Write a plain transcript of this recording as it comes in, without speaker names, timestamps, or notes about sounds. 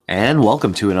And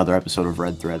welcome to another episode of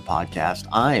Red Thread Podcast.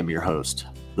 I am your host,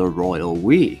 the Royal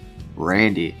We,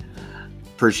 Randy.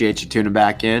 Appreciate you tuning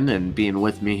back in and being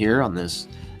with me here on this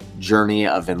journey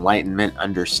of enlightenment,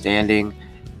 understanding,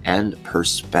 and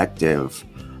perspective.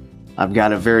 I've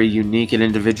got a very unique and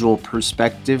individual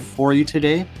perspective for you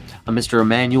today. Mr.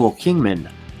 Emmanuel Kingman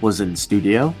was in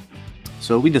studio,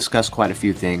 so we discussed quite a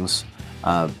few things,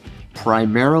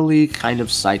 primarily kind of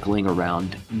cycling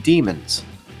around demons.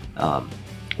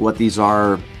 What these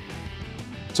are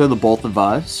to the both of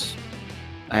us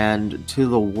and to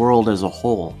the world as a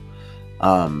whole.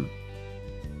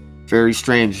 Very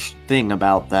strange thing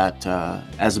about that,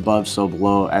 as above, so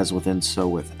below, as within, so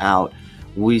without.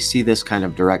 We see this kind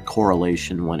of direct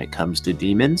correlation when it comes to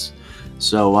demons.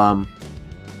 So,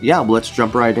 let's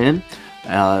jump right in.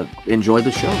 Enjoy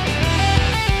the show.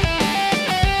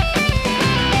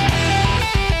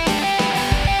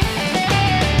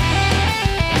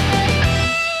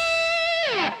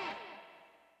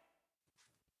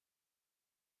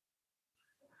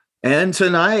 And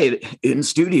tonight in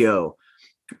studio,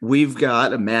 we've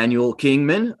got Emmanuel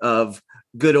Kingman of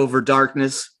Good Over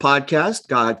Darkness podcast,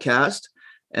 Godcast.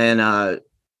 And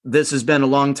this has been a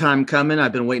long time coming.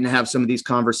 I've been waiting to have some of these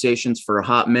conversations for a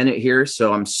hot minute here.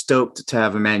 So I'm stoked to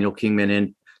have Emmanuel Kingman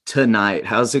in tonight.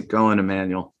 How's it going,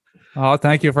 Emmanuel? Oh,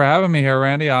 thank you for having me here,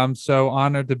 Randy. I'm so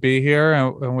honored to be here.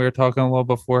 And we were talking a little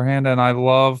beforehand, and I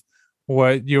love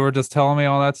what you were just telling me,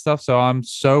 all that stuff. So I'm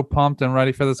so pumped and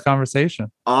ready for this conversation.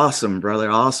 Awesome,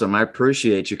 brother. Awesome. I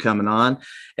appreciate you coming on.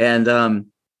 And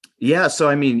so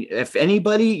I mean, if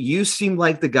anybody, you seem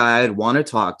like the guy I'd want to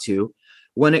talk to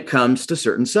when it comes to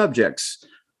certain subjects,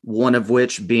 one of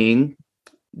which being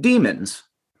demons.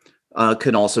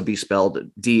 Can also be spelled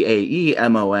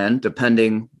Daemon,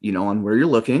 depending, on where you're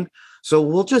looking. So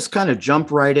we'll just kind of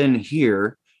jump right in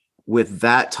here with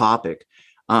that topic.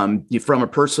 From a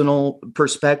personal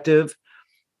perspective,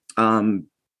 I'm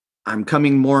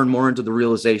coming more and more into the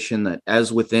realization that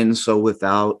as within, so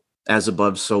without, as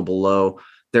above, so below.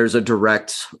 There's a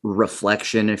direct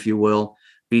reflection, if you will,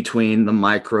 between the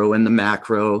micro and the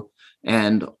macro,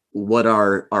 and what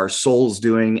our soul's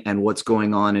doing and what's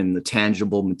going on in the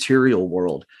tangible material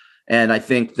world. And I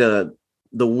think the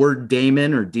word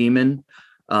daemon or demon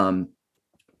kind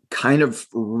of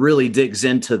really digs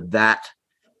into that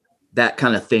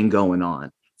kind of thing going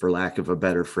on, for lack of a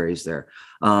better phrase there.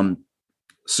 I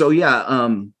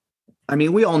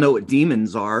mean, we all know what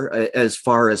demons are as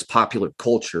far as popular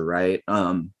culture, right?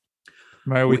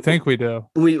 Right, we think we do.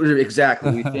 We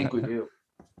think we do.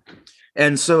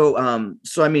 And so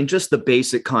I mean, just the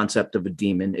basic concept of a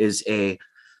demon is a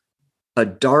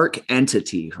dark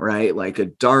entity, right? Like a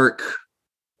dark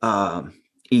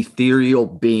ethereal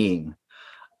being,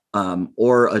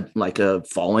 or like a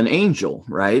fallen angel,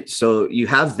 right? So you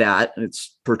have that.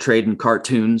 It's portrayed in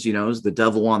cartoons, as the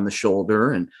devil on the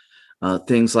shoulder and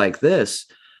things like this.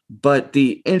 But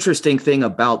the interesting thing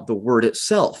about the word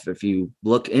itself, if you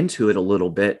look into it a little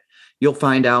bit, you'll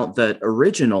find out that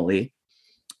originally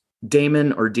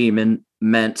daemon or demon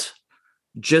meant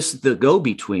just the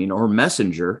go-between or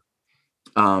messenger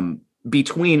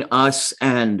between us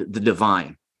and the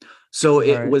divine. So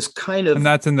it was kind of, and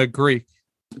that's in the Greek.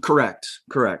 Correct.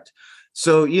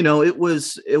 So, it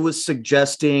was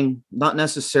suggesting not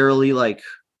necessarily like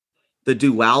the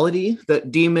duality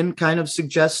that demon kind of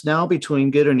suggests now between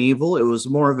good and evil. It was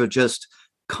more of a just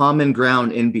common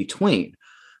ground in between.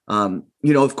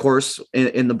 Of course,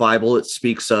 in the Bible, it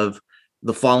speaks of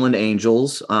the fallen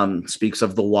angels, speaks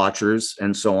of the watchers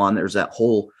and so on. There's that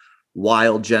whole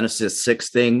wild Genesis 6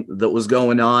 thing that was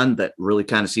going on that really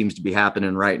kind of seems to be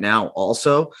happening right now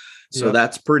also. So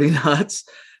That's pretty nuts.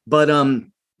 But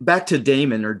back to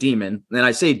daemon or demon, and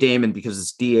I say daemon because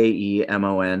it's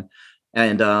Daemon.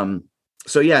 And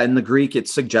in the Greek,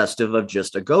 it's suggestive of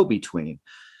just a go-between.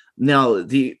 Now,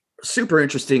 the super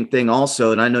interesting thing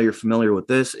also, and I know you're familiar with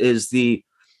this, is the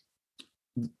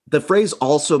phrase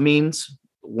also means,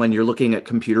 when you're looking at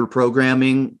computer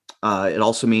programming, it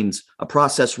also means a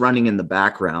process running in the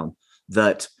background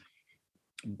that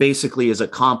basically is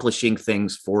accomplishing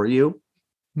things for you.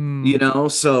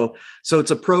 So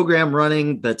it's a program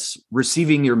running that's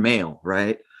receiving your mail,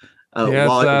 right?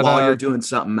 While you're doing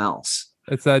something else.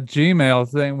 It's that Gmail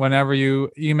thing. Whenever you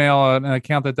email an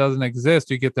account that doesn't exist,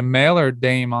 you get the mailer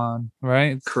daemon,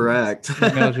 right? Correct. It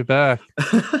emails you back.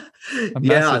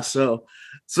 Yeah. So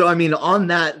I mean, on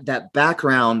that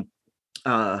background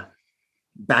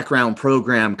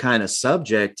program kind of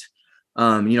subject,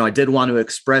 I did want to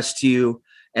express to you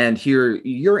and hear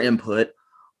your input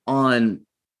on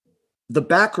the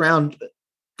background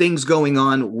things going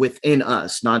on within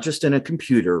us, not just in a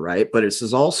computer, right? But this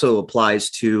is also applies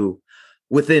to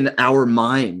within our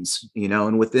minds,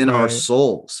 and within our Right.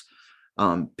 souls.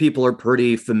 People are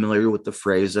pretty familiar with the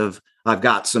phrase of "I've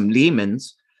got some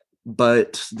demons,"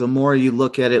 but the more you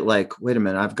look at it, like, wait a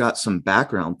minute, I've got some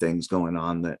background things going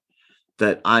on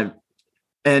that I'm.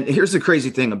 And here's the crazy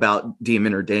thing about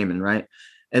demon or daemon, right?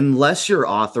 Unless you're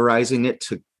authorizing it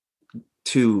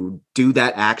to do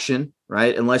that action,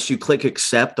 right? Unless you click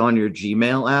accept on your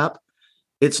Gmail app,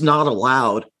 it's not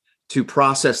allowed to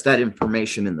process that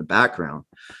information in the background.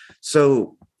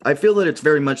 So I feel that it's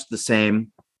very much the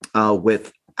same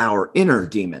with our inner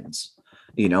demons.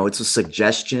 It's a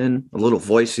suggestion, a little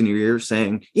voice in your ear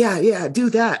saying, yeah, do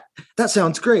that. That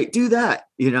sounds great. Do that,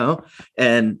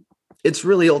 and it's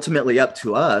really ultimately up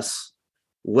to us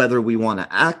whether we want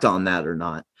to act on that or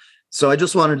not. So I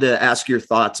just wanted to ask your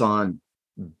thoughts on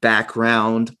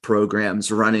background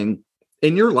programs running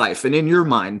in your life and in your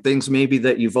mind, things maybe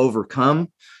that you've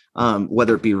overcome,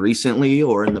 whether it be recently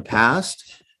or in the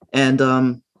past,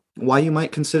 and why you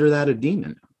might consider that a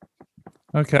demon.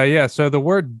 Okay, yeah. So the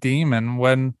word demon,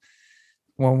 when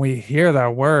we hear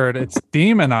that word, it's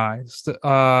demonized.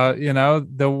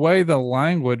 The way the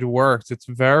language works, it's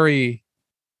very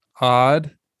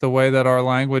odd. The way that our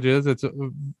language is,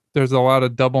 there's a lot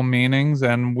of double meanings,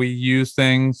 and we use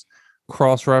things,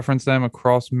 cross-reference them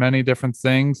across many different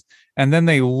things, and then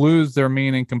they lose their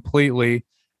meaning completely.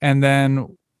 And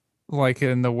then, like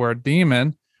in the word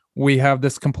demon, we have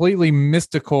this completely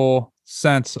mystical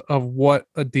sense of what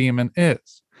a demon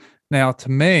is. Now, to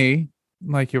me,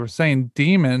 like you were saying,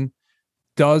 demon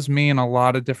does mean a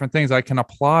lot of different things. I can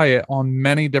apply it on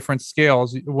many different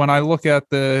scales. When I look at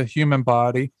the human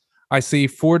body, I see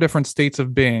 4 different states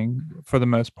of being for the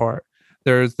most part.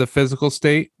 There's the physical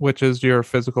state, which is your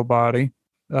physical body,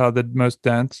 the most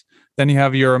dense. Then you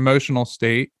have your emotional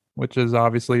state, which is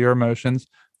obviously your emotions,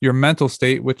 your mental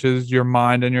state, which is your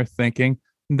mind and your thinking,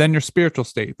 and then your spiritual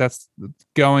state. That's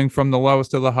going from the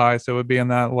lowest to the highest. So it would be in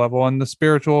that level. And the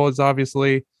spiritual is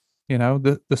obviously,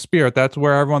 the spirit. That's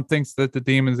where everyone thinks that the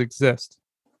demons exist.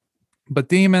 But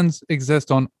demons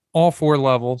exist on all 4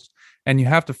 levels, and you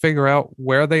have to figure out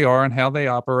where they are and how they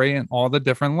operate in all the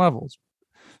different levels.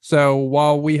 So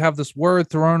while we have this word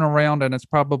thrown around and it's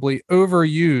probably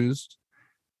overused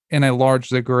in a large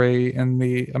degree in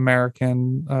the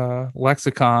American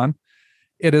lexicon,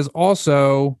 it is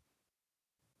also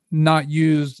not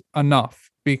used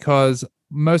enough, because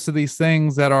most of these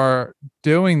things that are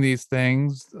doing these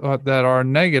things that are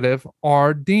negative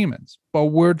are demons, but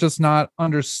we're just not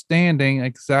understanding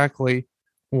exactly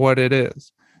what it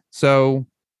is. So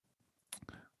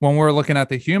when we're looking at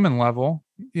the human level,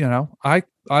 I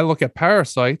look at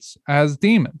parasites as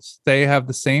demons. They have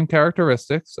the same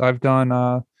characteristics. I've done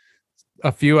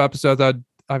a few episodes.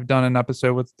 I've done an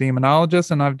episode with a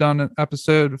demonologist, and I've done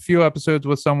a few episodes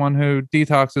with someone who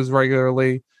detoxes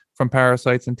regularly from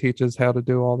parasites and teaches how to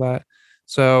do all that.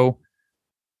 So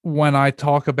when I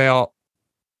talk about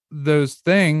those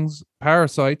things,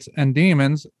 parasites and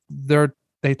demons,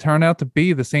 they turn out to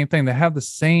be the same thing. They have the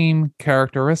same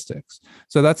characteristics.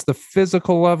 So that's the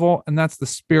physical level, and that's the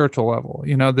spiritual level.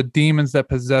 The demons that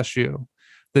possess you,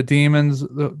 the demons,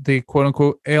 the quote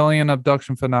unquote alien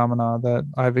abduction phenomena that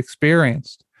I've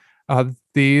experienced.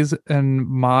 These, in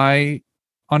my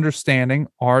understanding,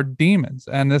 are demons.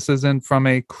 And this isn't from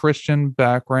a Christian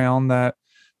background that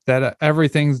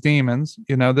everything's demons.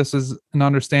 This is an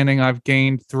understanding I've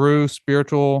gained through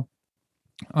spiritual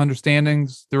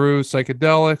understandings, through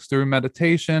psychedelics, through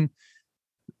meditation.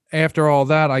 After all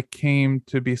that, I came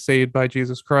to be saved by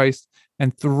Jesus Christ.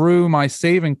 And through my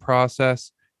saving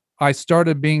process, I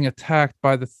started being attacked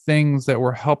by the things that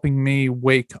were helping me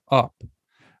wake up,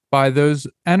 by those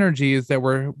energies that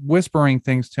were whispering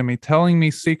things to me, telling me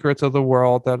secrets of the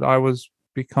world, that I was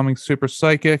becoming super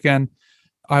psychic, and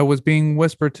I was being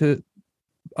whispered to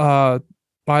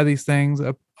by these things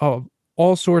of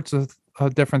all sorts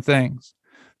of different things.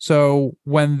 So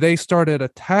when they started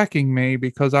attacking me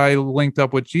because I linked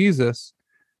up with Jesus,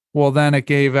 well, then it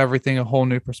gave everything a whole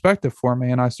new perspective for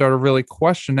me. And I started really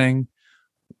questioning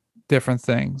different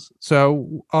things.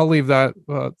 So I'll leave that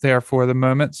there for the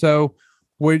moment. So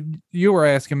what you were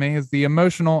asking me is the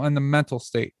emotional and the mental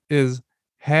state is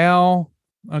how,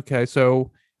 okay,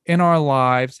 so in our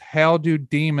lives, how do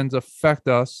demons affect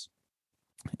us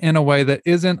in a way that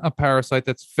isn't a parasite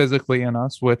that's physically in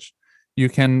us, which you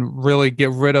can really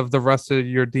get rid of the rest of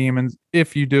your demons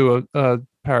if you do a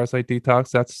parasite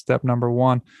detox. That's step number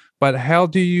 1. But how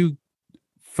do you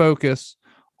focus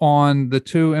on the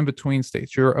 2 in between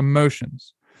states, your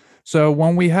emotions? So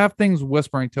when we have things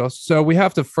whispering to us, so we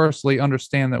have to firstly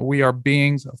understand that we are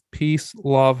beings of peace,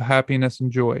 love, happiness,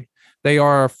 and joy. They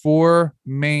are our four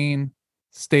main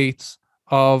states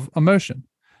of emotion.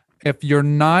 If you're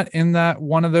not in that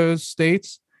one of those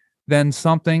states, then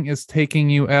something is taking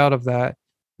you out of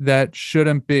that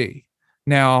shouldn't be.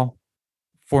 Now,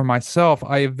 for myself,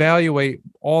 I evaluate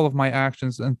all of my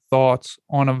actions and thoughts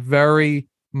on a very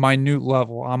minute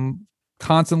level. I'm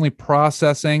constantly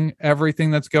processing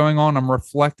everything that's going on. I'm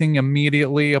reflecting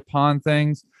immediately upon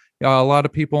things. A lot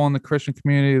of people in the Christian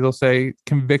community, they'll say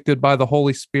convicted by the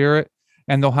Holy Spirit,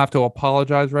 and they'll have to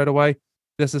apologize right away.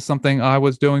 This is something I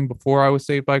was doing before I was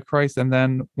saved by Christ. And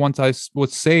then once I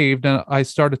was saved and I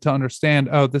started to understand,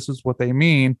 oh, this is what they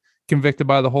mean. Convicted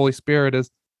by the Holy Spirit is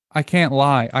I can't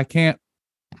lie. I can't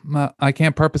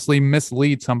purposely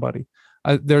mislead somebody.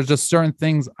 There's just certain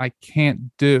things I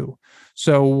can't do.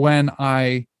 So when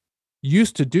I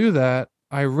used to do that,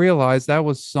 I realized that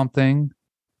was something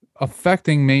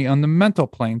affecting me on the mental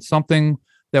plane, something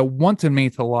that wanted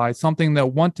me to lie, something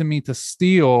that wanted me to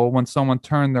steal when someone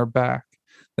turned their back.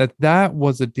 That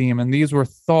was a demon. These were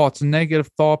thoughts,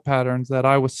 negative thought patterns that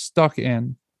I was stuck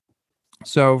in.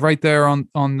 So right there on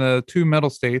the two middle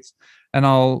states, and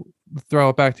I'll throw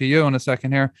it back to you in a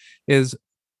second here, is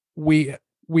we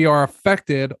are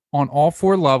affected on all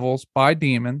four levels by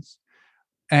demons.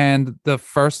 And the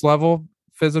first level,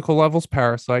 physical levels,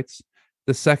 parasites.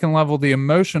 The second level, the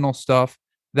emotional stuff,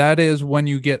 that is when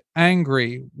you get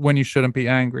angry when you shouldn't be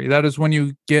angry. That is when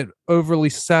you get overly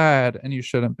sad and you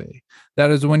shouldn't be.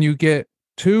 That is when you get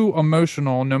too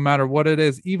emotional, no matter what it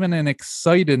is, even in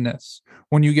excitedness.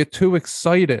 When you get too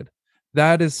excited,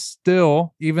 that is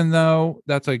still, even though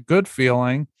that's a good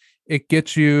feeling, it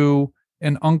gets you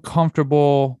an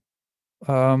uncomfortable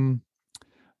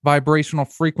vibrational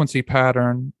frequency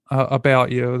pattern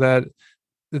about you that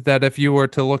if you were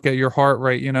to look at your heart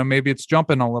rate, maybe it's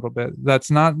jumping a little bit. That's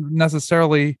not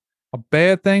necessarily a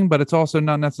bad thing, but it's also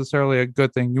not necessarily a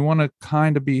good thing. You want to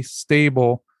kind of be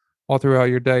stable all throughout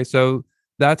your day. So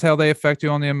that's how they affect you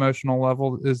on the emotional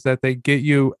level, is that they get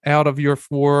you out of your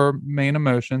four main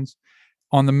emotions.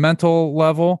 On the mental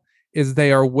level, is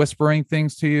they are whispering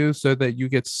things to you so that you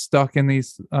get stuck in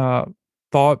these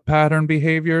thought pattern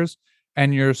behaviors,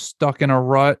 and you're stuck in a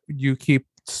rut. You keep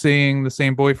seeing the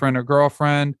same boyfriend or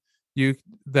girlfriend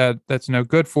that's no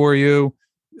good for you,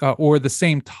 or the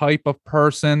same type of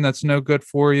person that's no good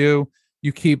for you.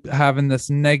 You keep having this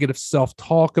negative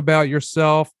self-talk about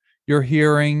yourself. You're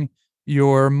hearing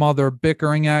your mother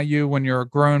bickering at you when you're a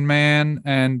grown man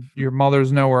and your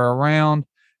mother's nowhere around.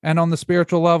 And on the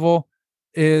spiritual level,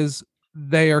 is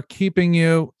they are keeping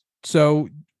you. So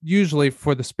usually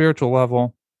for the spiritual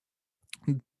level,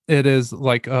 it is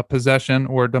like a possession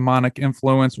or demonic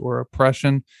influence or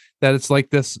oppression, that it's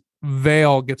like this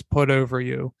veil gets put over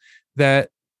you that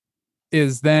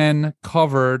is then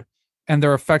covered, and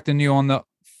they're affecting you on the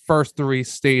first three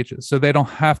stages. So they don't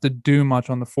have to do much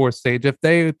on the fourth stage. If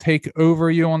they take over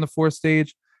you on the fourth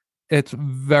stage, it's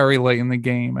very late in the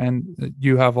game and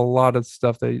you have a lot of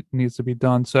stuff that needs to be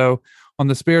done. So on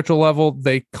the spiritual level,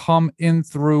 they come in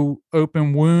through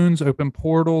open wounds, open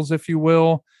portals, if you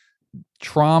will,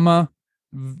 trauma,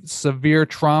 severe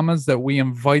traumas that we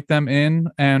invite them in,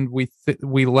 and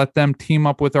we let them team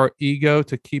up with our ego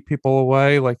to keep people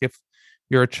away. Like if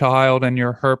you're a child and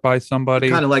you're hurt by somebody,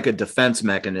 kind of like a defense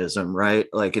mechanism, right?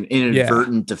 Like an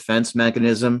inadvertent defense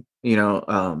mechanism,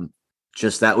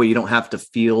 just that way you don't have to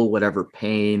feel whatever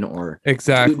pain or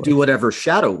do whatever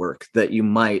shadow work that you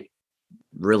might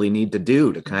really need to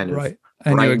do to kind of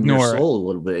and brighten you your ignore soul a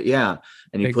little bit. Yeah.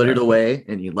 And you put it away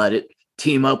and you let it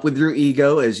team up with your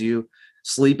ego as you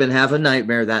sleep and have a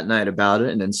nightmare that night about it.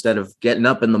 And instead of getting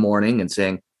up in the morning and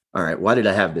saying, all right, why did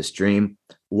I have this dream?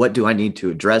 What do I need to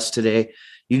address today?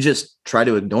 You just try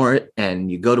to ignore it and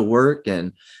you go to work,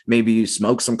 and maybe you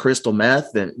smoke some crystal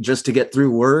meth and just to get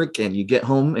through work, and you get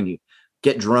home and you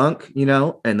get drunk,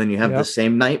 and then you have the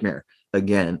same nightmare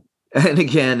again and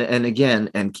again and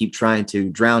again, and keep trying to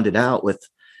drown it out with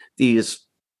these,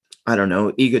 I don't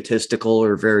know, egotistical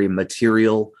or very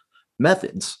material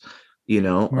methods,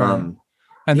 Right.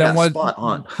 And then spot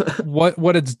on.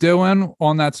 what it's doing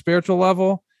on that spiritual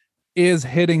level is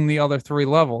hitting the other three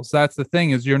levels. That's the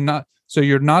thing, is you're not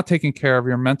taking care of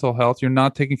your mental health, you're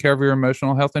not taking care of your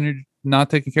emotional health, and you're not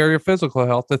taking care of your physical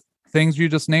health. The things you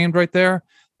just named right there,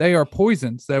 they are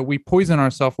poisons that we poison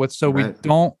ourselves with, so we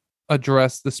don't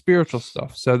address the spiritual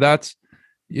stuff. So that's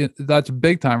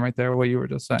big time right there, what you were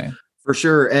just saying. For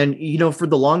sure. And for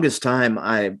the longest time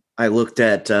I looked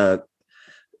at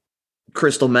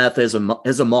crystal meth as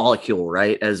a molecule,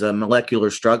 right? As a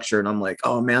molecular structure. And I'm like,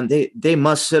 oh man, they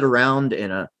must sit around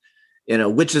in a in a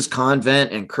witch's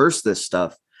convent and curse this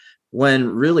stuff. When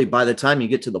really, by the time you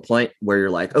get to the point where you're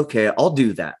like, okay, I'll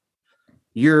do that,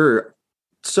 you're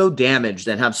so damaged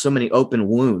and have so many open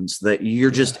wounds that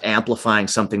you're just amplifying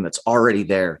something that's already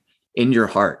there in your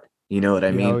heart. You know what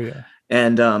I mean? Oh, yeah.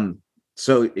 And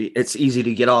so it's easy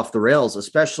to get off the rails,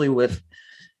 especially with,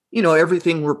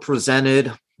 everything we're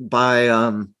presented by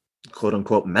quote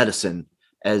unquote medicine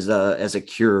as a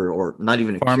cure, or not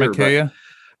even a cure, but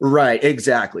right,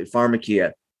 exactly,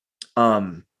 pharmakeia.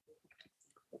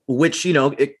 Which,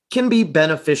 it can be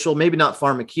beneficial, maybe not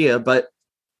pharmakeia,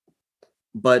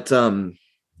 but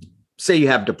say you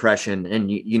have depression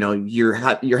and you're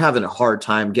having a hard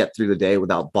time get through the day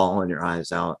without bawling your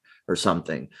eyes out or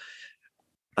something.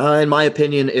 In my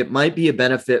opinion, it might be a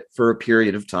benefit for a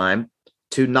period of time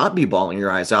to not be bawling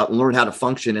your eyes out and learn how to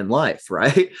function in life,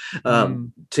 right?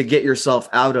 To get yourself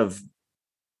out of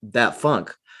that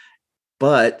funk.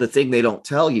 But the thing they don't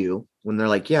tell you when they're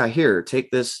like, yeah, here,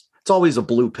 take this. It's always a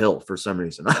blue pill for some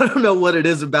reason. I don't know what it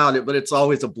is about it, but it's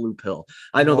always a blue pill.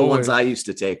 I know the ones I used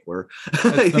to take were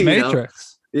it's the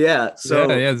Matrix. Yeah. So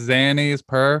yeah, Xannies,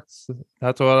 perks.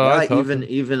 That's what I took.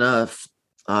 even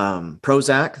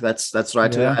Prozac. That's what I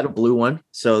took. I had a blue one.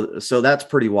 So that's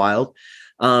pretty wild.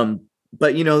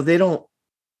 But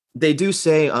they do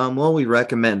say, well, we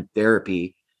recommend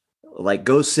therapy, like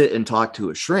go sit and talk to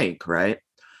a shrink, right?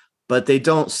 But they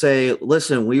don't say,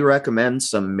 listen, we recommend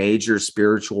some major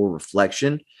spiritual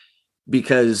reflection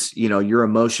because, your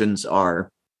emotions are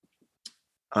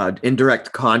in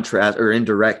direct contrast or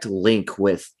indirect link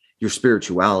with your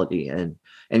spirituality and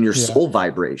your soul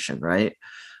vibration, right?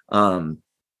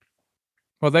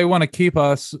 Well, they want to keep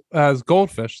us as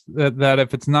goldfish, that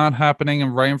if it's not happening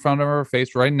and right in front of our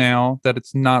face right now, that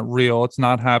it's not real, it's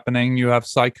not happening, you have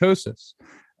psychosis.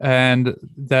 And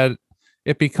that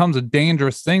it becomes a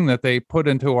dangerous thing that they put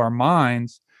into our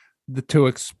minds to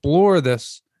explore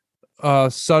this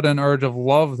sudden urge of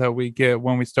love that we get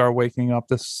when we start waking up,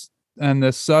 this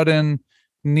sudden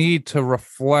need to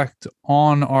reflect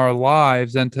on our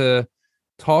lives and to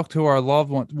talk to our loved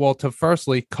one. Well, to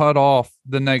firstly cut off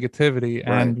the negativity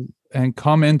and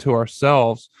come into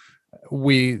ourselves.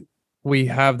 We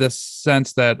have this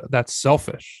sense that that's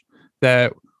selfish,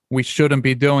 that we shouldn't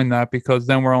be doing that because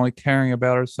then we're only caring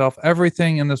about ourselves.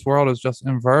 Everything in this world is just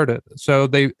inverted. So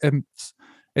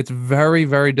it's very,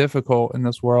 very difficult in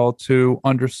this world to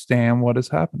understand what is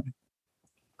happening.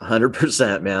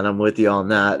 100%, man. I'm with you on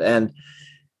that. And,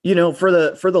 for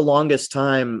the longest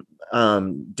time,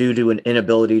 due to an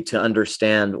inability to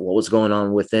understand what was going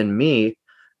on within me,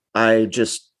 I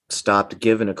just stopped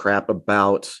giving a crap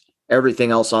about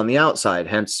everything else on the outside.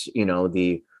 Hence,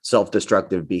 the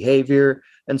self-destructive behavior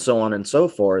and so on and so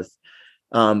forth.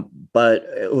 But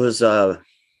it was, a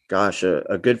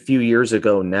good few years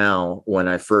ago now when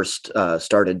I first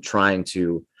started trying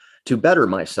to better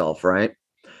myself, right?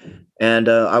 And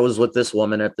I was with this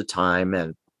woman at the time,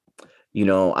 and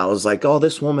I was like, oh,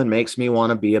 this woman makes me want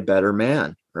to be a better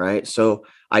man, right? So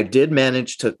I did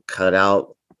manage to cut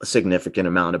out a significant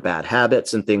amount of bad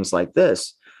habits and things like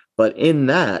this. But in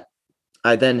that,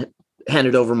 I then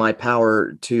handed over my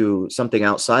power to something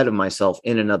outside of myself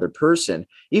in another person,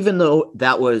 even though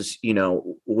that was,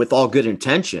 with all good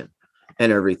intention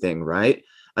and everything, right?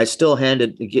 I still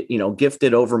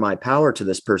gifted over my power to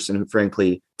this person who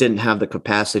frankly didn't have the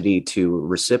capacity to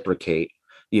reciprocate,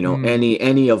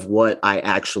 any of what I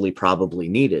actually probably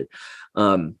needed.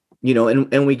 And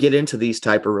we get into these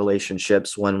type of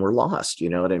relationships when we're lost, you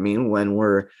know what I mean? When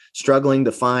we're struggling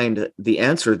to find the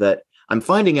answer that I'm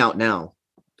finding out now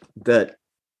that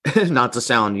not to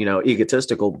sound,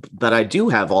 egotistical, but I do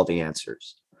have all the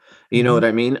answers. You know what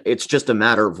I mean? It's just a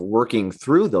matter of working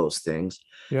through those things.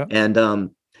 Yeah.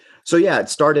 And so, it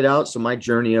started out. So my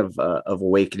journey of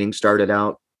awakening started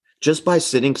out just by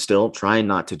sitting still, trying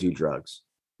not to do drugs.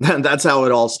 That's how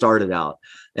it all started out.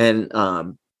 And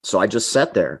so I just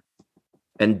sat there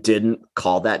and didn't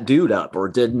call that dude up or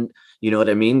didn't,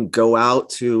 go out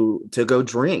to go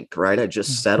drink. Right. I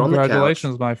just sat on the couch.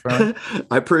 Congratulations, my friend.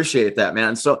 I appreciate that,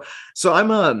 man. So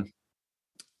I'm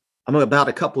about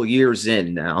a couple years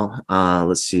in now.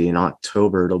 Let's see, in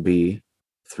October, it'll be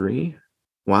 3.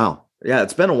 Wow. Yeah.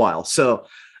 It's been a while. So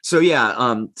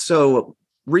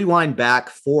rewind back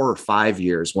 4 or 5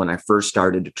 years when I first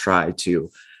started to try to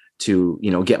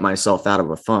get myself out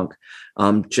of a funk,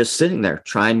 just sitting there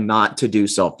trying not to do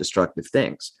self-destructive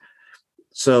things.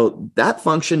 So that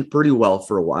functioned pretty well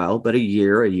for a while, but a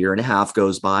year and a half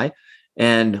goes by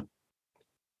and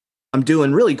I'm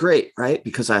doing really great, right?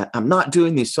 Because I'm not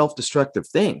doing these self-destructive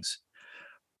things.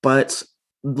 But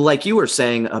like you were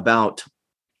saying about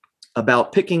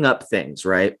picking up things,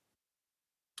 right?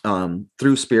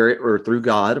 through spirit or through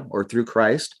God or through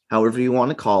Christ, however you want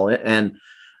to call it. And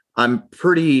I'm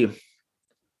pretty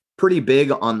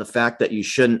big on the fact that you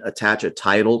shouldn't attach a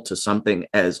title to something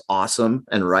as awesome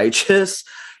and righteous,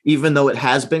 even though it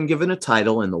has been given a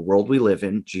title in the world we live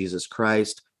in, Jesus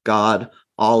Christ, God,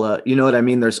 Allah, you know what I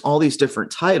mean? There's all these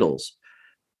different titles,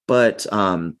 but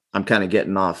I'm kind of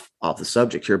getting off the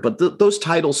subject here, but those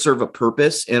titles serve a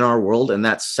purpose in our world, and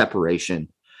that's separation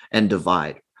and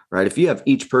divide, right? If you have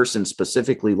each person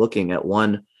specifically looking at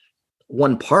one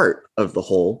part of the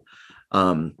whole,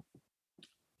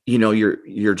 you're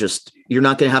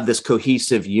not going to have this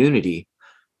cohesive unity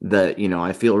that,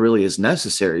 I feel really is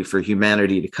necessary for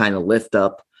humanity to kind of lift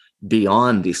up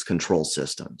beyond these control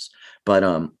systems. But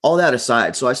all that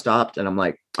aside, so I stopped and I'm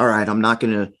like, all right, I'm not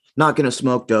going to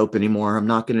smoke dope anymore. I'm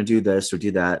not going to do this or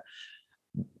do that.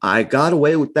 I got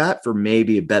away with that for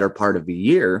maybe a better part of a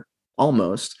year,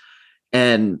 almost.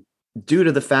 And due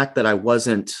to the fact that I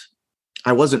wasn't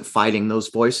fighting those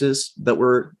voices that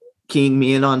were keying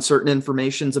me in on certain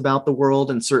informations about the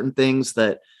world and certain things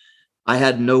that I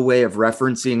had no way of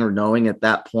referencing or knowing at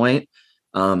that point.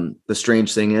 The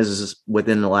strange thing is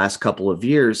within the last couple of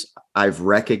years, I've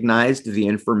recognized the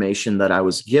information that I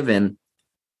was given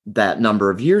that number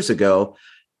of years ago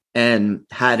and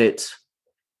had it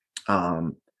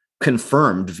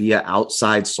confirmed via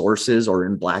outside sources or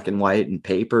in black and white and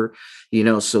paper,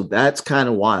 so that's kind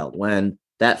of wild. When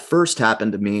that first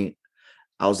happened to me,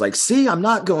 I was like, see, I'm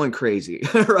not going crazy,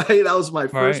 right? That was my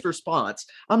first response.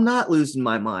 I'm not losing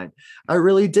my mind. I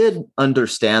really did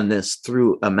understand this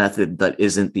through a method that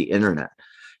isn't the internet.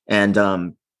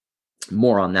 And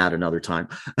more on that another time.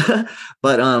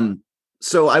 But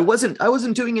so I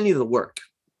wasn't doing any of the work,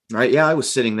 right? Yeah, I was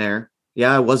sitting there.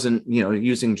 Yeah, I wasn't,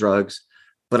 using drugs,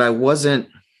 but I wasn't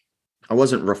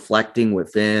reflecting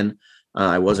within.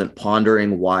 I wasn't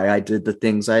pondering why I did the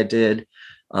things I did.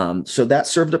 So that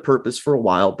served a purpose for a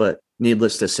while, but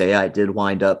needless to say, I did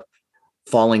wind up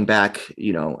falling back,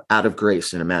 out of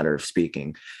grace in a matter of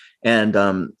speaking.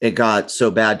 And it got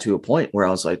so bad to a point where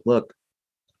I was like, look,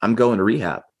 I'm going to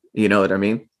rehab. You know what I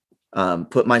mean?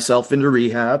 Put myself into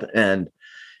rehab, and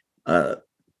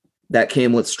that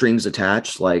came with strings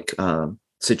attached, like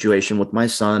situation with my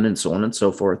son and so on and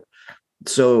so forth.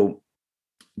 So,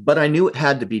 but I knew it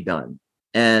had to be done.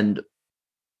 And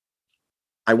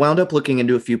I wound up looking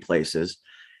into a few places,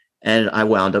 and I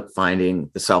wound up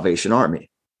finding the Salvation Army.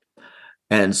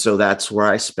 And so that's where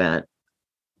I spent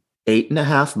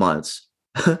 8.5 months,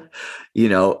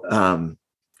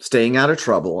 staying out of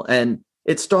trouble. And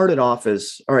it started off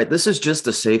as, all right, this is just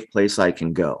a safe place I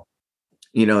can go.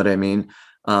 You know what I mean?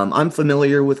 I'm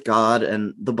familiar with God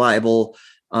and the Bible,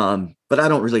 but I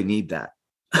don't really need that.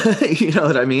 You know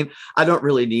what I mean? I don't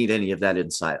really need any of that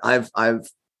insight. I've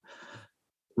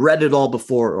read it all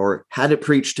before or had it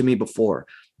preached to me before,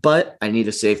 but I need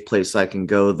a safe place I can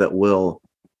go that will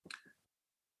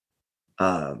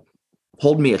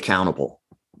hold me accountable.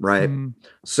 Right.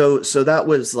 So that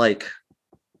was like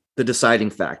the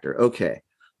deciding factor. Okay.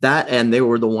 That, and they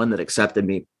were the one that accepted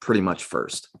me pretty much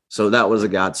first. So that was a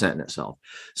godsend in itself.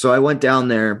 So I went down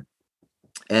there,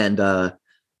 and,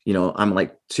 I'm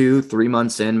like 2-3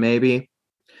 months in maybe,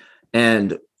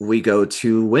 and we go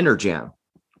to Winter Jam.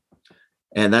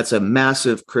 And that's a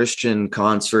massive Christian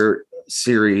concert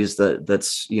series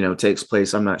that's takes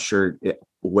place. I'm not sure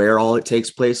where all it takes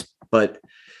place, but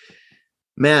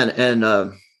man. And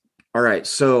all right,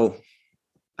 so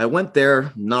I went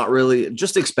there not really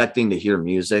just expecting to hear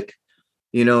music,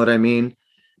 you know what I mean?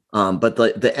 But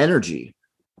the energy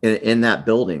in that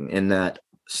building, in that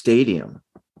stadium,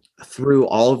 through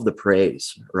all of the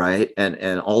praise, right,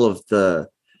 and all of the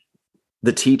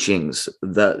teachings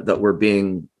that were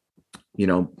being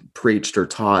preached or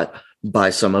taught by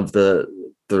some of the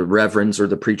reverends or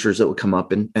the preachers that would come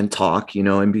up and talk,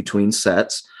 in between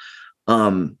sets.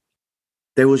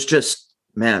 There was just,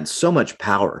 man, so much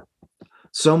power,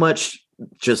 so much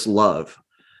just love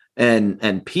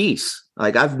and peace.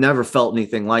 Like I've never felt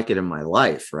anything like it in my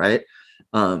life. Right.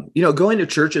 Going to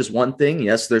church is one thing.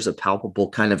 Yes, there's a palpable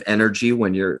kind of energy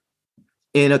when you're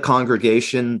in a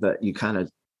congregation that you kind of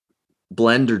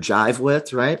blend or jive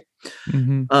with. Right.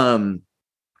 Mm-hmm.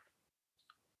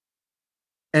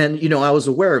 And I was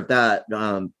aware of that.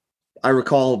 I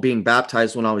recall being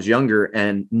baptized when I was younger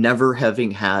and never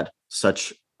having had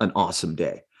such an awesome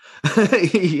day.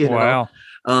 Wow.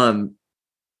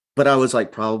 But I was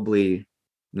like probably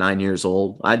 9 years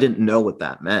old. I didn't know what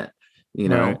that meant.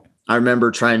 Right. I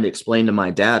remember trying to explain to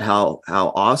my dad how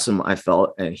awesome I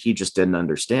felt, and he just didn't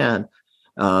understand.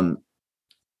 He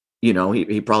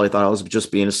probably thought I was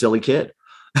just being a silly kid.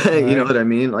 You know Right. what I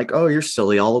mean? Like, oh, you're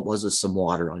silly. All it was is some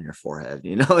water on your forehead.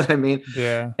 You know what I mean?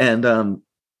 Yeah. And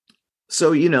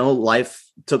so, life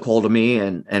took hold of me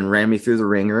and ran me through the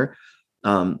ringer.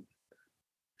 Um,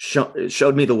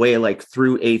 showed me the way, like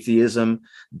through atheism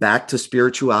back to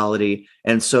spirituality.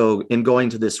 And so in going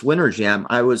to this winter jam,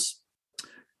 I was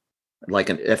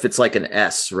like if it's like an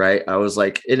S, right? I was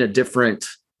like in a different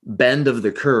bend of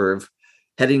the curve,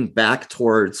 heading back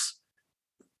towards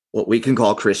what we can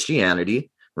call Christianity,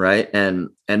 right? And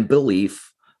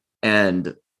belief.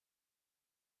 And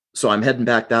so I'm heading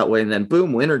back that way, and then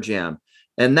boom, winter jam.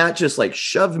 And that just like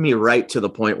shoved me right to the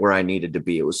point where I needed to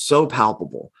be. It was so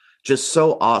palpable, just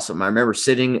so awesome. I remember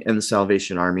sitting in the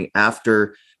Salvation Army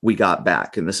after we got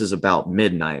back, and this is about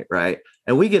midnight, right?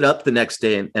 And we get up the next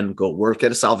day and go work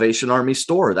at a Salvation Army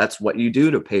store. That's what you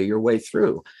do to pay your way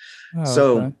through. Oh,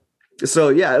 So, okay. so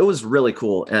yeah, it was really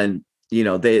cool. And,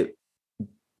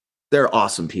 they're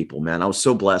awesome people, man. I was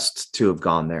so blessed to have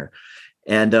gone there.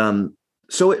 And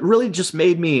so it really just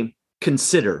made me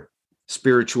consider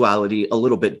spirituality a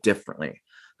little bit differently.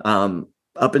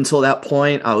 Up until that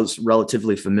point, I was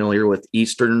relatively familiar with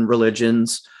Eastern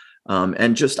religions.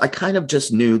 And I kind of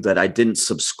just knew that I didn't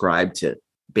subscribe to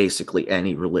basically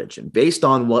any religion based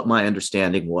on what my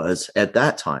understanding was at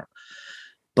that time.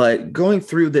 But going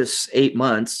through this 8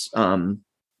 months,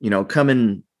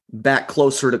 coming back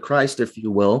closer to Christ, if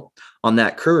you will, on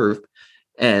that curve,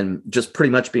 and just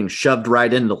pretty much being shoved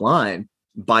right into line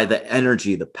by the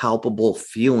energy, the palpable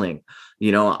feeling.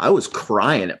 I was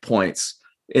crying at points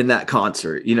in that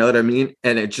concert. You know what I mean?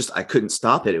 And I couldn't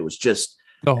stop it. It was just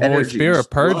The Holy energy, Spirit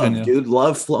just purging love, you. dude,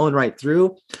 love flowing right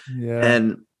through. Yeah.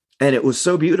 And it was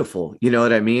so beautiful. You know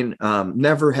what I mean?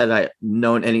 Never had I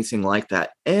known anything like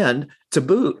that. And to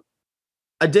boot,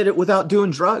 I did it without doing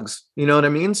drugs. You know what I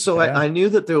mean? So Yeah. I knew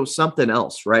that there was something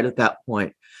else right at that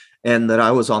point, and that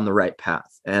I was on the right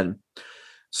path. And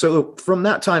so from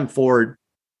that time forward,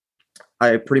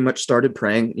 I pretty much started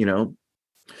praying,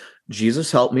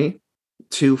 Jesus, help me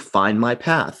to find my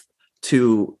path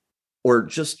or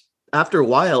just after a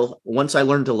while, once I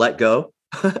learned to let go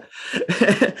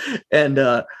and,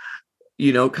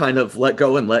 kind of let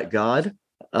go and let God,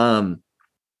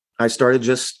 I started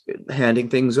just handing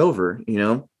things over,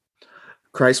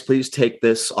 Christ, please take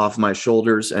this off my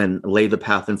shoulders and lay the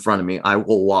path in front of me. I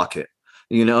will walk it,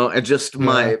 and just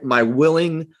Yeah. my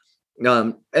willing,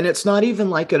 and it's not even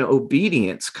like an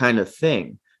obedience kind of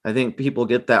thing. I think people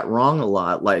get that wrong a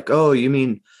lot. Like, oh, you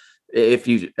mean if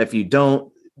you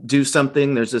don't do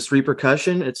something, there's this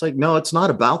repercussion. It's like, no, it's not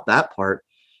about that part.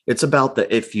 It's about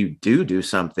the if you do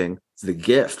something, it's the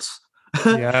gifts.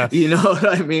 You know Yes. what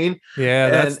I mean?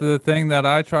 Yeah, that's And the thing that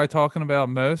I try talking about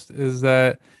most is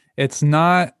that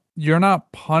you're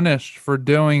not punished for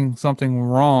doing something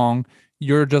wrong.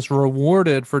 You're just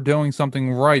rewarded for doing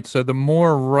something right. So the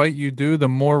more right you do, the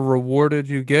more rewarded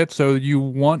you get. So you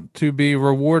want to be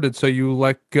rewarded. So you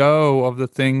let go of the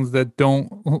things that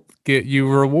don't get you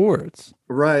rewards.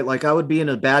 right, like I would be in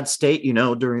a bad state,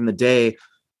 during the day,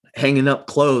 hanging up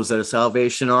clothes at a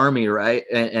Salvation Army, right?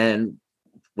 And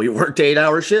we worked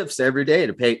 8-hour shifts every day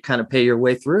to pay your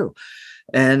way through.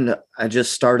 And I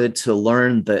just started to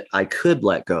learn that I could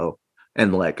let go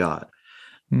and let God.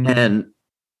 Mm, And,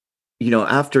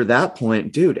 after that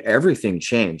point, dude, everything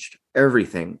changed.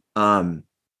 Everything. At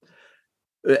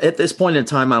this point in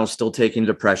time, I was still taking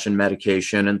depression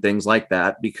medication and things like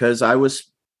that because I was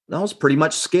pretty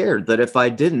much scared that if I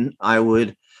didn't, I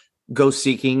would go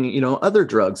seeking, other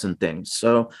drugs and things.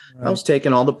 So I right. was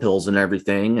taking all the pills and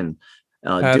everything, and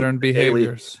doing Pattern the daily,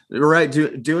 behaviors. right,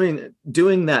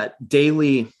 doing that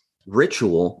daily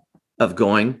ritual of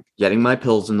getting my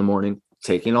pills in the morning,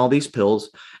 taking all these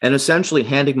pills, and essentially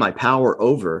handing my power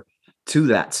over to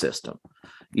that system.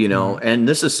 Right. And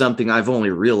this is something I've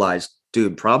only realized,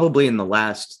 dude, probably in the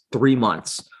last 3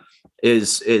 months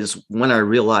is when I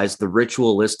realized the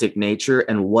ritualistic nature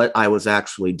and what I was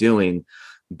actually doing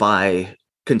by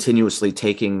continuously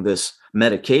taking this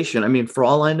medication. I mean, for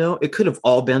all I know, it could have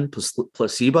all been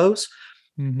placebos.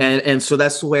 Hmm. And so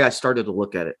that's the way I started to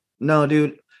look at it. No,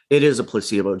 dude, it is a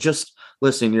placebo. Just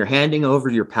listen, you're handing over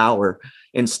your power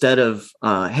instead of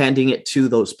handing it to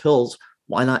those pills.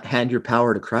 Why not hand your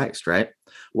power to Christ, right?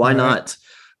 Why Right. not?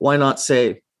 Why not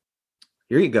say,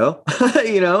 here you go,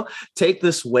 take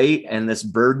this weight and this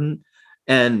burden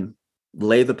and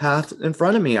lay the path in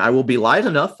front of me. I will be light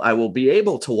enough. I will be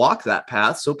able to walk that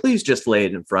path. So please just lay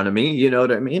it in front of me. You know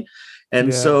what I mean? And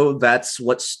Yeah. so that's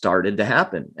what started to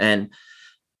happen. And,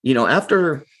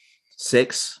 after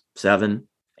 6, 7,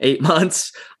 8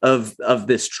 months of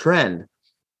this trend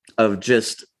of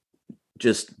just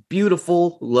just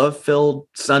beautiful, love-filled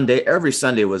Sunday. Every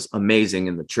Sunday was amazing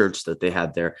in the church that they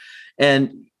had there.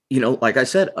 And, like I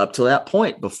said, up to that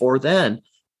point, before then,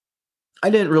 I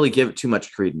didn't really give it too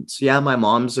much credence. Yeah, my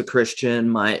mom's a Christian.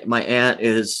 My aunt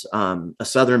is a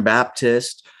Southern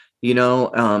Baptist.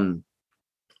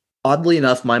 Oddly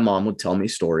enough, my mom would tell me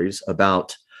stories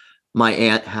about my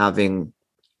aunt having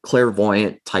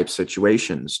clairvoyant type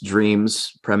situations,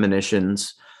 dreams,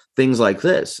 premonitions, things like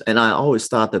this. And I always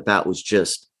thought that was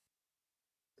just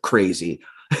crazy.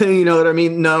 You know what I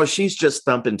mean? No, she's just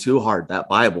thumping too hard, that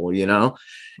Bible,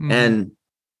 Mm-hmm. And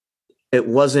it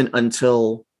wasn't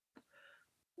until,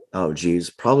 oh geez,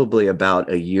 probably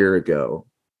about a year ago,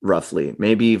 roughly,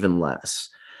 maybe even less,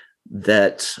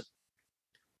 that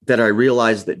I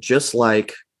realized that just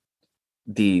like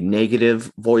the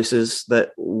negative voices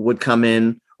that would come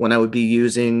in when I would be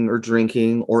using or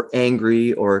drinking or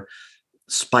angry or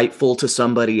spiteful to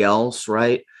somebody else,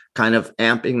 right? Kind of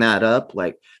amping that up,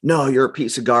 like, no, you're a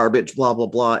piece of garbage, blah, blah,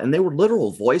 blah. And they were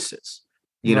literal voices.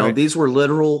 Right. These were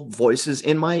literal voices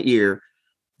in my ear,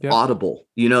 Yep. audible.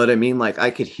 You know what I mean? Like I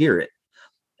could hear it.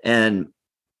 And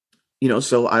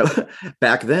so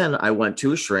back then I went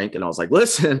to a shrink and I was like,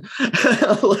 listen,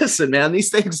 listen, man, these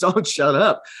things don't shut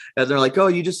up. And they're like, oh,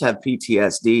 you just have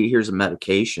PTSD. Here's a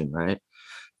medication. Right.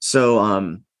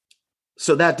 So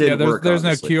that didn't work. There's no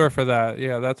Obviously. cure for that.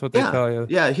 Yeah. That's what they tell you.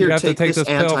 Yeah. Here, You have to take take this this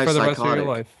pill for the rest of your antipsychotic.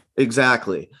 life.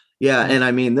 Exactly. Yeah. And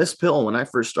I mean, this pill, when I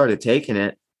first started taking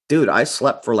it, dude, I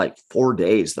slept for like 4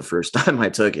 days the first time I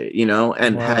took it,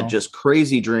 and had just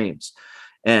crazy dreams.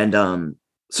 And,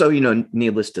 so,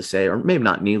 needless to say, or maybe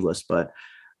not needless, but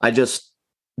I just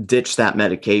ditched that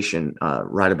medication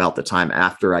right about the time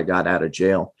after I got out of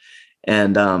jail.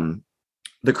 And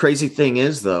the crazy thing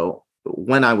is, though,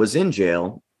 when I was in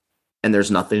jail and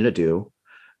there's nothing to do.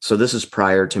 So this is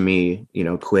prior to me,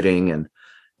 quitting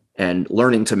and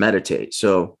learning to meditate.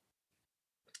 So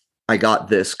I got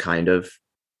this kind of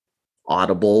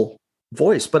audible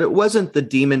voice, but it wasn't the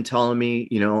demon telling me,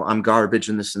 I'm garbage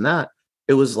and this and that.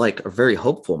 It was like a very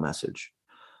hopeful message.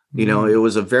 It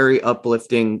was a very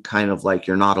uplifting kind of like,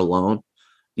 you're not alone,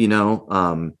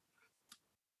 maybe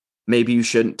you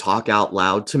shouldn't talk out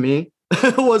loud to me.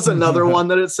 Was another one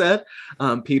that it said.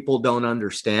 People don't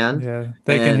understand. Yeah.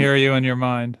 They can hear you in your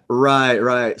mind.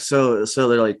 Right. So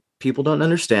they're like, people don't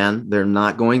understand. They're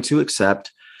not going to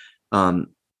accept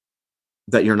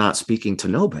that you're not speaking to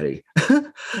nobody,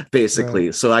 basically.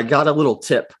 Right. So I got a little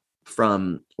tip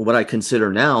from what I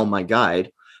consider now my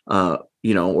guide, or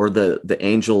the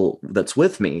angel that's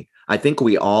with me. I think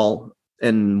we all,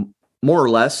 and more or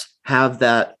less, have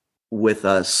that with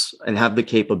us and have the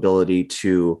capability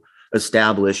to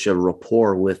establish a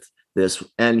rapport with this.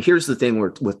 And here's the thing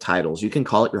with titles. You can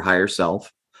call it your higher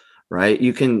self, right?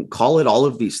 You can call it all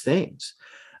of these things.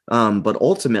 But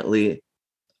ultimately,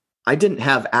 I didn't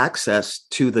have access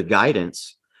to the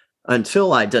guidance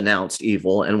until I denounced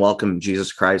evil and welcomed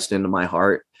Jesus Christ into my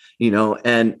heart,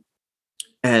 and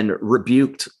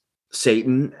rebuked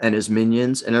Satan and his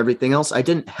minions and everything else. I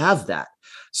didn't have that.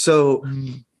 So,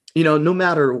 no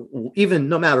matter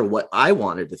what I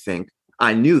wanted to think,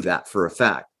 I knew that for a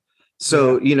fact.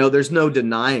 So, there's no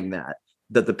denying that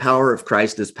the power of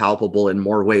Christ is palpable in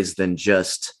more ways than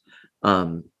just,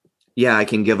 I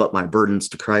can give up my burdens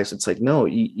to Christ. It's like, no,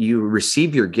 you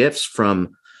receive your gifts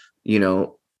from,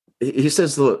 he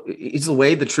says he's the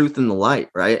way, the truth, and the light,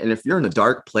 right? And if you're in a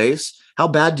dark place, how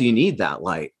bad do you need that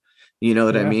light? You know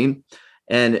what I mean?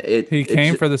 And he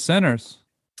came for the sinners.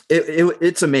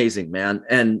 It's amazing, man.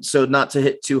 And so, not to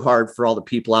hit too hard for all the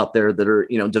people out there that are,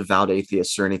 devout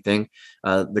atheists or anything,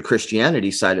 the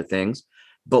Christianity side of things.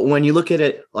 But when you look at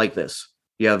it like this,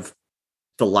 you have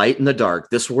the light and the dark.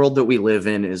 This world that we live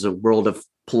in is a world of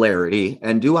polarity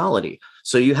and duality.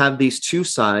 So you have these two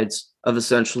sides of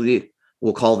essentially,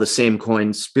 we'll call the same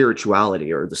coin,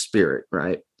 spirituality, or the spirit,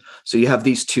 right? So you have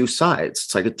these two sides.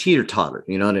 It's like a teeter-totter,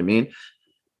 you know what I mean?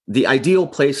 The ideal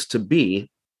place to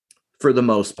be, for the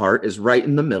most part, is right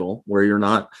in the middle, where you're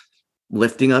not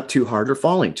lifting up too hard or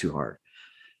falling too hard.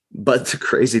 But the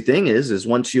crazy thing is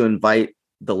once you invite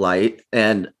the light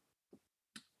and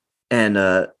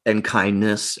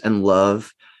kindness and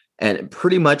love and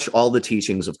pretty much all the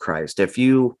teachings of Christ, if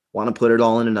you want to put it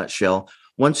all in a nutshell,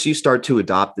 once you start to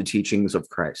adopt the teachings of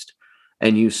Christ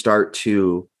and you start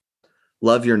to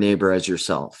love your neighbor as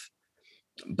yourself,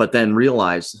 but then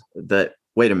realize that,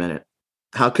 wait a minute,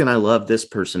 how can I love this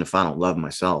person if I don't love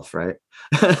myself, right?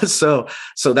 So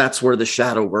that's where the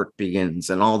shadow work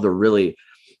begins, and all the really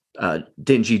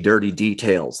dingy, dirty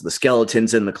details, the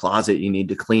skeletons in the closet you need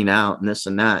to clean out, and this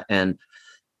and that. And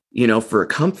for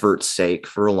comfort's sake,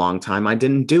 for a long time, I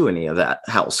didn't do any of that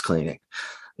house cleaning.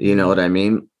 You know Mhm. what I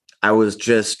mean? I was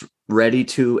just ready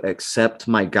to accept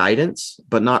my guidance,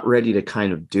 but not ready to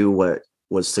kind of do what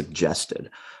was suggested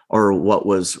or what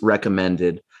was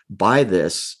recommended by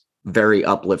this very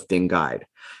uplifting guide.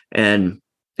 And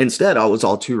instead, I was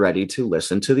all too ready to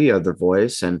listen to the other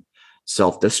voice and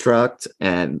self-destruct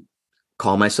and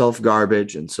call myself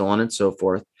garbage and so on and so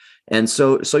forth. And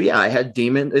so yeah, I had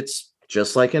demon. It's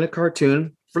just like in a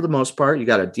cartoon for the most part. You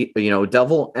got a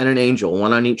devil and an angel,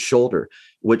 one on each shoulder.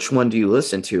 Which one do you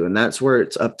listen to? And that's where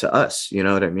it's up to us. You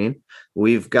know what I mean?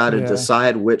 We've got to Yeah.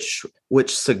 decide which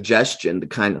suggestion to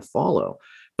kind of follow.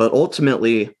 But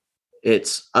ultimately,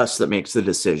 it's us that makes the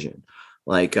decision.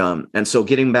 And so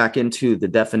getting back into the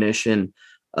definition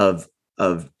of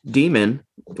demon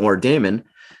or daemon,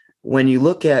 when you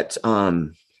look at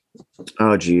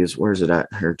oh geez, where's it at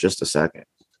here? Just a second.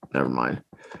 Never mind.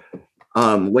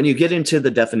 When you get into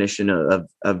the definition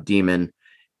of demon,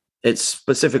 it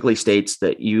specifically states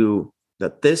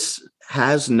that this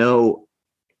has no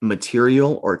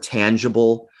material or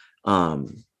tangible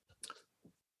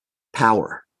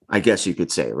power, I guess you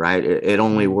could say, right? It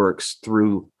only Mhm. works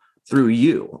through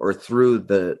you or through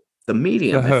the The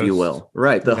medium, if you host. will,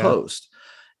 right? The Yeah. host.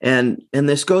 And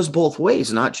this goes both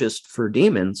ways, not just for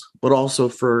demons, but also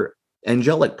for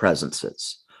angelic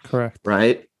presences, Correct.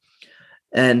 right?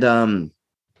 And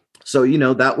so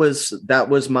that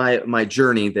was my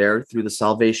journey there through the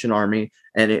Salvation Army.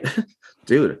 And it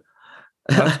dude,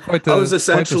 That's I was quite the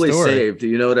essentially story. saved.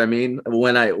 You know what I mean?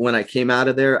 When I came out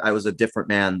of there, I was a different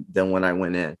man than when I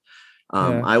went in.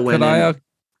 Yeah. I went in Could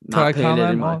not I paying any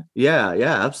comment mind. on? Yeah,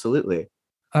 absolutely.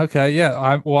 Okay,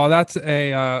 yeah. Well, that's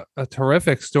a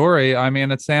terrific story. I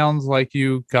mean, it sounds like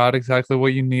you got exactly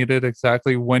what you needed,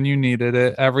 exactly when you needed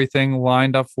it. Everything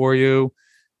lined up for you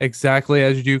exactly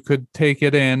as you could take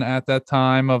it in at that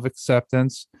time of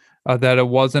acceptance. That it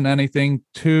wasn't anything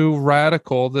too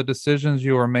radical, the decisions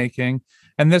you were making.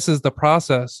 And this is the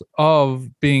process of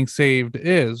being saved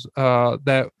is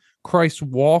that Christ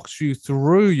walks you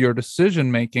through your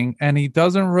decision making, and he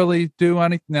doesn't really do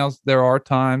anything else. There are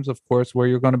times, of course, where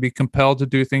you're going to be compelled to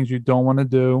do things you don't want to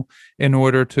do in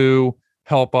order to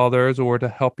help others or to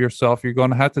help yourself. You're going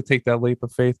to have to take that leap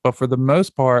of faith. But for the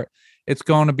most part, it's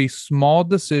going to be small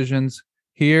decisions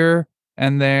here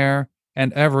and there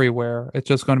and everywhere. It's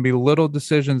just going to be little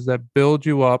decisions that build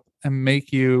you up and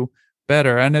make you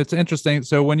better. And it's interesting.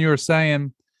 So when you were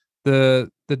saying the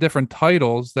different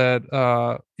titles that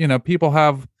people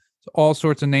have all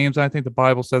sorts of names. I think the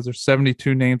Bible says there's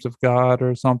 72 names of God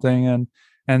or something,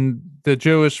 and the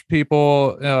Jewish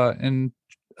people in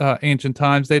ancient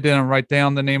times, they didn't write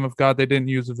down the name of God. They didn't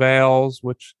use vowels,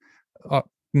 which uh,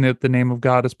 the name of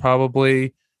God is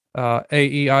probably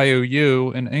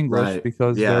A-E-I-O-U in English Right.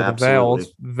 because Yeah, they're the absolutely.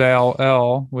 vowels. Val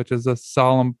L, which is a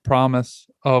solemn promise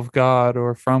of God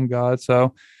or from God.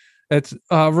 So it's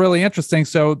really interesting.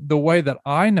 So the way that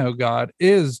I know God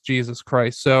is Jesus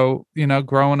Christ. So,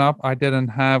 growing up, I didn't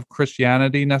have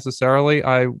Christianity necessarily.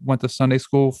 I went to Sunday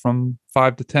school from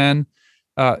 5 to 10,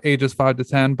 ages 5 to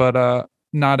 10, but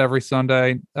not every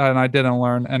Sunday. And I didn't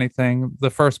learn anything. The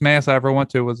first mass I ever went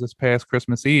to was this past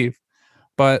Christmas Eve.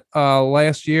 But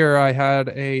last year I had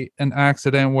an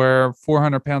accident where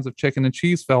 400 pounds of chicken and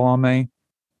cheese fell on me,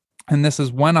 and this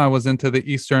is when I was into the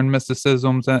Eastern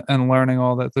mysticisms and learning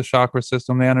all that, the chakra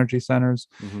system, the energy centers,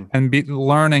 Hmm. and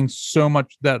learning so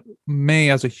much that me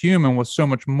as a human was so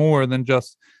much more than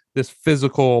just this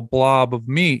physical blob of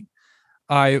meat.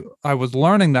 I was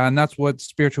learning that, and that's what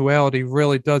spirituality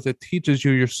really does. It teaches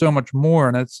you you're so much more,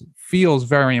 and it feels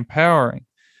very empowering.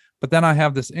 But then I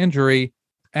have this injury,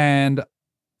 and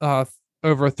uh,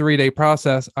 over a 3 day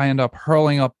process, I end up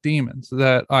hurling up demons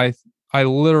that I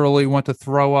literally went to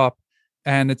throw up,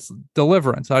 and it's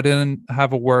deliverance. I didn't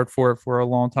have a word for it for a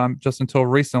long time, just until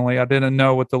recently. I didn't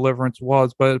know what deliverance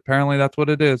was, but apparently that's what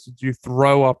it is. You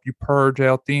throw up, you purge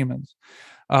out demons.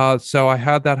 So I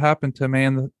had that happen to me,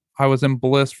 and I was in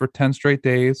bliss for 10 straight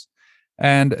days.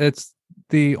 And it's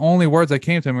the only words that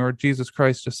came to me were, Jesus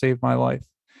Christ just saved my life.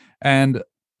 And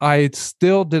I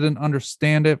still didn't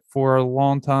understand it for a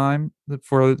long time.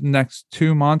 For the next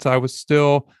 2 months, I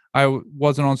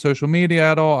wasn't on social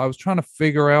media at all. I was trying to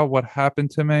figure out what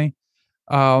happened to me.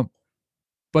 Uh,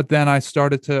 but then I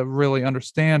started to really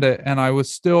understand it, and I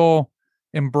was still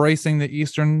embracing the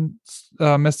Eastern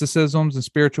mysticisms and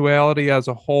spirituality as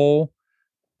a whole.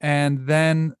 And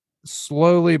then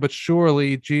slowly but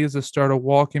surely, Jesus started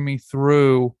walking me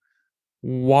through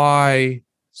why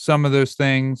some of those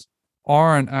things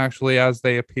aren't actually as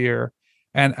they appear.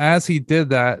 And as he did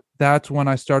that, that's when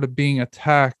I started being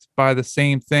attacked by the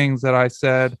same things that I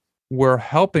said were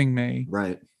helping me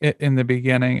Right. in the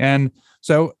beginning. And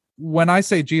so when I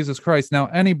say Jesus Christ, now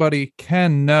anybody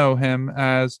can know him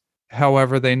as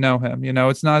however they know him.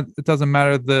 It doesn't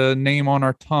matter the name on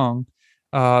our tongue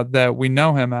that we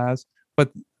know him as,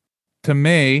 but to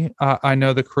me, I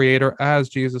know the creator as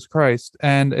Jesus Christ.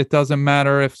 And it doesn't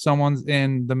matter if someone's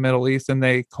in the Middle East and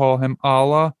they call him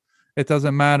Allah. It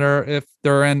doesn't matter if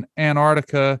they're in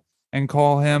Antarctica and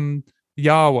call him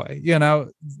Yahweh.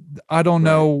 I don't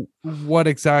Right. know what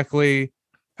exactly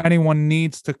anyone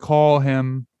needs to call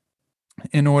him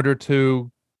in order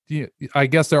to. I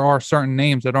guess there are certain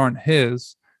names that aren't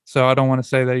his. So I don't want to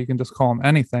say that you can just call him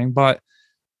anything, but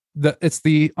it's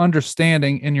the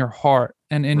understanding in your heart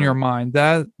and in your Right. mind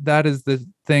that is the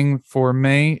thing for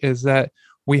me, is that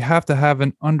we have to have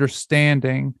an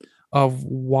understanding of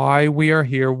why we are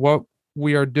here. What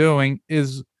we are doing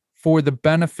is for the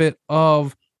benefit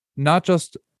of not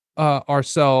just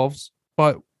ourselves,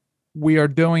 but we are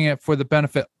doing it for the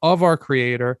benefit of our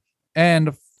creator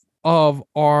and of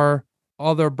our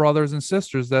other brothers and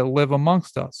sisters that live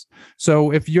amongst us.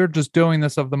 So if you're just doing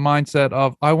this of the mindset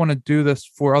of, I want to do this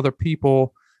for other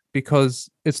people because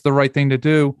it's the right thing to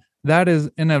do, that is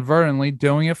inadvertently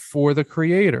doing it for the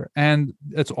creator. And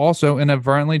it's also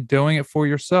inadvertently doing it for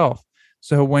yourself.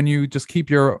 So when you just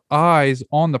keep your eyes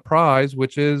on the prize,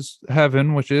 which is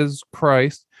heaven, which is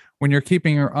Christ, when you're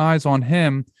keeping your eyes on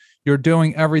him, you're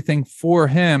doing everything for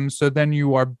him. So then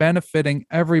you are benefiting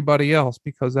everybody else,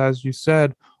 because as you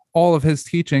said, all of his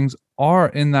teachings are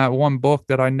in that one book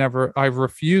that I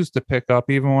refused to pick up.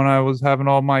 Even when I was having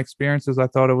all my experiences, I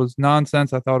thought it was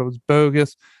nonsense. I thought it was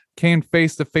bogus. Came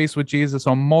face to face with Jesus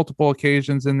on multiple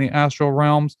occasions in the astral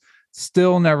realms.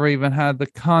 Still never even had the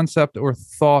concept or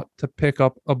thought to pick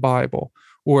up a Bible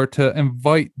or to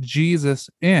invite Jesus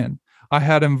in. I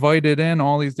had invited in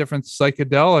all these different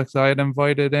psychedelics. I had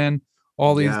invited in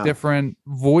all these Yeah. different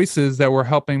voices that were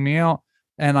helping me out.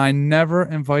 And I never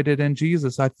invited in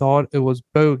Jesus. I thought it was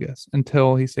bogus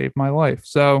until he saved my life.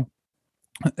 So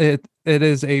it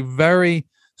is a very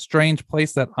strange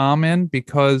place that I'm in,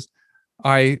 because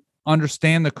I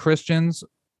understand the Christians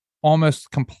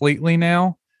almost completely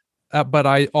now, but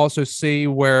I also see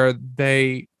where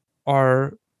they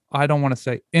are, I don't want to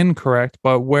say incorrect,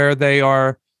 but where they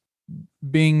are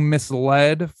being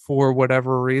misled for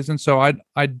whatever reason. So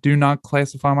I do not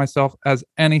classify myself as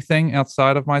anything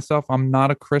outside of myself. I'm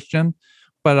not a Christian,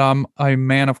 but I'm a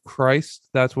man of Christ.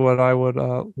 That's what I would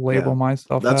Yeah. label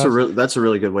myself That's as. that's a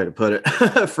really good way to put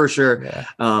it. For sure. Yeah.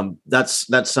 That's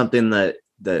something that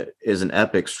is an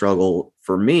epic struggle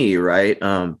for me, right?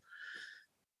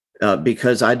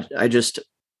 Because I just,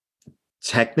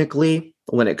 technically,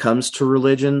 when it comes to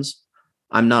religions,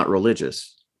 I'm not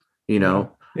religious. You Yeah.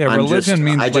 know, Yeah. Religion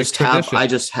means like tradition. exactly.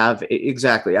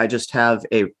 I just have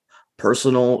a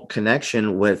personal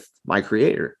connection with my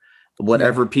creator,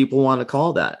 whatever Yeah. people want to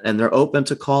call that. And they're open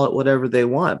to call it whatever they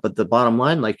want. But the bottom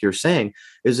line, like you're saying,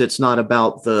 is it's not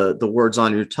about the words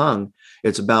on your tongue.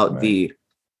 It's about Right.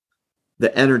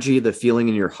 the energy, the feeling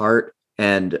in your heart.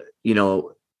 And,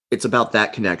 it's about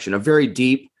that connection, a very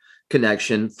deep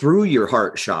connection through your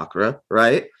heart chakra,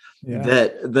 right? Yeah.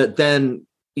 That then,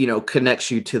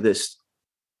 connects you to this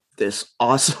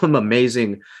awesome,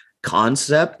 amazing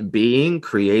concept, being,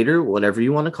 creator, whatever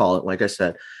you want to call it, like I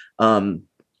said.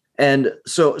 And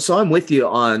so I'm with you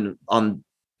on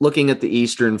looking at the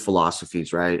Eastern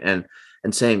philosophies, right? And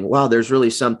saying, wow, there's really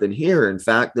something here. In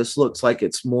fact, this looks like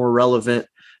it's more relevant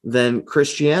than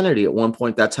Christianity. At one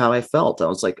point, that's how I felt. I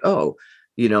was like, oh,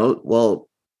 well,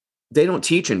 they don't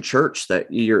teach in church that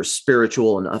you're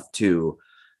spiritual enough to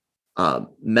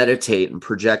meditate and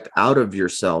project out of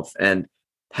yourself and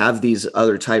have these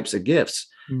other types of gifts.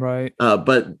 Right.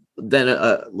 But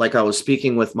then, like I was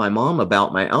speaking with my mom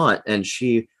about my aunt, and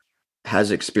she has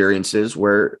experiences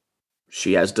where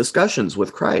she has discussions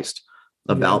with Christ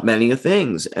Yeah. about many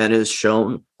things and is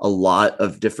shown a lot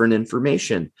of different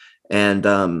information, and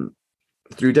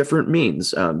through different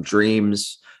means,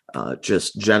 dreams,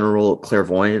 just general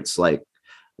clairvoyance, like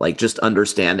just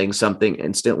understanding something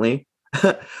instantly,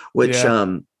 which,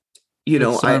 Yeah. I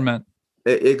Discernment.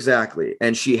 exactly.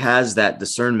 And she has that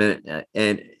discernment,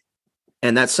 and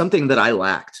that's something that I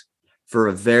lacked for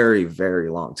a very, very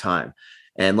long time.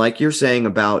 And like you're saying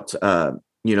about,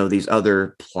 these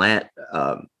other plant,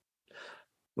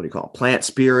 what do you call it? Plant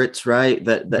spirits, right?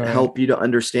 That Right. help you to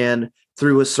understand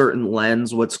through a certain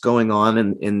lens what's going on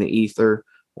in the ether,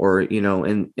 or,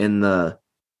 in the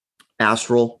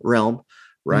astral realm.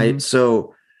 Mm-hmm. Right.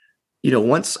 So,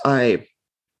 once I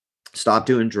stopped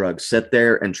doing drugs, sat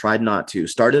there and tried not to,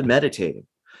 started meditating,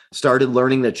 started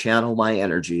learning to channel my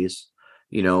energies,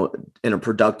 in a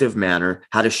productive manner,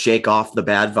 how to shake off the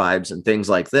bad vibes and things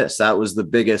like this. That was the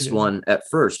biggest one at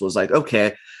first, was like,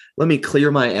 okay, let me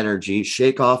clear my energy,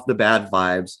 shake off the bad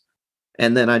vibes.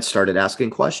 And then I started asking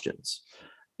questions,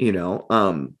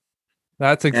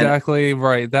 That's exactly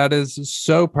right. That is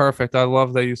so perfect. I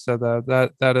love that you said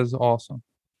that. That is awesome.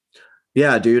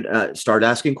 Yeah, dude, start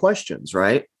asking questions,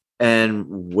 right?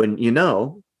 And when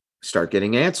start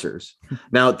getting answers.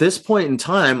 Now, at this point in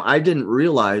time, I didn't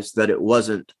realize that it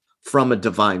wasn't from a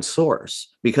divine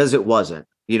source, because it wasn't.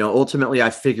 Ultimately, I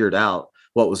figured out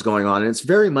what was going on. And it's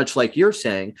very much like you're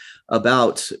saying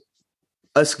about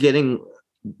us getting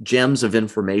gems of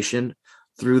information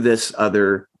through this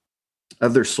other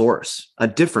source, a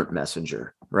different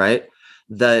messenger, right?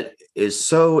 That is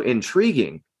so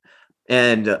intriguing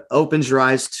and opens your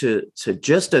eyes to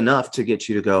just enough to get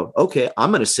you to go, okay,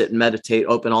 I'm going to sit and meditate,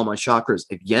 open all my chakras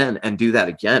again and do that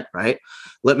again, right?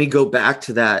 Let me go back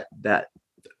to that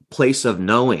place of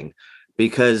knowing,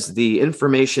 because the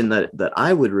information that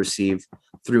I would receive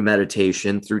through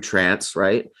meditation, through trance,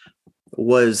 right,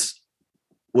 was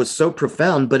so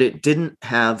profound, but it didn't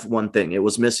have one thing. It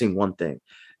was missing one thing,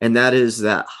 and that is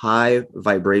that high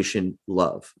vibration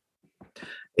love.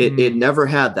 It never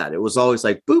had that. It was always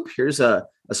like, boop, here's a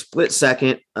split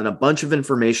second and a bunch of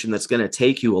information that's going to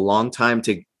take you a long time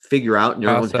to figure out in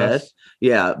your own head.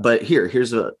 Yeah. But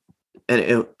here's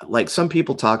like some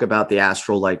people talk about the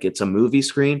astral like it's a movie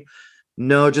screen.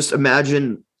 No, just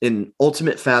imagine in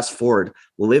ultimate fast forward,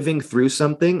 living through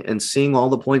something and seeing all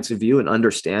the points of view and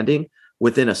understanding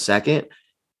within a second.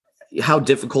 How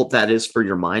difficult that is for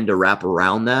your mind to wrap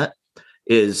around that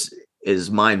is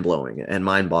mind-blowing and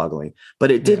mind-boggling.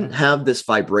 But it didn't have this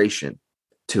vibration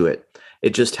to it.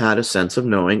 It just had a sense of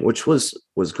knowing, which was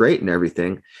great and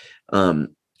everything. And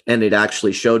it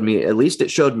actually showed me, at least it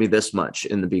showed me this much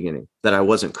in the beginning, that I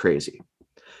wasn't crazy,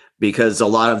 because a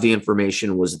lot of the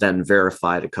information was then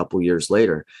verified a couple years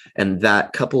later. And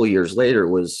that couple of years later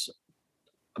was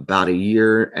about a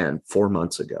year and 4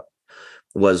 months ago,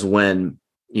 was when,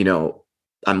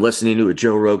 I'm listening to a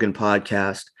Joe Rogan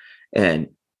podcast, and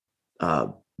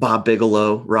Robert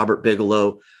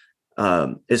Bigelow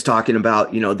is talking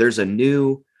about, there's a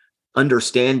new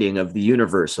understanding of the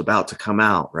universe about to come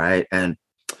out. Right. And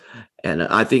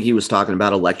I think he was talking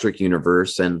about electric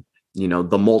universe and,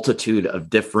 the multitude of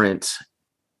different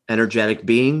energetic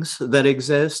beings that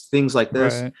exist, things like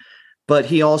this. Right. But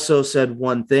he also said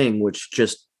one thing, which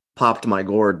just popped my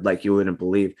gourd like you wouldn't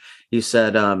believe. He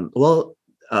said,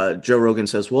 Joe Rogan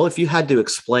says, well, if you had to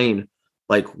explain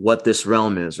like what this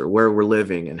realm is or where we're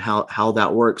living and how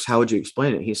that works, how would you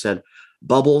explain it? He said,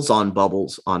 bubbles on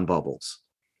bubbles on bubbles.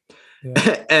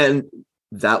 Yeah. And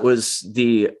that was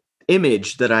the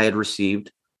image that I had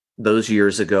received those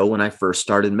years ago when I first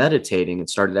started meditating and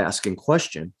started asking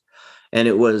questions. And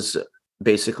it was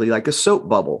basically like a soap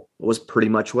bubble. It was pretty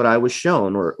much what I was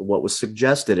shown or what was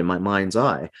suggested in my mind's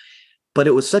eye. But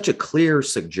it was such a clear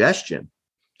suggestion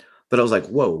that I was like,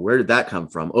 whoa, where did that come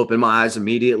from? Opened my eyes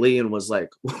immediately and was like,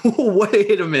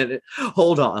 wait a minute.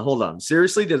 Hold on.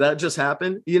 Seriously, did that just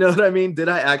happen? You know what I mean? Did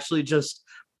I actually just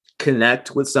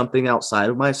connect with something outside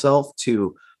of myself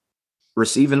to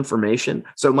receive information?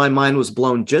 So my mind was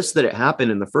blown just that it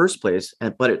happened in the first place.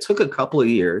 But it took a couple of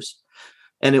years.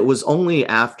 And it was only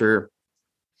after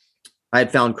I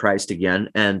had found Christ again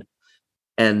and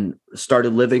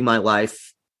started living my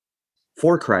life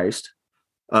for Christ.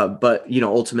 But,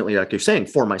 ultimately, like you're saying,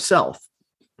 for myself,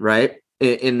 right?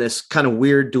 In this kind of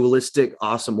weird, dualistic,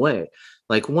 awesome way.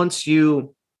 Like once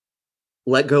you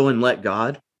let go and let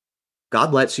God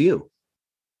lets you.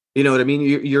 You know what I mean?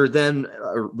 You're then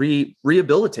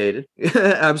rehabilitated,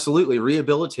 absolutely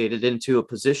rehabilitated into a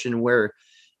position where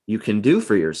you can do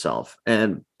for yourself.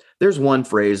 And there's one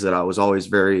phrase that I was always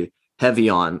very heavy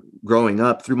on growing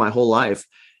up through my whole life.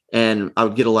 And I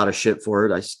would get a lot of shit for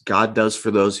it. God does for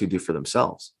those who do for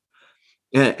themselves.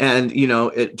 And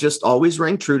it just always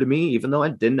rang true to me, even though I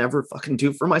didn't ever fucking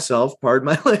do for myself, pardon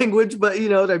my language, but you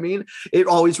know what I mean? It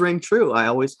always rang true. I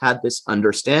always had this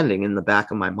understanding in the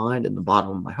back of my mind and the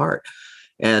bottom of my heart.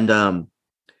 And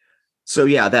so,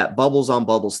 yeah, that bubbles on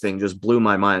bubbles thing just blew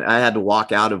my mind. I had to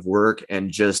walk out of work and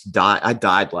just die. I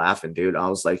died laughing, dude. I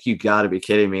was like, you got to be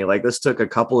kidding me. Like this took a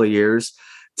couple of years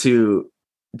to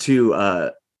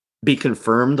be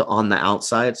confirmed on the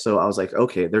outside. So I was like,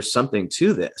 okay, there's something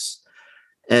to this.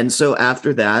 And so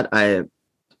after that, I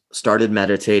started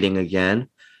meditating again,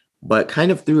 but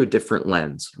kind of through a different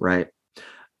lens, right?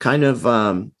 Kind of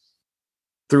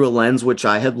through a lens which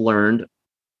I had learned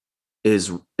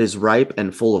is ripe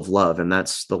and full of love. And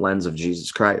that's the lens of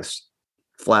Jesus Christ.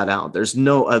 flat out. There's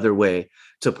no other way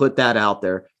to put that out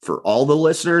there for all the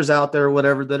listeners out there,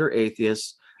 whatever, that are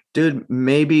atheists. Dude,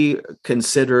 maybe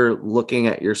consider looking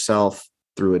at yourself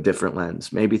through a different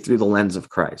lens, maybe through the lens of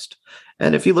Christ.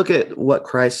 And if you look at what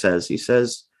Christ says, he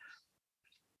says,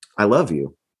 I love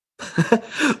you.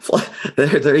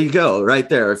 There you go, right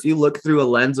there. If you look through a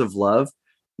lens of love,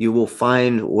 you will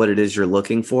find what it is you're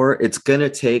looking for. It's going to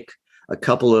take a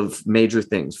couple of major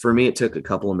things. For me, it took a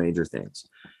couple of major things.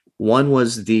 One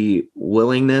was the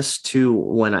willingness to,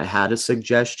 when I had a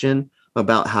suggestion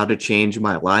about how to change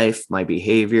my life, my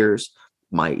behaviors,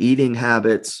 my eating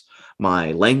habits,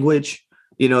 my language,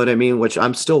 you know what I mean? Which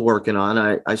I'm still working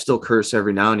on. I still curse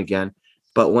every now and again.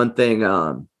 But one thing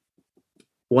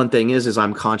is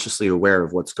I'm consciously aware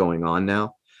of what's going on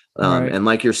now. Right. And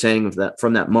like you're saying, that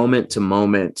from that moment to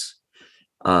moment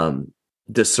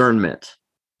discernment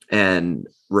and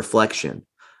reflection,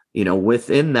 you know,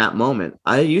 within that moment,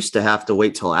 I used to have to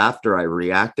wait till after I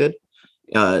reacted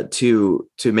to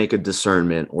make a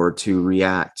discernment or to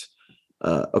react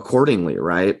accordingly,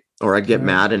 right? Or I'd get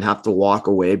mad and have to walk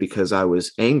away because I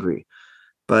was angry.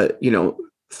 But, you know,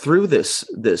 through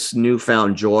this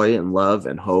newfound joy and love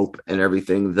and hope and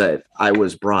everything that I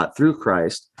was brought through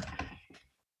Christ,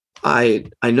 I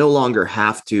no longer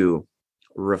have to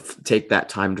take that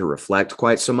time to reflect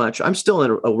quite so much. I'm still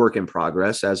in a work in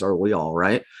progress, as are we all,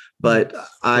 right? But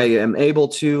I am able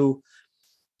to,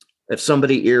 if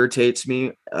somebody irritates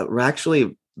me,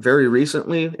 actually very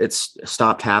recently, it's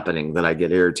stopped happening that I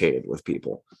get irritated with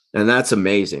people. And that's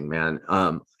amazing, man.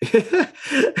 I'm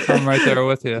right there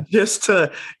with you. Just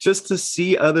to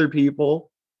see other people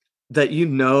that, you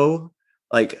know,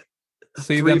 like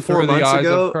see 3 them 4 through the months eyes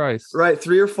ago, of Christ. right?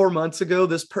 3 or 4 months ago,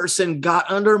 this person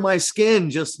got under my skin,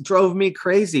 just drove me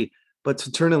crazy. But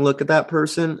to turn and look at that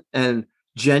person and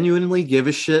genuinely give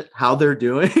a shit how they're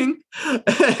doing,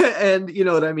 and you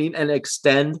know what I mean, and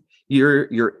extend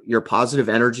your positive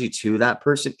energy to that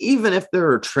person, even if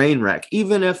they're a train wreck,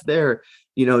 even if they're,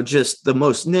 you know, just the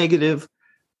most negative,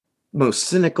 most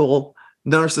cynical,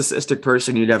 narcissistic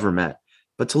person you'd ever met.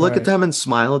 But to look at them and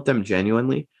smile at them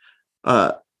genuinely,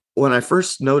 when I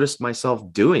first noticed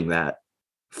myself doing that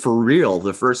for real,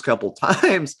 the first couple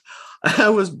times, I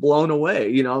was blown away.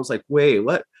 You know, I was like, wait,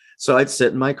 what? So I'd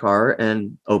sit in my car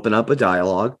and open up a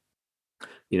dialogue,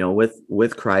 you know,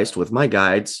 with Christ, with my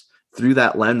guides, through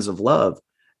that lens of love.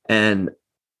 And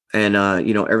you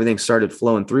know, everything started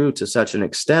flowing through to such an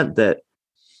extent that,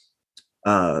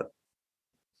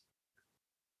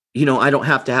 you know, I don't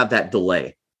have to have that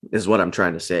delay, is what I'm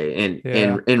trying to say,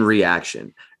 in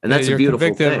reaction. And that's a beautiful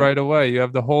convicted thing. Right away. You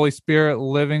have the Holy Spirit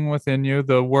living within you.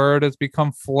 The Word has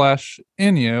become flesh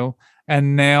in you.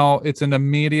 And now it's an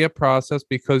immediate process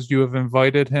because you have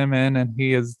invited him in and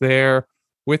he is there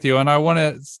with you. And I want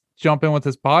to jump in with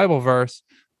this Bible verse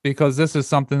because this is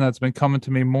something that's been coming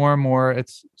to me more and more.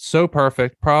 It's so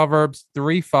perfect. Proverbs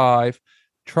 3:5.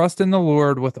 Trust in the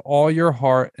Lord with all your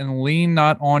heart and lean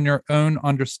not on your own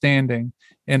understanding.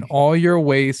 In all your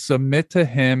ways, submit to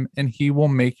him and he will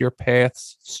make your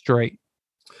paths straight.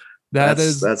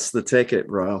 That's the ticket,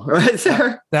 bro. Right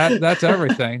there. That's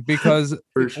everything, because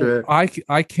for sure.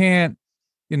 I can't,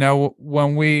 you know,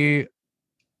 when we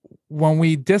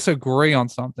disagree on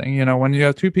something, you know, when you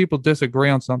have two people disagree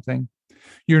on something,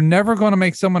 you're never going to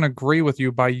make someone agree with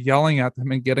you by yelling at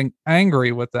them and getting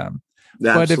angry with them.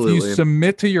 Absolutely. But if you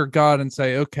submit to your God and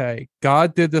say, okay,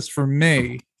 God did this for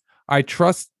me, I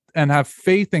trust and have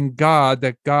faith in God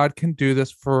that God can do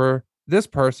this for this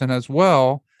person as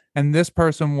well. And this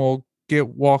person will get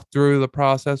walked through the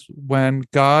process when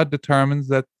God determines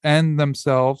that, and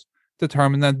themselves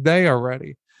determine that they are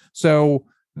ready. So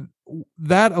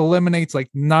that eliminates like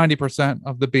 90%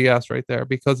 of the BS right there,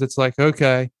 because it's like,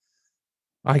 okay,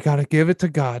 I gotta give it to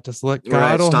God. Just let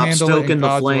God Stop handle stoking it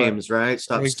the flames, right?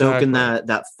 Stop stoking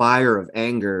that fire of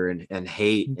anger and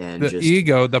hate and the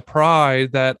ego, the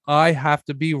pride that I have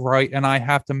to be right and I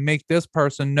have to make this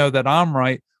person know that I'm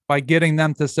right by getting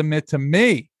them to submit to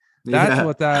me. That's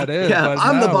what that is. Yeah, but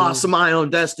I'm the boss of my own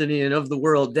destiny and of the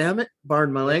world. Damn it,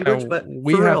 pardon my language. But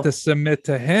we have to submit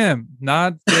to him,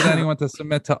 not get anyone to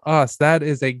submit to us. That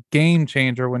is a game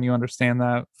changer when you understand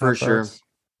that. For sure.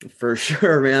 For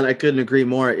sure, man. I couldn't agree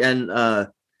more. And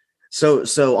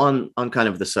so on kind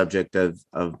of the subject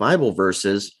of Bible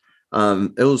verses,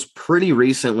 it was pretty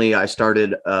recently I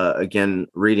started again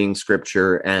reading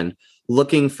scripture and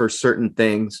looking for certain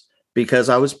things because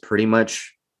I was pretty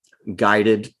much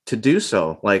guided to do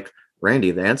so. Like, Randy,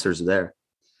 the answers are there.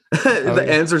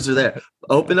 Answers are there.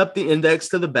 Open up the index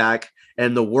to the back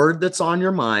and the word that's on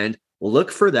your mind,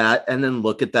 look for that and then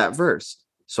look at that verse.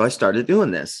 So I started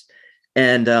doing this.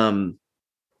 And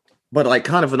But like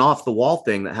kind of an off the wall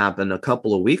thing that happened a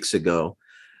couple of weeks ago.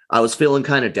 I was feeling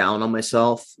kind of down on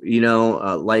myself,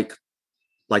 like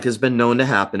has been known to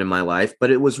happen in my life,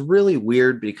 but it was really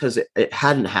weird because it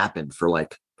hadn't happened for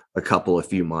like a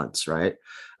few months, right?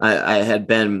 I had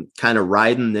been kind of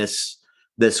riding this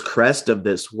crest of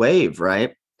this wave,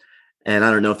 right? And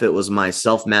I don't know if it was my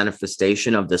self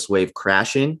manifestation of this wave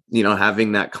crashing,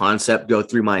 having that concept go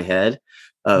through my head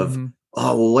of,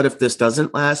 oh, well, what if this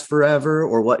doesn't last forever?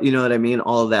 Or what, you know what I mean?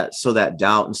 All of that. So that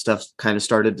doubt and stuff kind of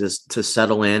started to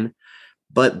settle in.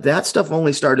 But that stuff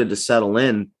only started to settle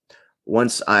in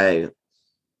once I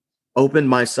opened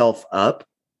myself up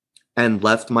and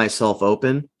left myself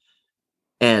open.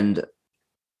 And,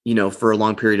 for a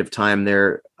long period of time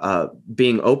there,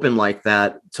 being open like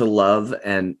that to love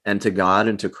and to God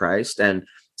and to Christ and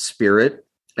spirit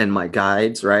and my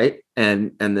guides, right?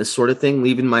 And this sort of thing,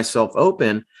 leaving myself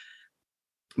open.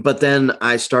 But then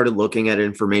I started looking at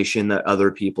information that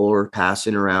other people were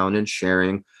passing around and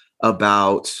sharing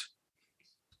about,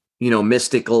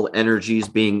 mystical energies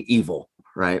being evil,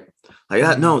 right?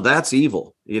 Like, no, that's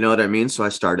evil. You know what I mean? So I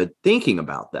started thinking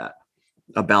about that,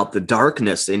 about the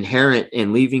darkness inherent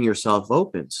in leaving yourself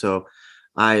open. So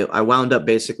I wound up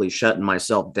basically shutting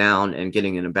myself down and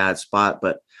getting in a bad spot.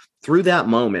 But through that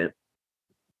moment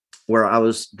where I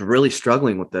was really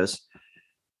struggling with this,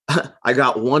 I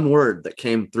got one word that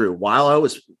came through while I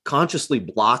was consciously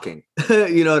blocking,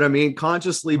 you know what I mean?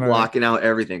 Consciously blocking out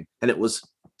everything. And it was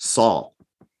Saul.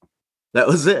 That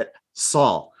was it.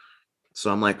 Saul.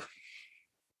 So I'm like,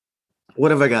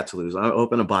 what have I got to lose? I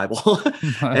open a Bible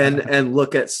and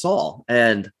look at Saul.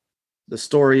 And the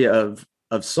story of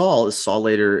Saul is Saul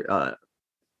later.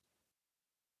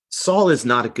 Saul is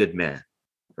not a good man,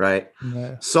 right?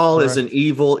 Yeah, Saul is an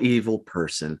evil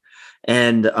person.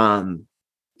 And,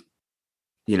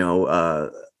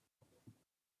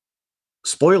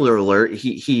 spoiler alert,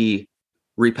 he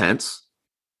repents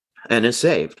and is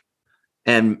saved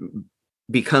and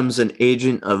becomes an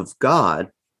agent of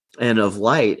God and of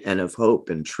light and of hope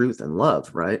and truth and love,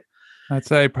 right? I'd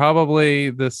say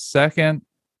probably the second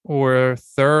or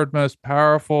third most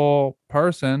powerful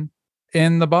person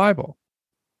in the Bible.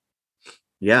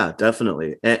 Yeah,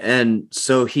 definitely. And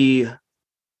so he,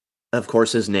 of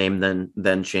course, his name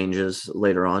then changes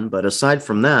later on. But aside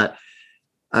from that,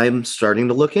 I'm starting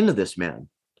to look into this man.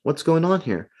 What's going on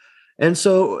here? And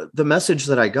so the message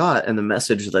that I got, and the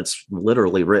message that's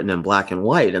literally written in black and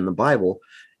white in the Bible,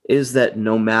 is that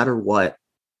no matter what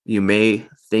you may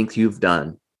think you've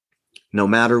done, no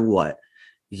matter what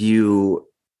you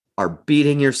are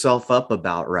beating yourself up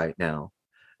about right now,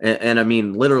 and I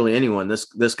mean literally anyone,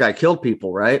 this guy killed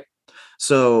people, right?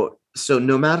 So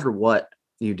no matter what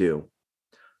you do,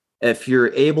 if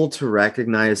you're able to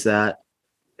recognize that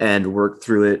and work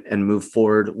through it and move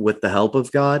forward with the help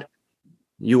of God,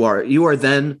 you are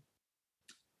then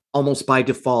almost by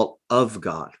default of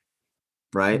God,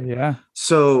 right? Yeah.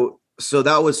 So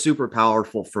that was super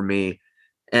powerful for me.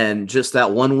 And just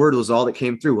that one word was all that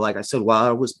came through. Like I said, while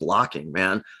I was blocking,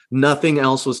 man, nothing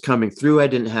else was coming through. I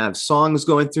didn't have songs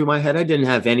going through my head. I didn't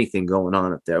have anything going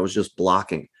on up there. I was just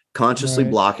blocking, consciously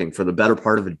blocking for the better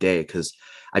part of a day, because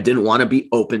I didn't want to be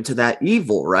open to that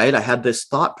evil, right? I had this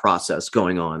thought process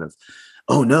going on of,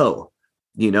 oh no,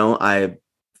 I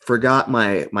forgot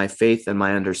my faith and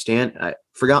my understand. I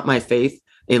forgot my faith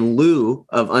in lieu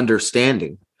of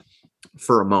understanding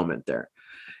for a moment there.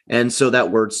 And so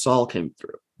that word Saul came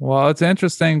through. Well, it's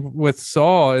interesting with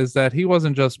Saul is that he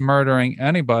wasn't just murdering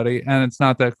anybody, and it's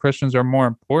not that Christians are more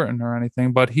important or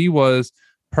anything, but he was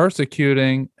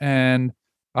persecuting, and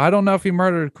I don't know if he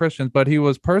murdered Christians, but he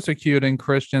was persecuting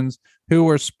Christians who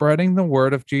were spreading the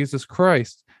word of Jesus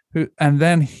Christ. And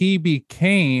then he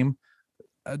became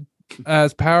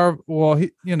as powerful. Well,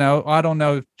 I don't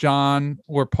know if John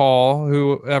or Paul,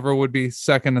 whoever would be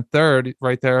second and third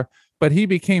right there, but he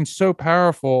became so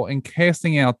powerful in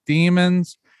casting out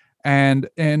demons and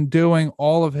doing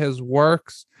all of his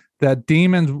works that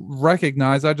demons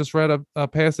recognize. I just read a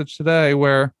passage today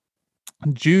where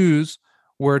Jews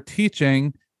were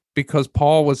teaching, because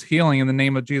Paul was healing in the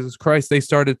name of Jesus Christ. They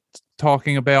started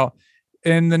talking about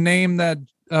in the name that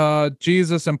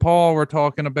Jesus and Paul were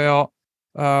talking about,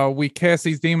 we cast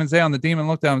these demons out. And the demon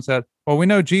looked at him and said, well, we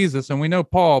know Jesus and we know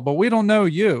Paul, but we don't know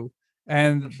you.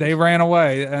 And they ran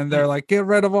away, and they're like, get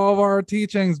rid of all of our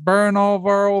teachings, burn all of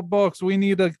our old books. We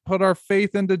need to put our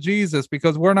faith into Jesus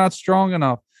because we're not strong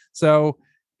enough. So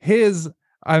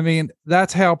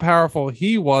that's how powerful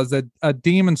he was, that a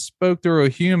demon spoke through a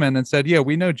human and said, yeah,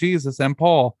 we know Jesus and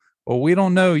Paul, but we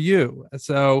don't know you.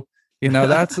 So,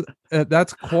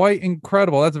 that's quite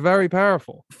incredible. That's very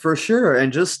powerful. For sure.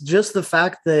 And just the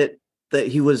fact that that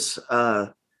he was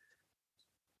a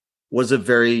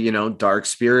very, dark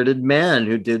spirited man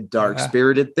who did dark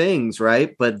spirited things,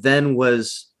 right? But then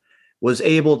was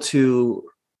able to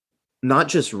not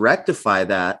just rectify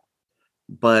that,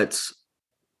 but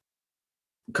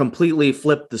completely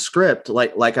flip the script.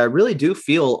 Like I really do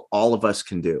feel all of us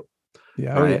can do.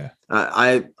 Yeah. Right. Oh, yeah.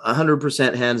 I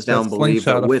 100% hands down That's believe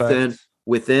that slingshot effect.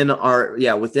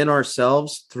 within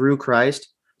ourselves through Christ,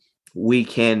 we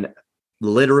can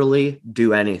literally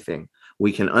do anything.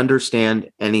 We can understand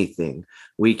anything.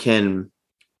 We can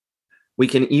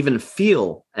even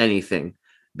feel anything,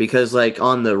 because like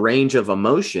on the range of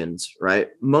emotions, right?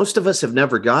 Most of us have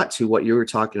never got to what you were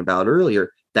talking about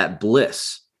earlier, that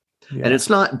bliss. Yeah. And it's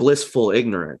not blissful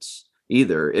ignorance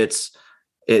either. It's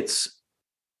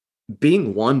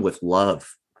being one with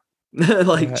love.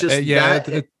 Like just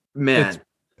that, man.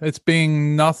 It's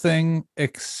being nothing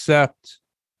except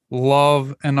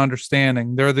love and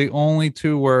understanding. They're the only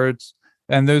two words,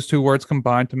 and those two words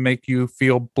combine to make you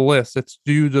feel bliss. It's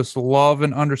you just love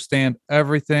and understand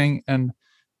everything and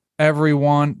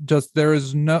everyone. Just there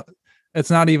is no, it's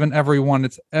not even everyone,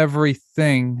 it's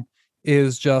everything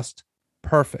is just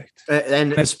perfect.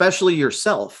 And especially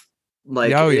yourself.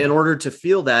 Like in order to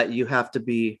feel that, you have to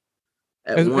be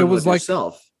at one with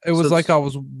yourself. It was like I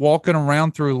was walking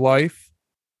around through life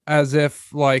as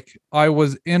if like I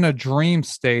was in a dream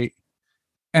state,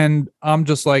 and I'm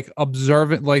just like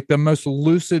observant, like the most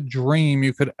lucid dream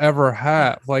you could ever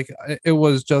have. Like it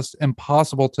was just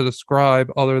impossible to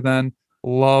describe other than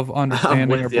love, understanding, I'm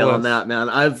with or you bliss. on that, man.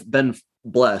 I've been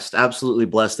blessed, absolutely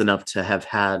blessed enough to have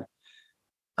had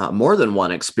more than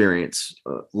one experience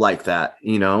like that,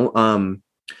 and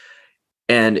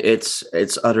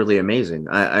it's utterly amazing.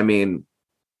 I mean,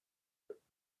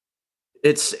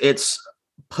 it's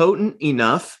potent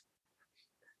enough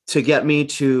to get me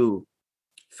to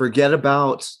forget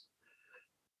about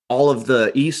all of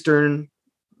the Eastern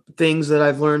things that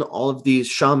I've learned, all of these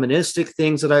shamanistic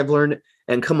things that I've learned,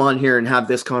 and come on here and have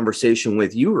this conversation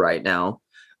with you right now,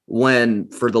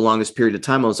 when for the longest period of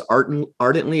time I was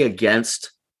ardently against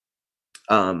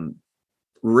again,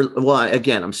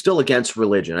 I'm still against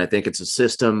religion. I think it's a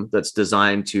system that's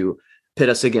designed to pit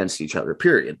us against each other,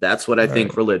 period. That's what I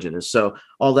think religion is. So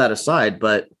all that aside,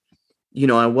 but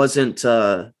I wasn't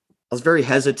I was very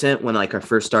hesitant when like I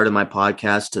first started my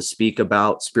podcast to speak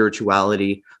about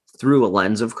spirituality through a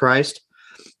lens of Christ.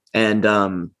 And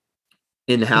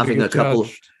in having a couple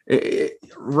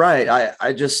right,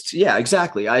 I just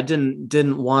exactly. I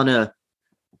didn't want to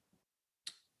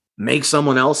make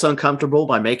someone else uncomfortable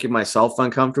by making myself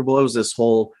uncomfortable. It was this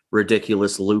whole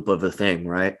ridiculous loop of a thing,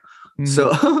 right?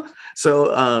 Mm-hmm.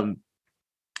 So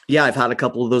I've had a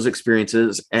couple of those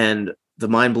experiences, and the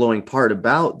mind-blowing part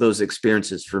about those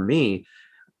experiences for me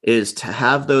is to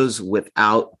have those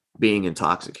without being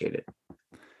intoxicated,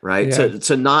 right?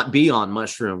 To not be on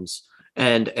mushrooms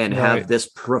and have this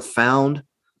profound,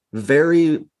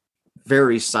 very,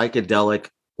 very psychedelic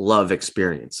love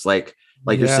experience. Like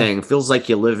you're saying, it feels like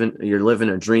you're living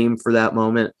a dream for that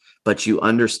moment, but you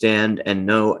understand and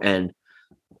know. And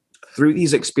through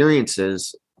these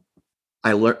experiences,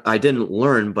 I didn't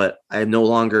learn, but I no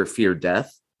longer fear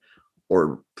death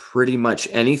or pretty much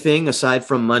anything aside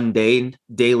from mundane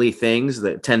daily things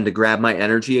that tend to grab my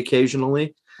energy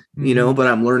occasionally, but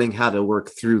I'm learning how to work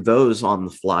through those on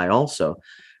the fly also.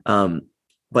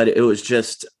 But it was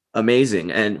just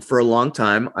amazing. And for a long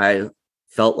time, I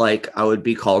felt like I would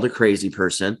be called a crazy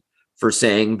person for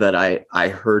saying that I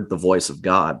heard the voice of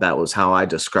God. That was how I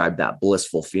described that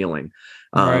blissful feeling,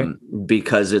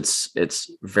 because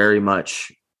it's very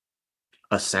much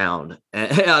a sound.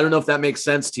 And I don't know if that makes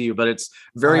sense to you, but it's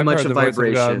very much a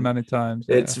vibration. Many times.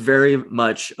 It's very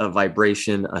much a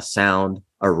vibration, a sound,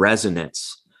 a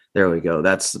resonance. There we go.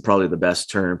 That's probably the best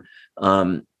term.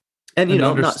 And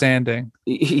understanding.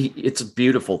 It's a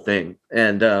beautiful thing.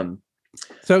 And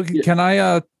so can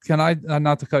I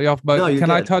not to cut you off, but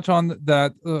can I touch on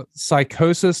that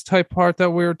psychosis type part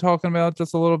that we were talking about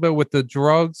just a little bit with the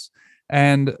drugs?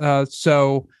 And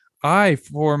so I,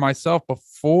 for myself,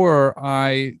 before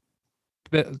I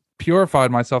purified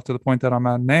myself to the point that I'm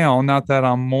at now, not that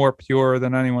I'm more pure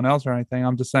than anyone else or anything,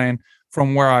 I'm just saying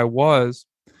from where I was,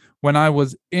 when I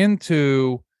was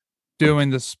into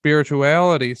doing the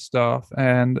spirituality stuff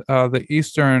and the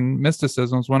Eastern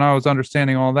mysticisms, when I was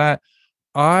understanding all that,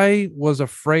 I was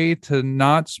afraid to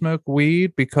not smoke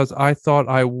weed because I thought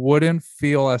I wouldn't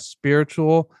feel as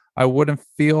spiritual. I wouldn't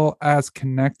feel as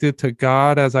connected to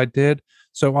God as I did.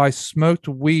 So I smoked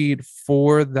weed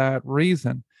for that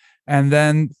reason. And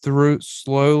then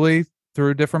slowly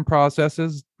through different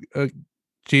processes,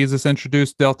 Jesus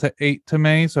introduced Delta 8 to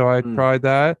me. So I tried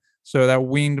that. So that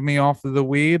weaned me off of the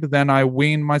weed. Then I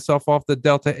weaned myself off the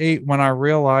Delta 8 when I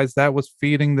realized that was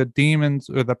feeding the demons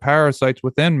or the parasites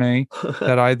within me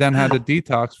that I then had to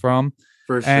detox from.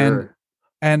 For And sure.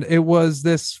 and it was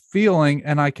this feeling,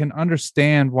 and I can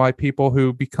understand why people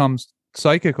who become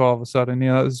psychic all of a sudden,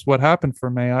 this is what happened for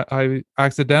me. I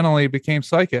accidentally became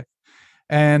psychic,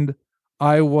 and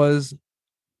I was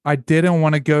I didn't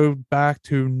want to go back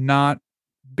to not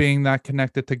being that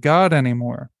connected to God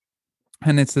anymore.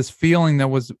 And it's this feeling that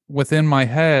was within my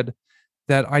head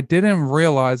that I didn't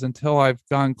realize until I've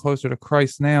gotten closer to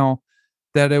Christ now,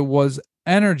 that it was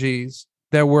energies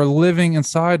that were living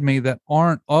inside me that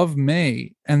aren't of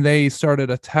me. And they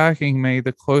started attacking me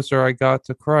the closer I got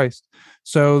to Christ.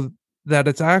 So that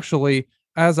it's actually,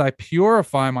 as I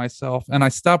purify myself and I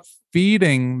stop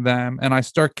feeding them and I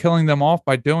start killing them off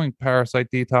by doing parasite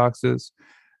detoxes,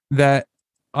 that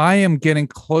I am getting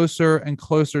closer and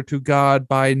closer to God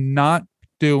by not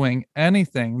doing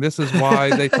anything. This is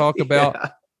why they talk about Yeah.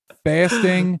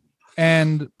 fasting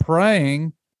and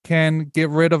praying can get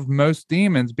rid of most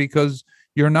demons, because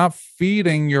you're not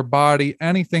feeding your body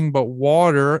anything but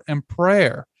water and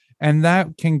prayer. And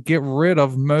that can get rid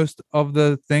of most of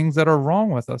the things that are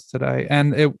wrong with us today.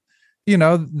 And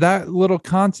that little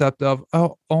concept of,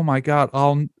 oh my God,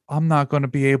 I'm not going to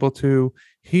be able to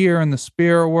hear in the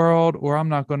spirit world, or I'm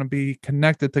not going to be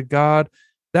connected to God.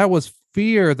 That was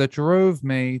fear that drove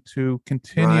me to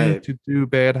continue Right. to do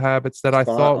bad habits that I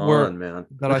Spot thought were on, man.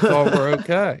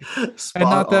 okay. And Spot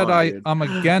not that on, dude. I'm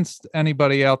against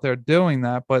anybody out there doing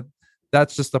that, but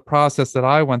that's just the process that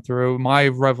I went through, my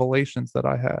revelations that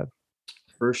I had.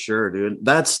 For sure, dude.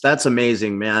 That's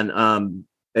amazing, man.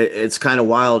 It's kind of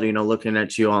wild, looking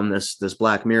at you on this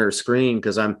Black Mirror screen,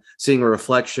 because I'm seeing a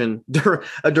reflection,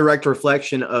 a direct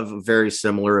reflection of very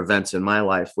similar events in my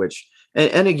life. Which,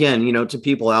 and again, to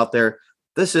people out there,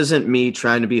 this isn't me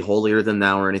trying to be holier than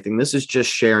thou or anything. This is just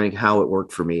sharing how it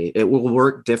worked for me. It will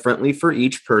work differently for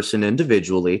each person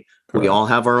individually. We Correct. all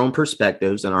have our own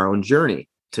perspectives and our own journey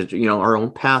to, our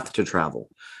own path to travel.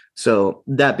 So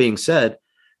that being said,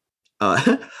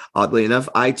 oddly enough,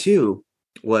 I too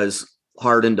was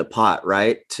hardened to pot,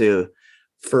 right? For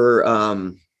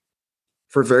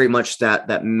very much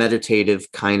that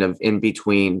meditative kind of in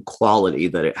between quality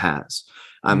that it has.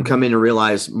 I'm Mhm. coming to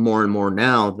realize more and more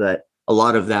now that a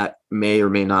lot of that may or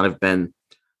may not have been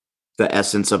the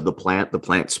essence of the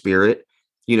plant spirit,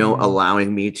 Mhm.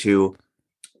 allowing me to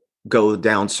go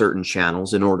down certain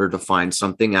channels in order to find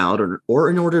something out, or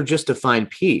in order just to find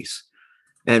peace.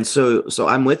 And so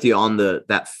I'm with you on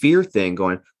that fear thing,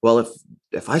 going, well,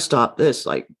 if I stop this,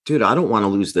 like, dude, I don't want to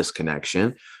lose this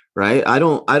connection, right? I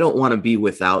don't want to be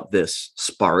without this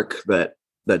spark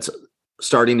that's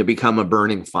starting to become a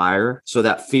burning fire. So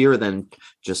that fear then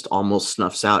just almost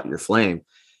snuffs out your flame.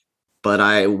 But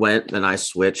I went and I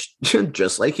switched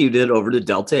just like you did over to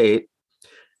Delta 8,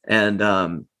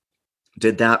 and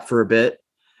did that for a bit.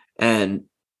 And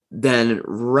then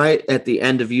right at the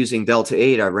end of using Delta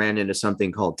 8, I ran into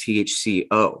something called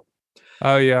THCO.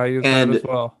 Oh yeah, I use that as And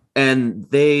well. and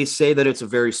they say that it's a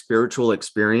very spiritual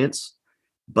experience,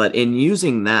 but in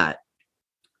using that,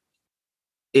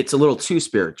 it's a little too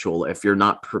spiritual if you're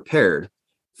not prepared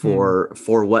Hmm.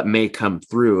 for what may come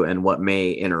through and what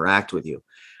may interact with you.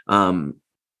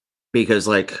 Because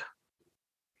like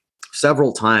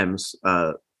several times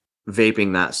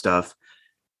vaping that stuff,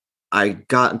 I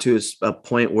got into a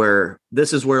point where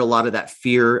this is where a lot of that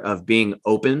fear of being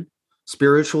open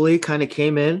spiritually kind of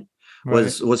came in.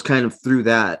 Right. Was kind of through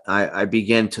that I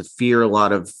began to fear a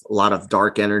lot of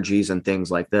dark energies and things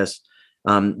like this,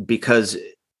 because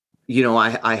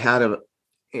I had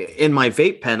in my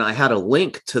vape pen, I had a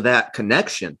link to that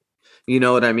connection. You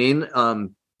know what I mean?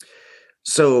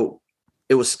 So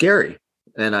it was scary,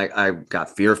 and I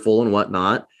got fearful and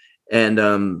whatnot,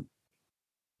 and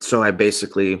so I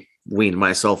basically weaned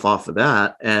myself off of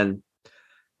that. And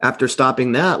after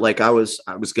stopping that, like I was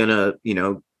gonna,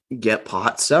 get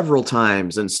pot several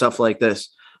times and stuff like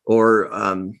this, or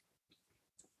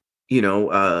you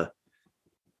know,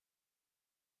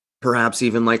 perhaps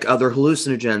even like other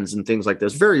hallucinogens and things like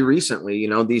this. Very recently,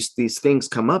 these things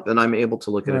come up, and I'm able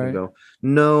to look at it and Right. go,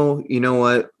 no, you know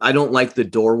what? I don't like the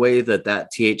doorway that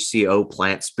THCO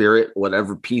plant spirit,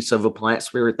 whatever piece of a plant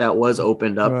spirit that was,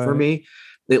 opened up for Right. me.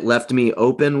 It left me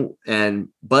open,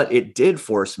 but it did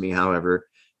force me, however,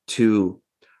 to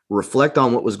reflect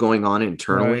on what was going on Right.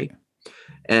 internally.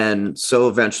 And so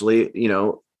eventually,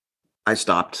 I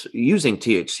stopped using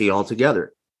THC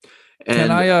altogether. Can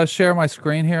And I share my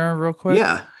screen here real quick?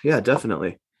 yeah, yeah,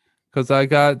 definitely. Because I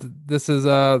got this is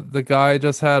the guy I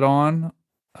just had on.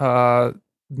 Uh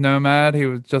Nomad. He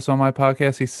was just on my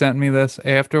podcast. He sent me this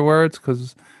afterwards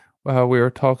because we were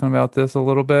talking about this a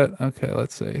little bit. Okay,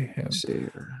 let's see. Let's see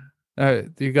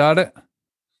here. You got it?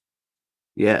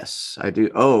 Yes, I do.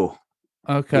 Oh,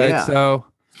 Okay, yeah.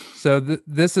 so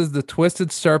this is the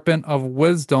twisted serpent of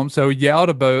wisdom. So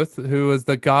Yaldabaoth, who is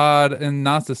the god in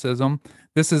Gnosticism,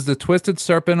 this is the twisted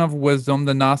serpent of wisdom.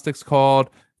 The Gnostics called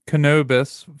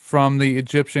Canobus, from the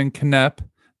Egyptian Knep,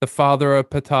 the father of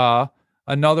Ptah.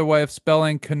 Another way of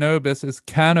spelling Canobus is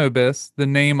Canobus, the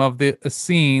name of the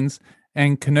Essenes,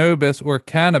 and Canobus or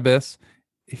Cannabis,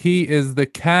 he is the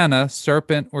canna,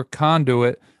 serpent or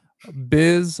conduit,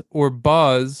 biz or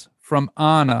buzz from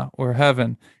Anna or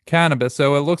heaven, cannabis.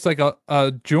 So it looks like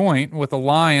a joint with a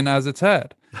lion as its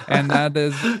head. And that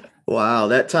is wow,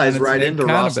 that ties and it's right named into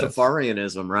cannabis.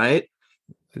 Rastafarianism, right?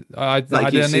 I Like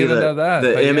you didn't see even know that.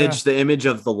 the But image, the image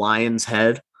of the lion's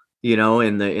head,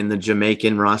 in the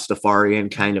Jamaican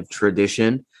Rastafarian kind of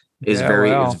tradition yeah, is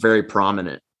wow. very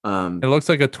prominent. It looks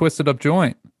like a twisted up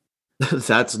joint That's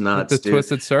with the nuts, dude.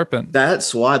 twisted serpent.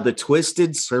 That's why the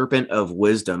twisted serpent of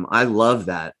wisdom. I love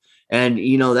that. And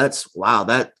that's wow,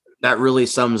 that really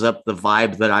sums up the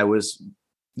vibe that I was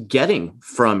getting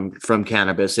from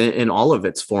cannabis in all of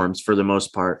its forms for the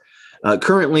most part.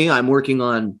 Currently, I'm working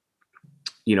on,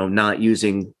 not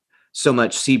using so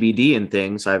much CBD and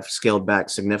things. I've scaled back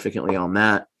significantly on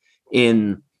that.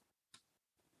 In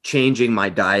changing my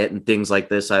diet and things like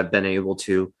this, I've been able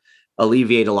to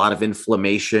alleviate a lot of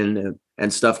inflammation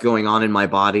and stuff going on in my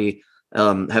body.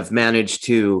 Have managed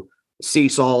to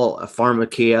cease all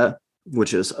pharmacia,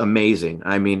 which is amazing.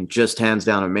 I mean, just hands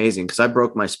down amazing, because I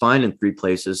broke my spine in 3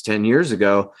 places 10 years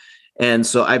ago. And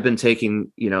so I've been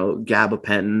taking,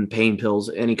 gabapentin, pain pills,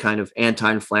 any kind of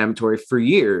anti-inflammatory for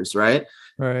years, right?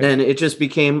 Right. And it just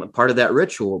became a part of that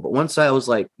ritual. But once I was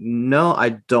like, no, I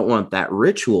don't want that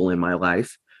ritual in my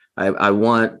life. I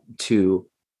want to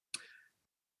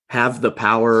have the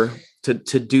power to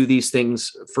do these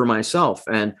things for myself.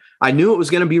 And I knew it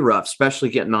was going to be rough, especially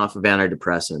getting off of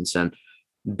antidepressants and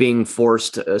being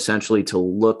forced essentially to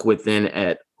look within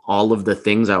at all of the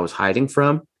things I was hiding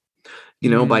from,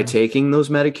 by taking those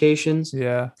medications.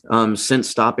 Yeah. Since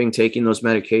stopping taking those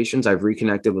medications, I've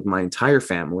reconnected with my entire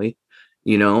family.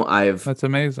 That's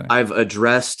amazing. I've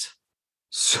addressed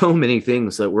so many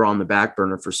things that were on the back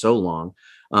burner for so long.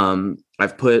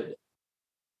 I've put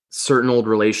certain old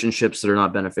relationships that are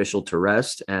not beneficial to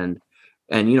rest, and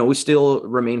we still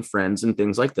remain friends and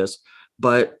things like this,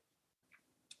 but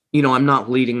I'm not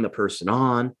leading the person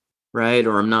on, right?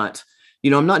 Or I'm not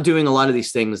doing a lot of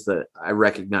these things that I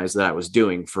recognize that I was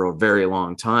doing for a very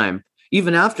long time,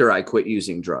 even after I quit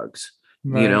using drugs.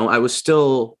 Right. I was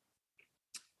still,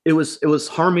 it was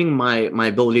harming my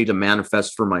ability to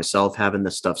manifest for myself, having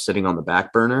this stuff sitting on the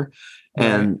back burner. Right.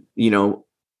 And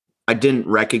I didn't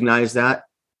recognize that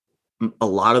a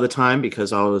lot of the time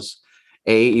because I was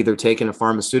either taking a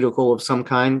pharmaceutical of some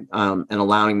kind, and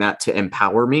allowing that to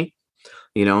empower me,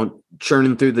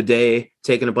 churning through the day,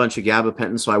 taking a bunch of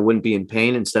gabapentin so I wouldn't be in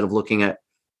pain, instead of looking at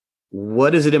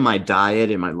what is it in my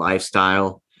diet, in my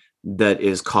lifestyle, that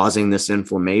is causing this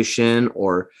inflammation,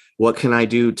 or what can I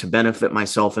do to benefit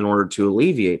myself in order to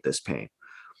alleviate this pain.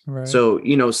 Right. So,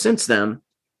 since then,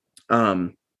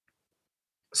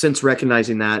 since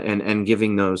recognizing that and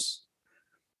giving those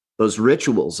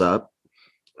rituals up,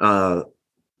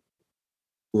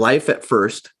 life at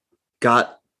first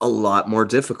got a lot more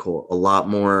difficult, a lot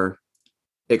more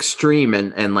extreme,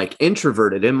 and like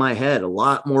introverted in my head, a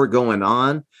lot more going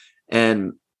on.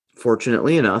 And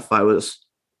fortunately enough, I was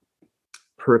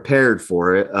prepared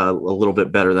for it a little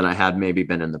bit better than I had maybe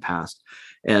been in the past.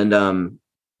 And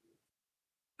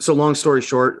so long story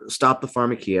short, stop the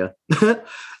pharmacia.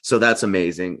 So that's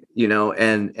amazing,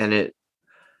 and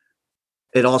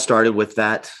it all started with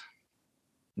that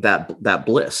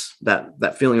bliss,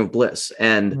 that feeling of bliss.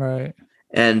 And right.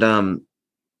 And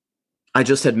I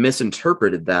just had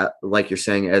misinterpreted that, like you're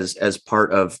saying, as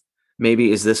part of,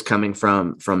 maybe, is this coming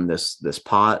from this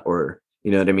pot, or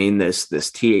what I mean, this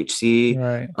THC.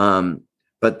 Right.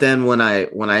 But then when I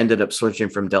ended up switching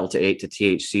from Delta 8 to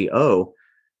THCO,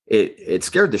 it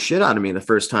scared the shit out of me the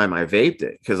first time I vaped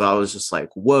it, because I was just like,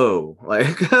 whoa,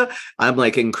 like I'm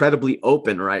like incredibly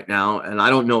open right now, and I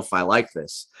don't know if I like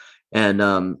this. And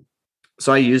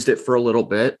so I used it for a little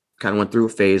bit, kind of went through a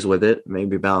phase with it,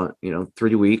 maybe about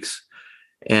 3 weeks,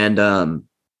 and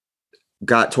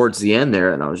got towards the end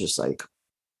there, and I was just like,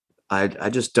 I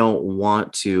just don't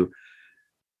want to,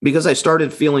 because I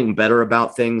started feeling better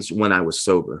about things when I was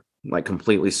sober, like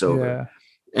completely sober. Yeah.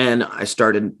 And I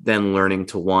started then learning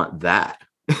to want that,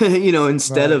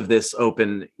 instead Right. of this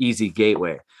open, easy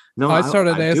gateway. No, I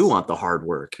started I do asking, want the hard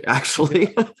work,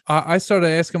 actually. I started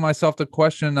asking myself the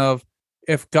question of,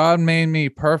 if God made me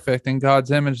perfect in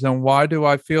God's image, then why do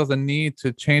I feel the need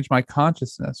to change my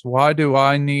consciousness? Why do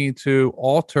I need to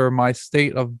alter my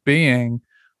state of being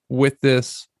with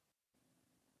this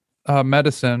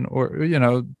medicine, or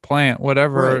plant, Right.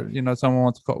 whatever someone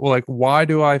wants to call it? Well, like, why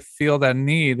do I feel that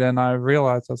need? And I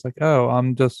realized, I was like, oh,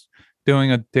 I'm just doing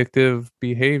addictive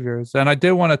behaviors. And I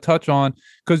did want to touch on,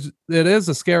 because it is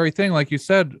a scary thing, like you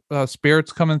said,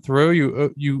 spirits coming through,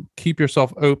 you keep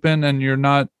yourself open and you're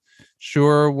not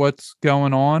sure what's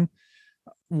going on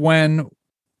when,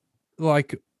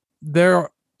 like, there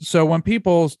so when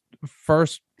people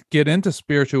first get into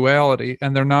spirituality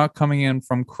and they're not coming in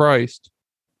from Christ,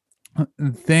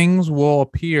 things will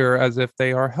appear as if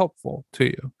they are helpful to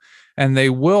you, and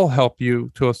they will help you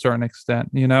to a certain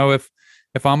extent.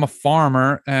 If I'm a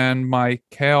farmer and my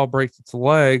cow breaks its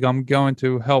leg, I'm going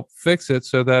to help fix it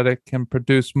so that it can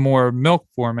produce more milk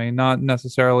for me, not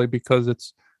necessarily because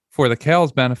it's for the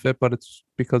cow's benefit, but it's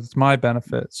because it's my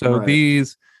benefit. So Right.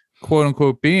 these quote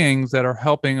unquote beings that are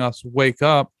helping us wake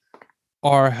up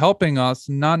are helping us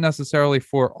not necessarily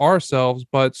for ourselves,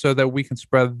 but so that we can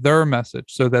spread their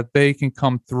message, so that they can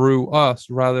come through us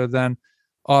rather than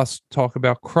us talk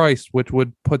about Christ, which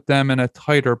would put them in a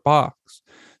tighter box.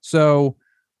 So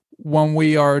when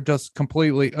we are just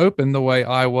completely open, the way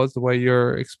I was, the way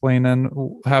you're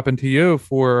explaining happened to you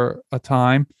for a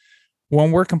time,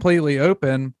 when we're completely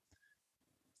open,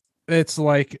 it's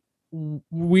like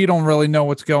we don't really know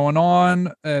what's going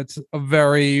on. It's a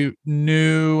very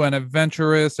new and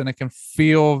adventurous, and it can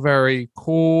feel very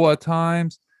cool at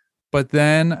times. But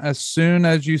then, as soon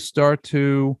as you start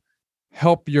to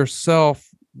help yourself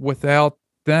without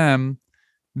them,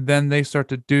 then they start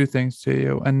to do things to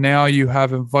you. And now you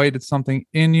have invited something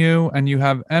in you, and you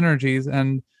have energies.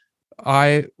 And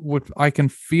I can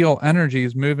feel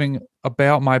energies moving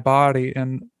about my body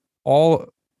and all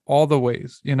all the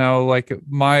ways. Like,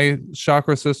 my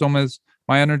chakra system is,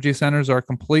 my energy centers are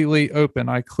completely open.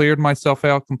 I cleared myself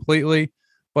out completely,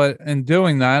 but in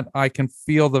doing that, I can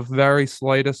feel the very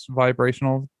slightest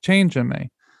vibrational change in me.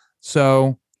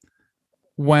 So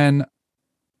when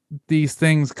these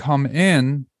things come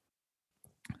in,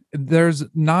 there's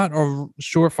not a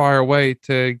surefire way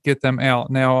to get them out.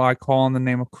 Now, I call on the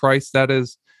name of Christ. That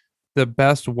is the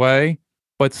best way,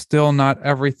 but still not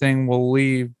everything will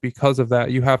leave because of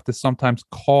that. You have to sometimes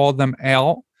call them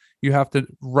out. You have to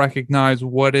recognize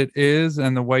what it is.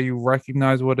 And the way you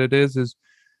recognize what it is,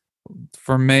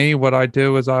 for me, what I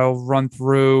do is I'll run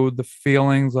through the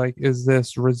feelings, like, is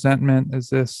this resentment? Is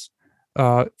this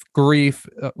grief?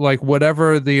 Like,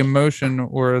 whatever the emotion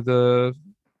or the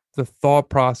thought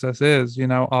process is, I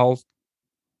Yeah,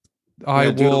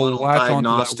 do a will little latch onto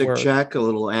that diagnostic word. check, a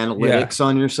little Yeah. analytics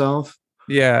on yourself.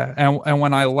 Yeah. And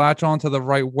when I latch onto the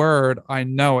right word, I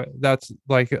know it. That's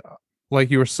like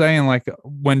you were saying, like,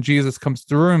 when Jesus comes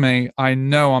through me, I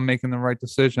know I'm making the right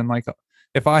decision. Like,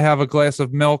 if I have a glass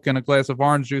of milk and a glass of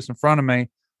orange juice in front of me,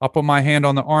 I'll put my hand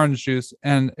on the orange juice.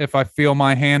 And if I feel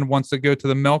my hand wants to go to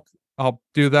the milk, I'll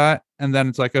do that. And then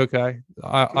it's like, okay,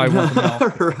 I want the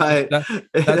milk. Right. That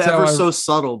that's how Ever I so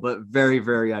subtle, but very,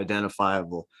 very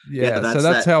identifiable. Yeah, Yeah, so that's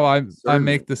that's that how I make discernment,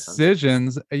 man.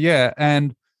 decisions. Yeah,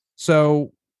 and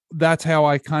so that's how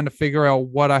I kind of figure out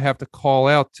what I have to call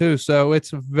out too. So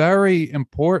it's very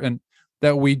important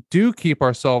that we do keep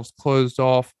ourselves closed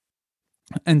off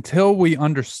until we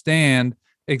understand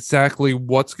exactly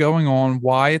what's going on,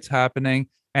 why it's happening,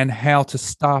 and how to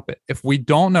stop it. If we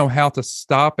don't know how to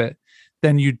stop it,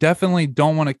 then you definitely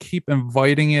don't want to keep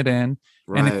inviting it in.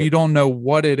 And if you Right. don't know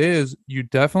what it is, you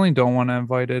definitely don't want to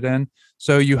invite it in.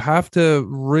 So you have to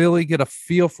really get a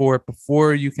feel for it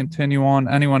before you continue on.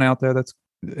 Anyone out there that's,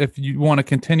 if you want to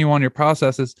continue on your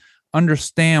processes,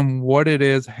 understand what it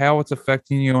is, how it's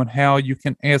affecting you, and how you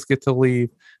can ask it to leave.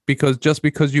 Because just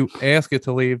because you ask it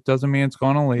to leave doesn't mean it's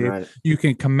going to leave. Right. You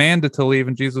can command it to leave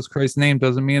in Jesus Christ's name,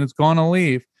 doesn't mean it's going to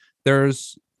leave.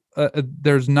 There's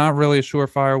not really a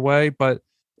surefire way, but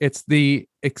it's the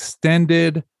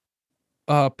extended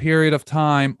period of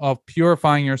time of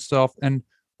purifying yourself and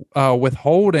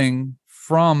withholding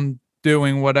from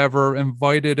doing whatever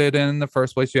invited it in the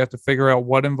first place. You have to figure out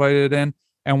what invited it in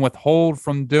and withhold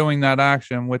from doing that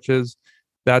action, which is,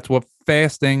 that's what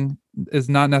fasting is.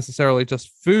 Not necessarily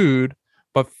just food,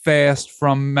 but fast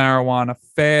from marijuana,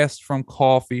 fast from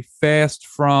coffee, fast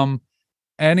from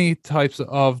any types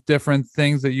of different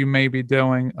things that you may be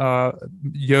doing,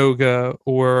 yoga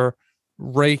or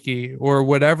Reiki or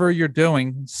whatever you're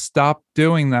doing. Stop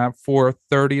doing that for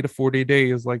 30 to 40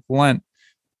 days, like Lent.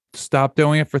 Stop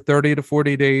doing it for 30 to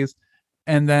 40 days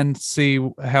and then see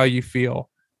how you feel.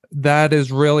 that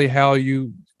is really how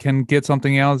you can get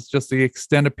something else, just the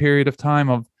extended period of time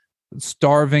of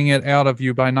starving it out of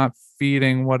you by not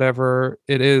feeding whatever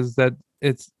it is that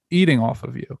it's eating off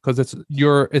of you, because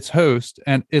its host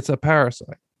and it's a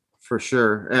parasite. For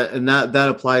sure. And that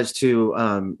applies to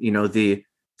the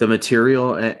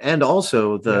material and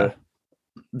also the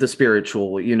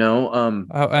spiritual,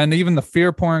 and even the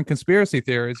fear porn conspiracy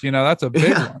theories, that's a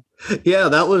big one. Yeah,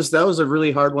 that was a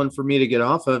really hard one for me to get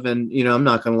off of. And, I'm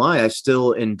not going to lie, I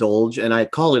still indulge, and I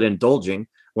call it indulging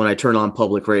when I turn on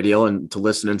public radio and to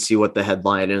listen and see what the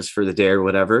headline is for the day or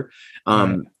whatever.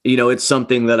 Right. It's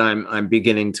something that I'm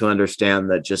beginning to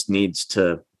understand that just needs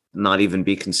to not even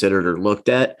be considered or looked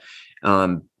at.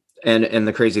 And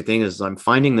the crazy thing is I'm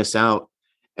finding this out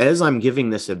as I'm giving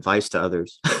this advice to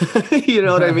others. You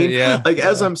know what I mean? Yeah.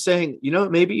 As I'm saying,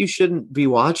 maybe you shouldn't be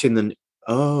watching the,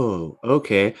 oh,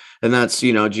 okay. And that's,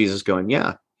 Jesus going,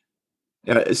 yeah.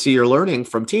 See, you're learning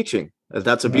from teaching.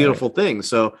 That's a beautiful thing.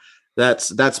 So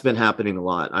that's been happening a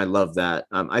lot. I love that.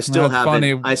 I still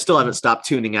haven't stopped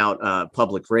tuning out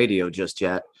public radio just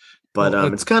yet. But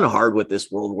it's kind of hard with this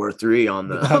World War III on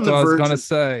the. That's what I was gonna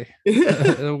say.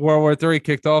 World War III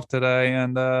kicked off today,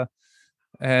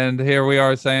 and here we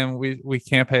are saying we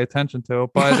can't pay attention to it.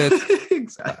 But it's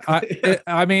exactly.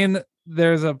 I mean,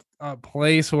 there's a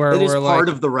place where it is we're part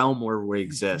of the realm where we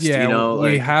exist. Yeah,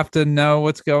 we have to know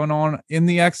what's going on in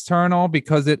the external,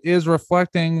 because it is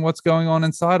reflecting what's going on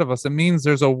inside of us. It means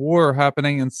there's a war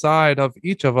happening inside of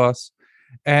each of us,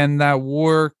 and that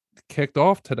war kicked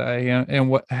off today,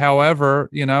 and however,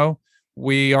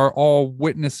 we are all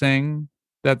witnessing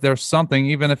that there's something,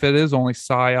 even if it is only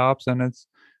psyops, and it's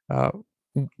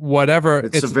whatever.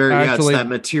 It's actually that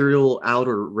material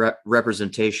outer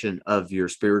representation of your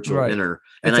spiritual inner.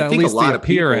 And I think a lot of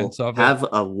people have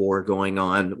a war going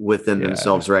on within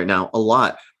themselves right now. A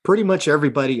lot, pretty much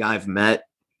everybody I've met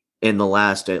in the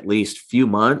last at least few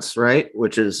months, right?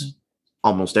 Which is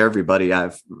almost everybody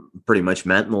I've pretty much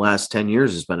met in the last 10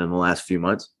 years has been in the last few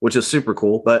months, which is super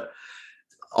cool. But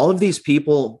all of these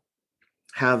people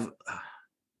have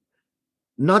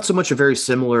not so much a very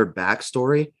similar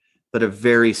backstory, but a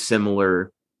very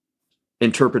similar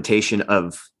interpretation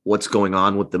of what's going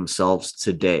on with themselves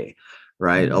today.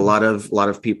 Right. Mm-hmm. A lot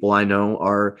of people I know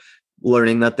are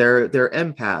learning that they're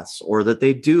empaths, or that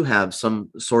they do have some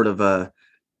sort of a,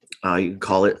 you can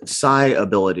call it psi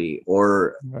ability,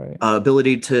 or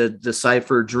ability to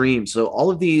decipher dreams. So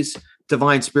all of these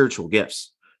divine spiritual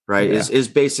gifts, right, is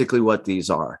basically what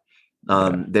these are.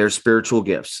 They're spiritual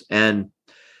gifts. And,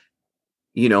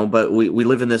 but we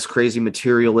live in this crazy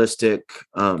materialistic,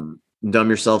 dumb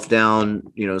yourself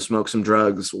down, smoke some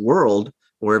drugs world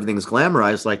where everything's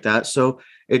glamorized like that. So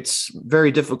it's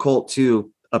very difficult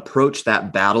to approach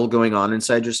that battle going on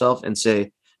inside yourself and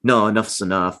say, no, enough's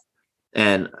enough.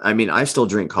 And I mean, I still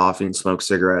drink coffee and smoke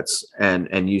cigarettes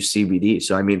and use CBD.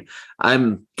 So, I mean,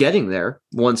 I'm getting there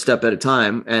one step at a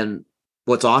time. And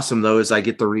what's awesome, though, is I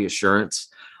get the reassurance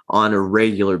on a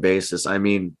regular basis. I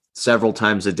mean, several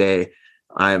times a day,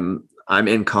 I'm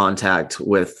in contact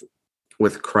with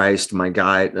Christ, my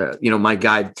guide, my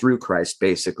guide through Christ,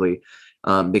 basically,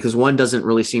 because one doesn't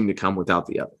really seem to come without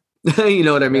the other. You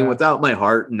know what I mean? Without my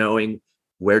heart knowing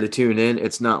where to tune in,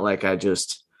 it's not like I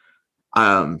just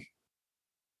pop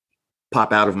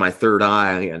out of my third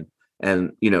eye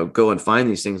and go and find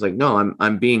these things. Like, no,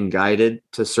 I'm being guided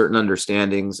to certain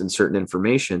understandings and certain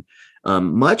information.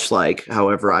 Much like,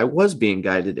 however, I was being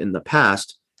guided in the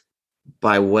past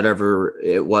by whatever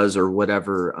it was, or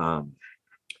whatever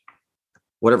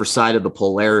side of the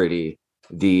polarity,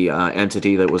 the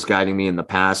entity that was guiding me in the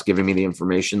past, giving me the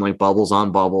information, like bubbles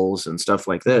on bubbles and stuff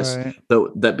like this.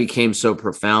 That became so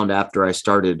profound after I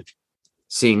started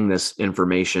seeing this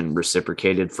information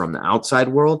reciprocated from the outside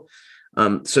world.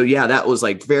 So yeah, that was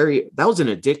an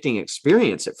addicting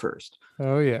experience at first.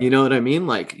 Oh yeah. You know what I mean?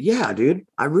 Like, yeah, dude,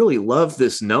 I really love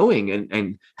this knowing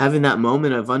and having that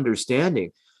moment of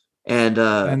understanding. And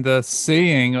the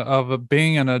seeing of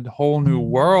being in a whole new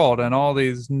world and all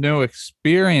these new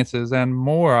experiences and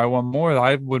more. I want more.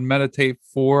 I would meditate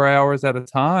 4 hours at a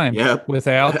time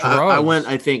without drugs. I went,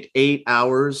 I think, 8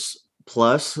 hours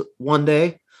plus one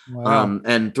day. Wow.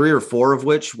 And 3 or 4 of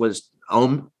which was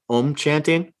Om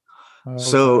chanting. Okay.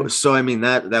 So I mean,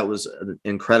 that was an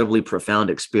incredibly profound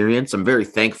experience. I'm very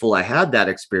thankful I had that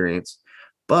experience,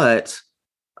 but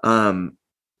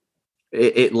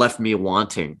it left me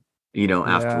wanting,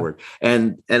 afterward.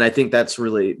 And I think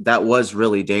that was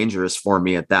really dangerous for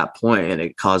me at that point. And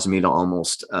it caused me to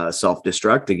almost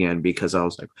self-destruct again, because I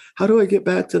was like, how do I get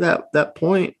back to that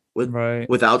point with Right.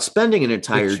 without spending an You're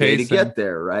entire day to chasing. get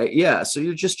there, right? Yeah. So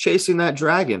you're just chasing that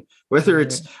dragon,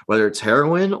 Right. whether it's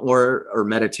heroin or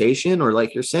meditation, or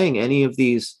like you're saying, any of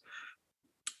these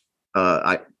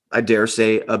I dare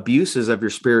say abuses of your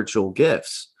spiritual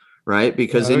gifts, right?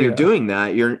 Because Oh in you're yeah. doing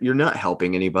that, you're not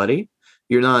helping anybody.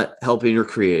 You're not helping your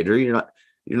creator. You're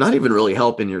not even really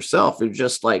helping yourself. You're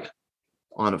just like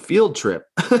on a field trip.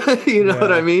 You know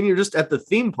what I Yeah. mean? You're just at the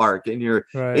theme park in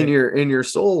Right. your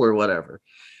soul or whatever.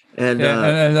 And Yeah,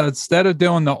 and instead of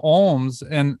doing the ohms,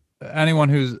 and anyone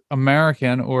who's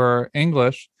American or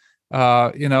English,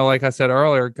 like I said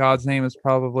earlier, God's name is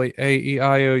probably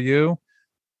AEIOU.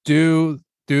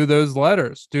 Do those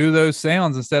letters, do those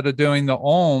sounds instead of doing the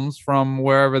ohms from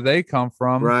wherever they come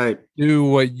from. right. Do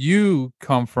what you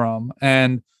come from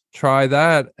and try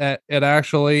that. It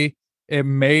actually it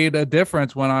made a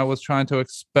difference when I was trying to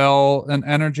expel an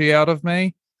energy out of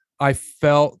me. I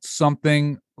felt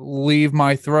something leave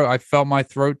my throat. I felt my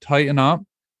throat tighten up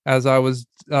as I was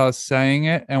saying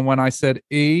it, and when I said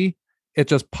E, it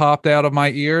just popped out of my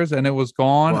ears and it was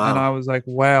gone. And I Wow. was like,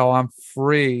 "Wow, I'm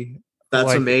free!" That's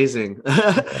Like, amazing.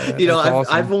 that's I've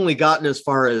awesome. only gotten as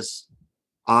far as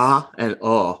ah and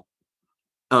oh.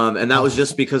 And that was Oh,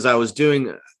 just because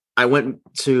I went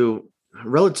to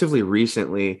relatively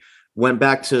recently, went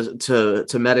back to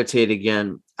meditate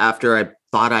again after I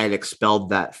thought I had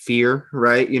expelled that fear,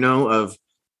 right?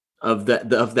 Of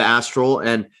the astral.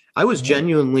 And I was right.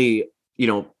 genuinely,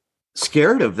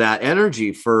 scared of that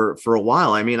energy for a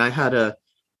while. I mean, I had an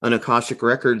Akashic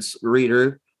Records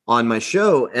reader on my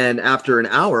show, and after an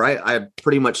hour, I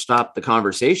pretty much stopped the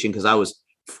conversation because I was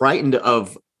frightened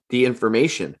of the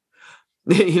information.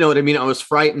 You know what I mean? I was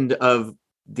frightened of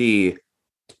the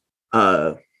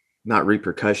uh not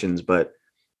repercussions, but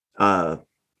uh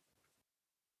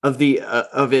of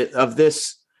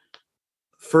this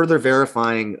further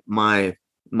verifying my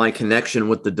connection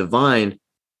with the divine.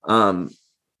 Um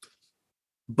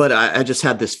but I just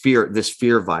had this fear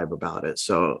vibe about it.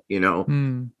 So,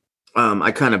 Hmm.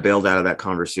 I kind of bailed out of that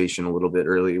conversation a little bit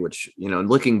early, which,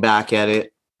 looking back at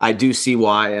it, I do see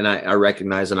why, and I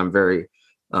recognize that I'm very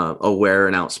aware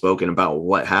and outspoken about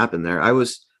what happened there. I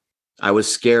was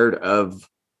scared of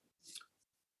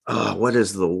what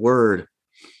is the word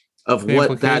of The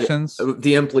what that implications.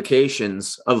 the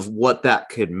implications of what that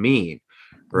could mean,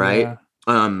 right? Yeah.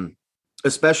 Um,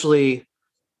 especially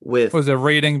with Was a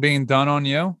reading being done on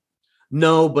you?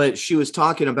 no, but she was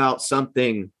talking about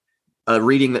something, a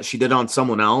reading that she did on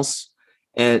someone else,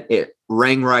 and it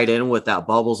rang right in with that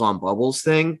bubbles on bubbles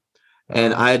thing.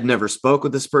 And Uh, I had never spoke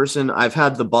with this person. I've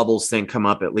had the bubbles thing come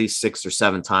up at least 6 or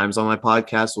 7 times on my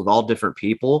podcast with all different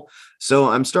people. So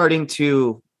I'm starting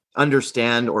to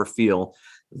understand or feel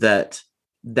that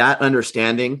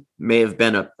understanding may have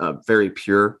been a very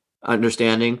pure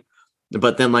understanding.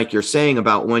 But then, like you're saying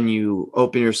about when you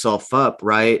open yourself up,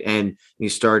 right, and you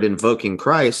start invoking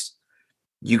Christ,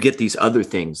 you get these other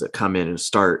things that come in and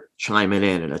start chiming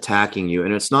in and attacking you.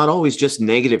 And it's not always just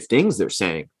negative things they're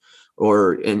saying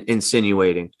or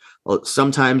insinuating. Well,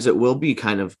 sometimes it will be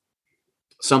kind of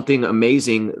something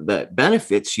amazing that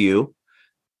benefits you,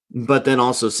 but then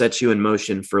also sets you in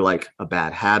motion for like a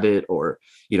bad habit or,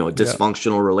 a yeah.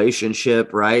 dysfunctional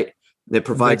relationship, right? It They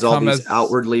provides all come these as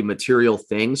outwardly material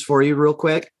things for you real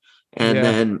quick. And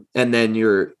yeah. then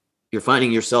you're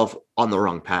finding yourself on the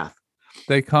wrong path.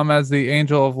 They come as the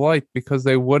angel of light because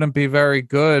they wouldn't be very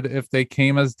good if they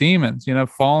came as demons.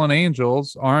 Fallen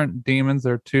angels aren't demons,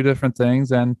 they're two different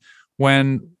things. And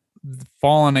when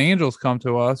fallen angels come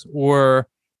to us, or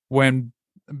when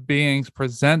beings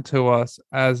present to us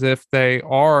as if they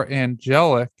are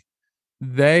angelic,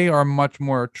 they are much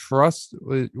more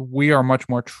we are much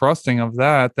more trusting of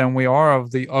that than we are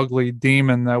of the ugly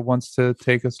demon that wants to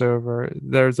take us over.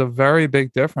 There's a very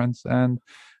big difference. And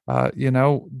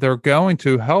they're going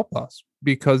to help us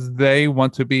because they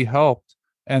want to be helped,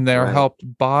 and they're Right. helped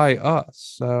by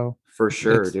us. So For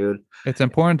sure, it's dude. it's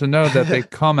important to know that they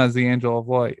come as the angel of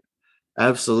light.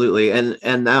 Absolutely.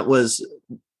 And that was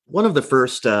one of the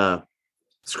first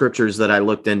scriptures that I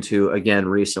looked into again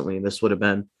recently. This would have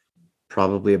been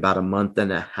probably about a month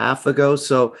and a half ago.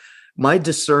 So my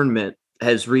discernment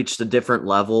has reached a different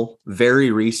level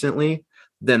very recently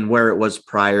than where it was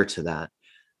prior to that.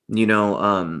 You know,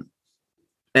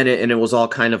 and it was all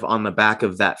kind of on the back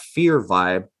of that fear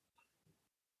vibe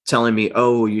telling me,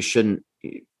 "Oh, you shouldn't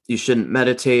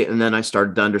meditate." And then I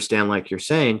started to understand, like you're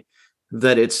saying,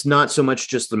 that it's not so much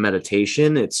just the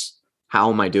meditation, it's how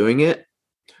am I doing it?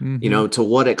 Hmm. To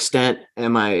what extent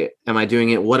am I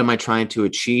doing it? What am I trying to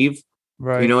achieve? You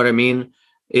Right. know what I mean?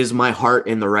 Is my heart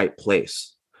in the right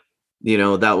place?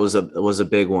 That was a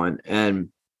big one. And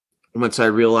once I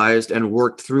realized and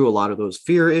worked through a lot of those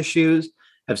fear issues,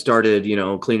 have started,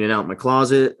 cleaning out my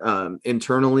closet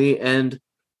internally, and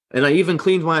I even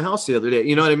cleaned my house the other day.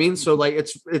 You know what I mean? So like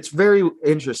it's very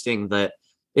interesting that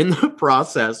in the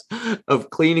process of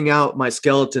cleaning out my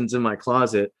skeletons in my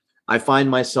closet, I find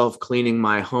myself cleaning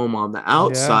my home on the Yeah.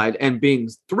 outside and being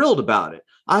thrilled about it.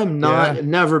 I'm Yeah. not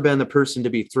never been the person to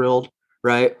be thrilled,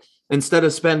 right? Instead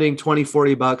of spending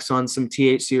 20-40 bucks on some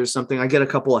THC or something, I get a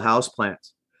couple of house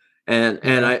plants Yeah.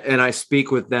 and I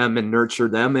speak with them and nurture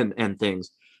them and things.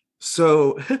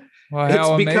 So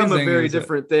Well, it's become a very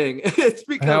different thing. It's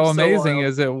become how so amazing wild.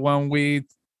 is it when we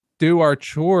do our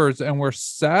chores and we're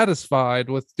satisfied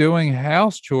with doing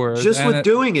house chores Just and with it,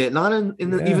 doing it, not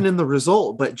yeah. even in the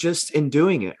result, but just in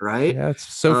doing it, right? Yeah,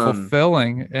 it's so Um,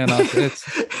 fulfilling in us.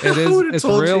 I would have It's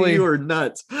told you you really, were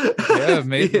nuts. yeah, you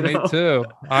me know, too.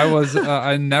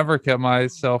 I never kept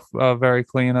myself very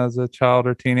clean as a child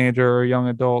or teenager or young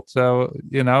adult. So,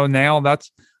 now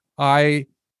I,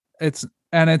 it's,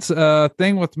 and it's a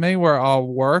thing with me where I'll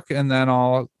work and then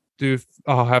I'll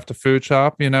have to food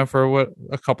shop, for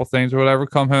a couple things or whatever,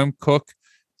 come home, cook,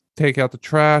 take out the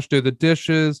trash, do the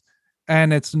dishes.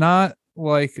 And it's not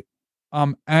like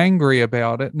I'm angry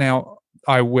about it. Now,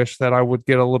 I wish that I would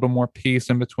get a little more peace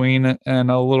in between it and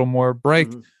a little more break,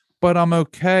 Mhm. but I'm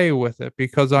okay with it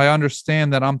because I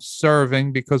understand that I'm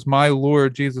serving because my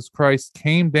Lord Jesus Christ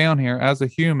came down here as a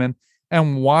human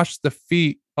and washed the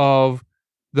feet of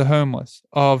the homeless,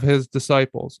 of his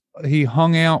disciples. He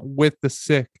hung out with the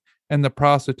sick and the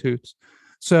prostitutes.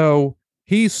 So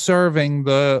he's serving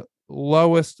the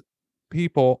lowest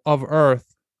people of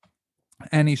earth.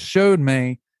 And he showed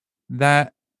me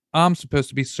that I'm supposed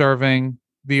to be serving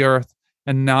the earth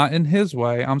and not in his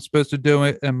way. I'm supposed to do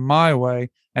it in my way.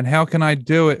 And how can I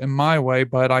do it in my way?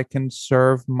 But I can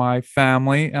serve my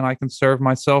family and I can serve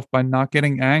myself by not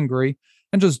getting angry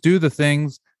and just do the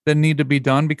things that need to be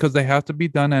done because they have to be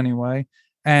done anyway.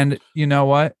 And you know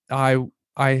what?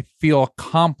 I feel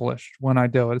accomplished when I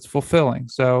do it. It's fulfilling.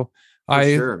 So For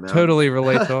I sure, man. totally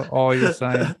relate to all you're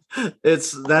saying.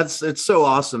 It's so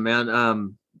awesome,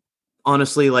 man.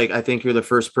 Honestly, like I think you're the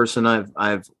first person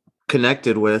I've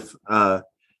connected with,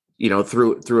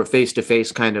 through a face to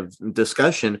face kind of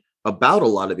discussion about a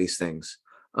lot of these things.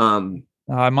 Um,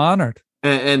 I'm honored.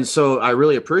 and so I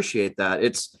really appreciate that.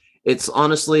 It's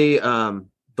honestly,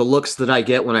 the looks that I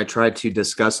get when I try to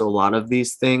discuss a lot of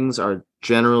these things are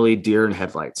generally deer in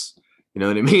headlights. You know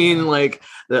what I mean? Yeah. Like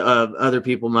the other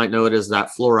people might know it as that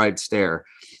fluoride stare,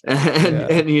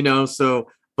 and Yeah. so.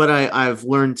 But I've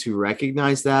learned to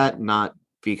recognize that, not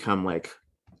become like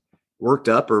worked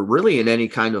up or really in any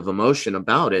kind of emotion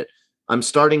about it. I'm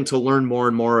starting to learn more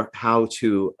and more how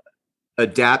to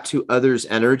adapt to others'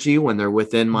 energy when they're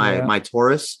within Yeah. my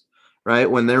Taurus,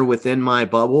 right? When they're within my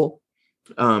bubble.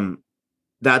 Um,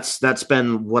 that's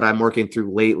been what I'm working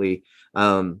through lately.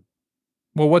 Um,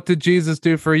 Well, what did Jesus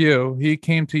do for you? He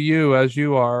came to you as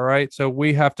you are, right? So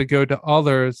we have to go to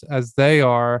others as they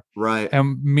are right.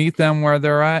 and meet them where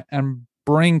they're at and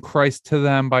bring Christ to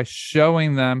them by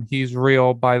showing them he's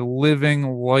real, by living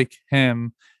like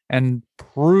him and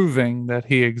proving that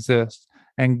he exists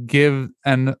and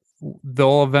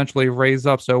they'll eventually raise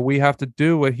up. So we have to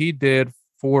do what he did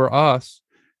for us,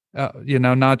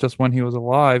 not just when he was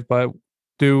alive, but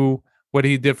do what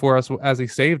he did for us as he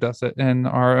saved us in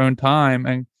our own time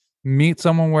and meet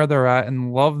someone where they're at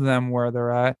and love them where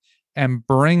they're at and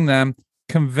bring them,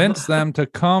 convince them to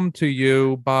come to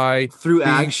you by Through being,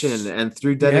 action and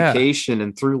through yeah, dedication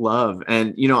and through love.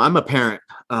 And I'm a parent.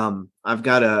 I've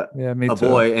got yeah, me a too.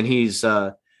 boy, and he's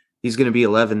going to be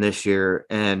 11 this year.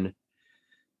 And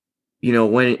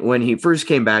when he first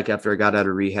came back after I got out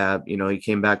of rehab, he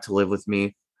came back to live with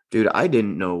me. Dude, I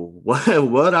didn't know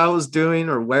what I was doing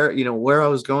or where I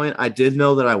was going. I did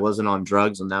know that I wasn't on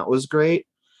drugs, and that was great.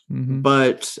 Hmm.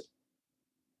 But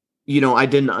I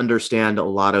didn't understand a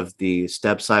lot of the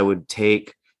steps I would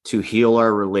take to heal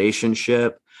our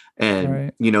relationship,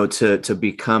 and Right, to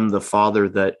become the father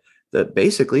that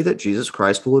basically that Jesus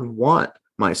Christ would want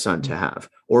my son to have,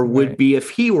 or would right. be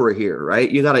if he were here, right?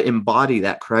 You got to embody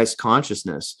that Christ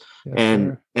consciousness, Yes,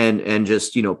 and sir.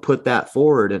 just put that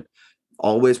forward, and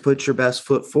always put your best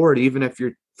foot forward, even if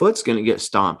your foot's going to get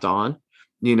stomped on.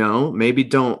 Maybe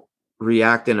don't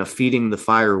react in a feeding the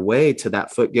fire way to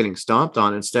that foot getting stomped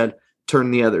on. Instead, turn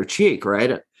the other cheek,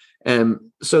 right? And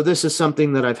so this is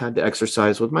something that I've had to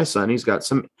exercise with my son. He's got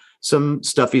some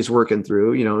stuff he's working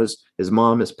through. His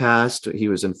mom has passed. He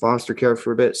was in foster care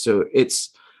for a bit, so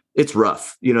it's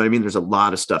rough. You know what I mean? There's a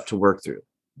lot of stuff to work through,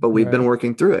 but we've been Right.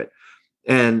 working through it.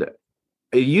 And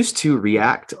I used to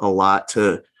react a lot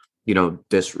to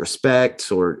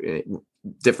disrespect or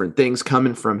different things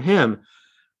coming from him.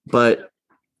 But,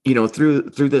 through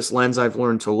this lens I've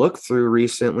learned to look through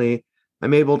recently,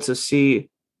 I'm able to see,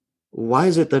 why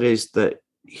is it that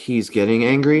he's getting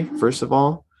angry, first of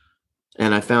all.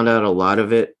 And I found out a lot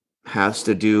of it has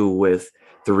to do with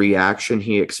the reaction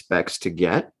he expects to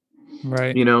get.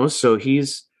 Right. So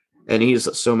he's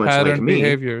so much like Pattern me.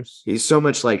 behaviors. He's so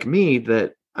much like me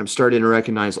that I'm starting to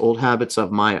recognize old habits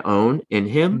of my own in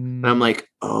him. And I'm like,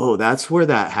 oh, that's where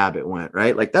that habit went,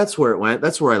 right? Like, that's where it went.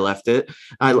 That's where I left it.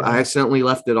 I accidentally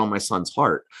left it on my son's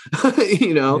heart,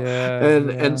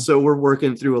 and so we're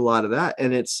working through a lot of that,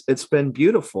 and it's been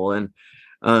beautiful. And,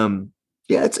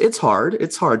 it's hard.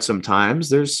 It's hard sometimes.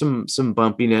 There's some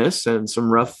bumpiness and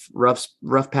some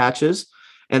rough patches.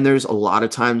 And there's a lot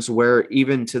of times where,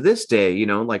 even to this day,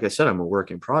 like I said, I'm a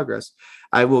work in progress.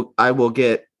 I will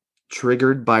get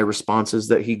triggered by responses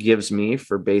that he gives me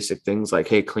for basic things like,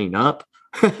 hey, clean up.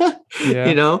 But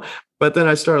then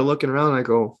I started looking around and I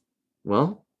go,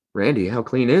 well, Randy, how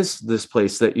clean is this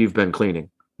place that you've been cleaning?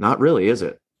 Not really, is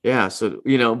it? Yeah. So,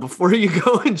 before you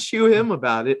go and chew him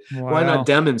about it, why not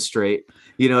demonstrate?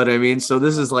 You know what I mean? So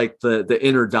this is like the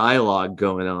inner dialogue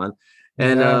going on.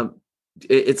 And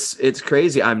it's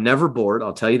crazy. I'm never bored.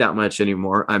 I'll tell you that much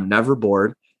anymore. I'm never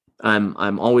bored.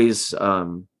 I'm always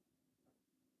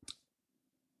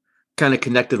kind of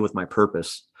connected with my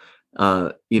purpose.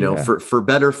 For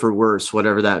better, for worse,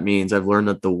 whatever that means. I've learned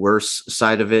that the worst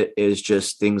side of it is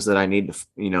just things that I need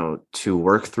to, to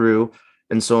work through,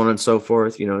 and so on and so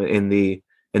forth. In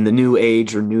the new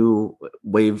age or new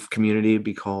wave community,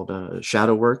 be called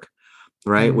shadow work,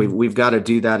 right? Mm-hmm. We've got to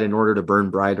do that in order to burn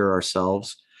brighter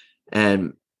ourselves.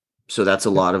 And so that's a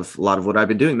lot of what I've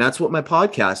been doing. That's what my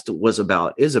podcast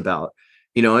is about.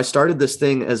 I started this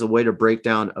thing as a way to break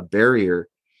down a barrier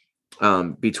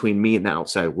between me and the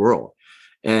outside world.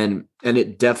 And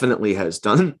it definitely has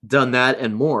done that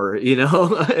and more.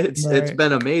 It's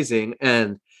been amazing.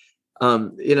 And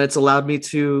it's allowed me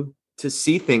to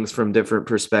see things from different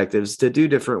perspectives, to do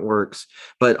different works.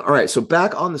 But all right, so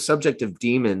back on the subject of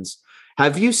demons,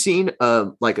 have you seen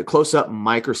like a close-up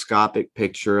microscopic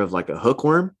picture of like a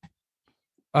hookworm?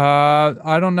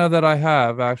 I don't know that I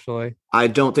have, actually. I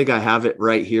don't think I have it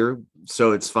right here,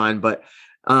 so it's fine. But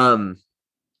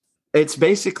it's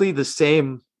basically the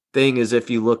same thing as if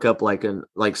you look up like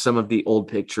some of the old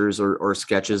pictures or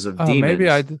sketches of demons.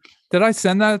 Maybe did I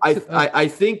send that? I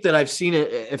think that I've seen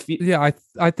it.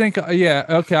 I think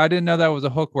okay. I didn't know that was a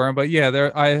hookworm, but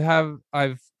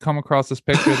I've come across this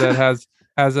picture that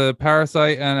has a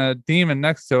parasite and a demon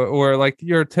next to it, or like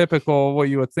your typical what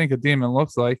you would think a demon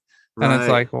looks like. Right. And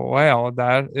it's like, wow,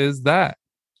 that is that.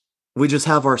 We just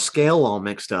have our scale all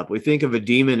mixed up. We think of a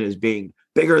demon as being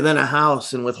bigger than a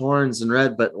house and with horns and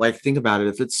red, but like, think about it.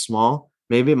 If it's small,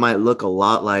 maybe it might look a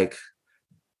lot like,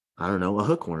 I don't know, a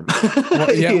hookworm.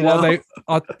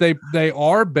 They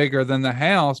are bigger than the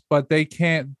house, but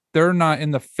they're not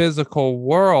in the physical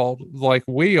world like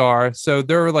we are. So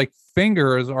their like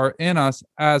fingers are in us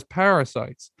as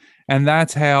parasites. And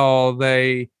that's how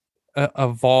they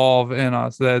evolve in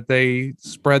us, that they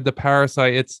spread the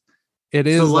parasite. It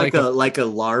is like a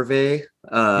larvae.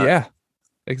 Yeah,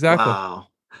 exactly. Wow.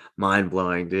 Mind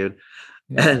blowing, dude.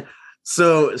 Yeah. And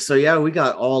so yeah, we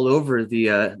got all over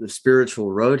the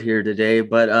spiritual road here today,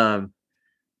 but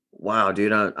wow,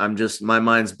 dude, I'm just, my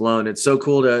mind's blown. It's so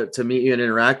cool to meet you and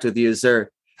interact with you. Is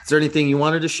there anything you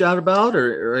wanted to shout about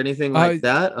or anything like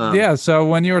that? So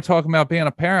when you were talking about being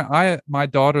a parent, my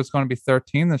daughter's going to be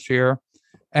 13 this year,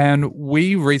 and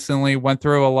we recently went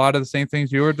through a lot of the same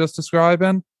things you were just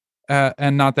describing.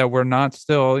 And not that we're not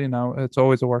still, it's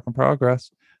always a work in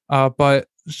progress. But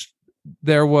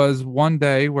there was one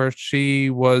day where she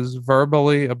was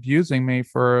verbally abusing me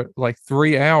for like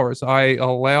 3 hours. I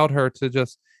allowed her to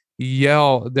just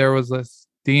yell. There was this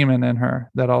demon in her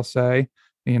that I'll say,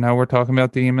 we're talking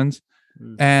about demons.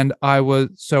 And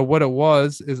what it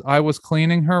was is I was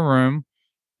cleaning her room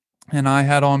and I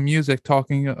had on music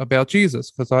talking about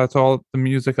Jesus, because that's all the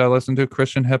music I listened to,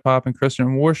 Christian hip hop and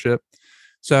Christian worship.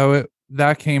 So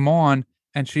that came on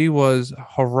and she was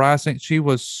harassing. She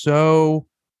was so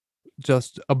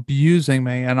just abusing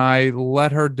me, and I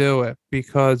let her do it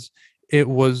because it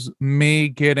was me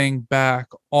getting back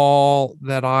all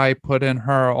that I put in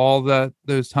her, all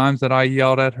those times that I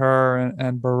yelled at her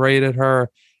and berated her.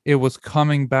 It was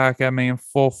coming back at me in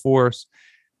full force.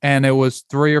 And it was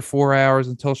 3 or 4 hours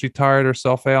until she tired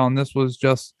herself out. And this was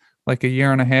just like a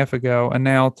year and a half ago. And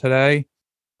now today,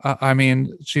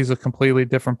 she's a completely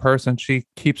different person. She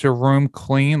keeps her room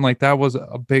clean. Like, that was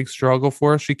a big struggle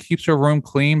for her. She keeps her room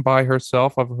clean by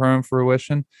herself, of her own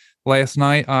fruition. Last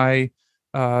night, I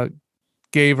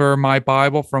gave her my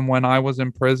Bible from when I was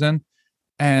in prison,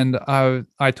 and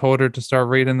I told her to start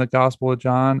reading the Gospel of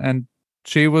John, and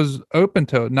she was open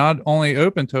to it. Not only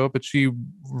open to it, but she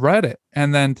read it.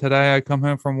 And then today I come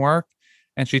home from work,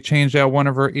 and she changed out one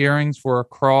of her earrings for a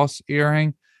cross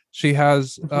earring. She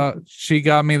has she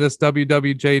got me this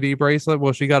WWJD bracelet.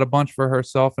 Well, she got a bunch for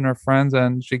herself and her friends,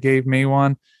 and she gave me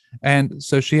one. And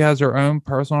so she has her own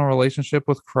personal relationship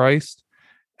with Christ.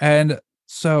 And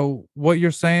so what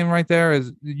you're saying right there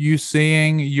is you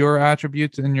seeing your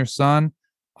attributes in your son.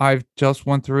 I've just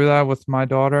went through that with my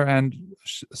daughter, and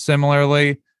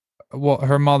similarly, well,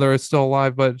 her mother is still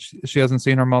alive, but she hasn't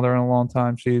seen her mother in a long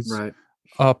time. She's Right.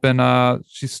 up and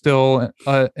she's still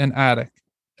an addict.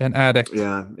 Yeah.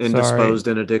 Sorry. Indisposed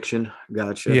in addiction.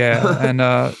 Gotcha. Yeah, and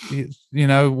you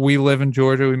know, we live in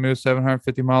Georgia. We moved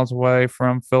 750 miles away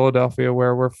from Philadelphia,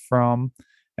 where we're from,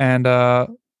 and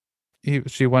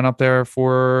she went up there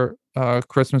for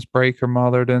Christmas break. Her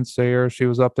mother didn't see her. She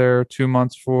was up there 2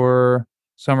 months for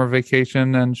summer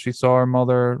vacation, and she saw her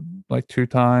mother like 2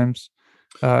 times.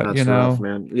 You That's rough, know,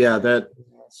 man. Yeah,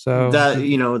 so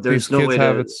these there's no kids way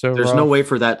have to it so there's no rough. way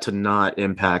for that to not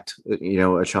impact,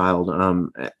 a child.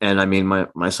 And I mean,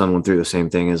 my son went through the same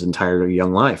thing his entire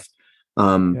young life.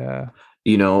 Um, Yeah,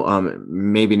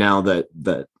 maybe now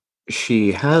that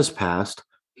she has passed,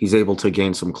 he's able to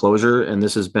gain some closure, and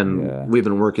yeah, we've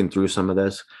been working through some of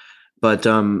this. But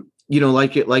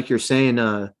like you're saying,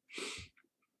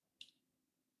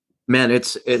 man,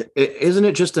 isn't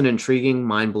it just an intriguing,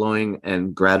 mind-blowing,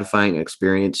 and gratifying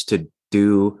experience to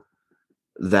do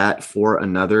that for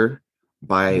another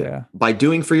by yeah,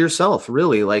 doing for yourself,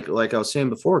 really. Like I was saying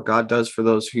before, God does for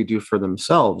those who do for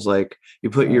themselves. Like, you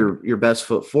put right, your best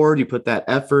foot forward, you put that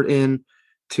effort in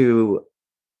to,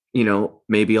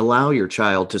 maybe allow your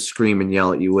child to scream and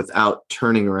yell at you without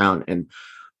turning around and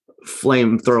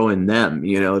flame throwing them,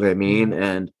 you know what I mean? yeah.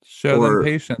 And Show them or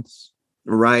patience.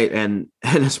 right. And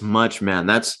as much, man,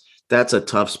 that's a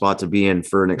tough spot to be in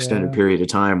for an extended Yeah, period of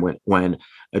time when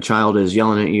a child is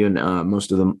yelling at you, and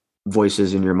most of the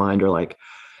voices in your mind are like,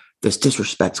 this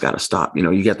disrespect's got to stop.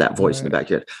 You get that voice in the right, back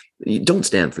here. You don't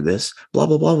stand for this, blah,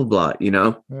 blah, blah, blah,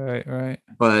 blah. right, right.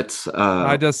 But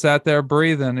I just sat there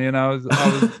breathing.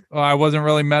 I wasn't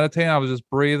really meditating. I was just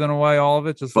breathing away all of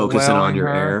it, just focusing on allowing your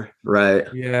her. air. Right.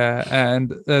 Yeah,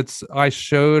 and I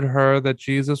showed her that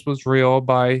Jesus was real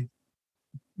by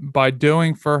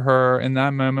doing for her in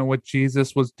that moment what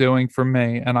Jesus was doing for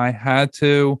me, and I had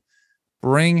to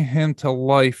bring him to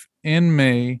life in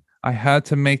me. I had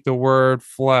to make the word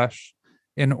flesh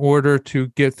in order to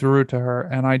get through to her,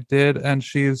 and I did. And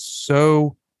she is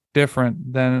so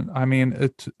different than, I mean,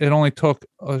 it only took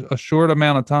a short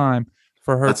amount of time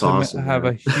for her That's to awesome, have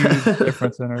a man. huge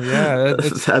difference in her. Yeah,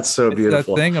 That's so it's that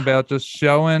beautiful. thing about just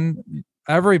showing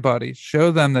everybody,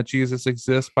 show them that Jesus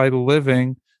exists by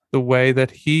living the way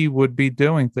that he would be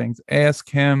doing things. Ask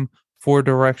him for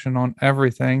direction on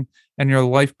everything, and your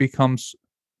life becomes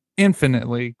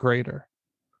infinitely greater.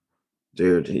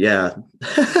 Dude. Yeah.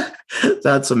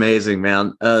 That's amazing,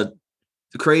 man.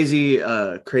 Crazy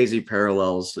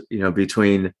parallels,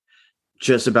 between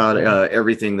just about Yeah.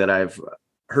 everything that I've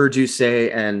heard you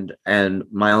say and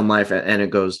my own life, and it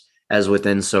goes as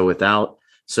within, so without.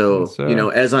 Yes, So,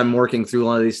 sir. as I'm working through a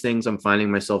lot of these things, I'm finding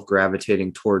myself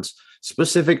gravitating towards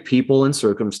specific people and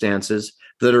circumstances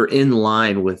that are in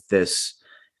line with this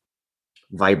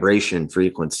vibration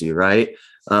frequency, right?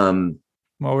 Um,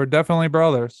 Well, we're definitely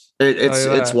brothers. Tell you it's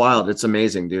that. wild. It's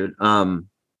amazing, dude.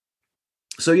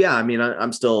 So yeah, I mean,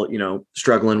 I'm still,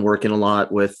 struggling, working a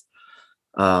lot with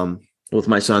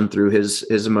my son through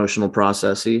his emotional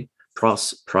processes.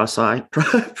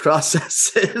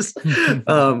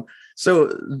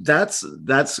 So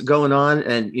that's going on.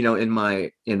 And, in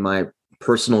my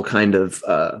personal kind of,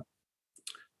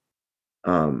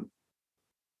 um,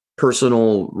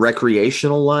 personal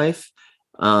recreational life,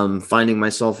 finding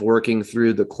myself working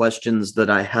through the questions that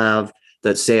I have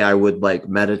that say I would like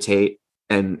meditate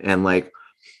and like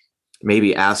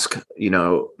maybe ask,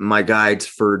 my guides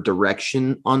for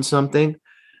direction on something.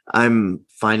 I'm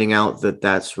finding out that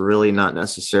that's really not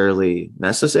necessarily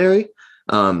necessary.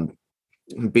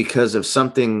 Because if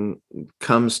something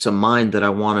comes to mind that I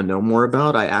want to know more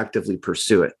about, I actively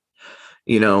pursue it,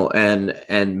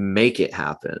 and make it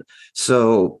happen.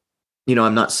 So,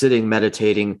 I'm not sitting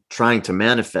meditating, trying to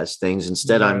manifest things.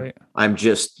 Instead, I'm Right. I'm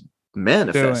just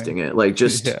manifesting Doing. it, like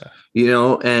just,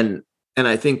 Yeah. and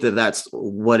I think that that's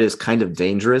what is kind of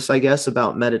dangerous, I guess,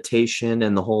 about meditation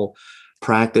and the whole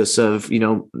practice of,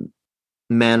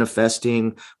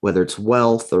 manifesting, whether it's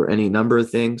wealth or any number of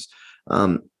things.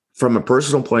 From a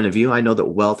personal point of view, I know that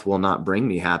wealth will not bring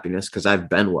me happiness because I've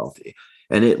been wealthy.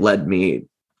 and it led me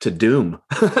to doom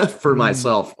for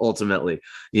myself. Ultimately,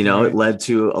 it Right. led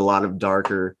to a lot of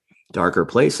darker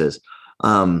places.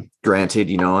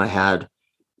 Granted, I had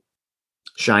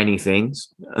shiny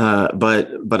things,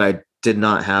 but I did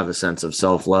not have a sense of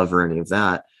self-love or any of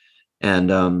that.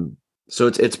 And so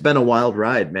it's been a wild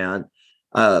ride, man.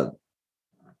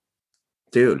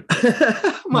 Dude,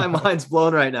 my mind's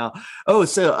blown right now. Oh,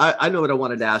 so I know what I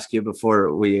wanted to ask you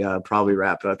before we probably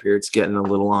wrap up here. It's getting a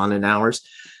little on in hours.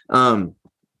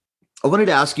 I wanted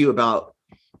to ask you about,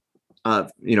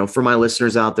 for my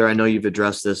listeners out there, I know you've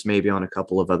addressed this maybe on a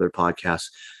couple of other podcasts,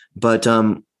 but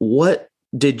what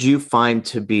did you find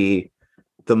to be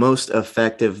the most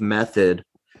effective method,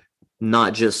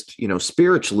 not just,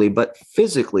 spiritually, but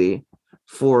physically,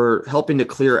 for helping to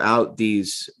clear out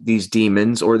these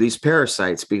demons or these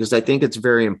parasites? Because I think it's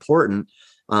very important.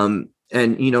 And,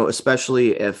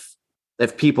 especially if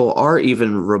people are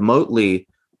even remotely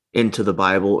into the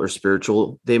Bible or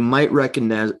spiritual, they might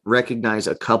recognize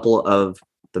a couple of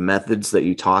the methods that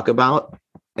you talk about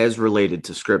as related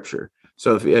to scripture.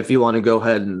 So if you want to go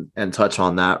ahead and touch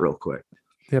on that real quick.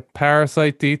 The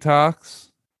parasite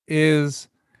detox is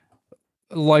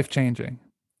life-changing.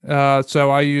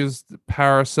 So I used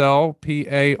Paracel,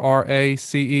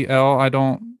 Paracel. I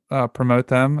don't promote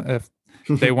them. If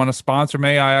they want to sponsor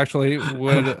me, I actually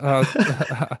would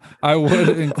I would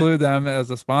include them as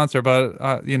a sponsor, but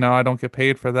I don't get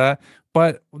paid for that.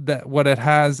 But what it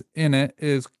has in it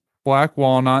is black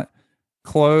walnut,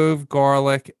 clove,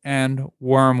 garlic, and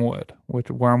wormwood, which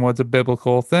wormwood's a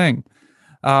biblical thing.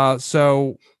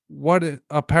 So what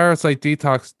a parasite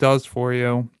detox does for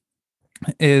you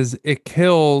is it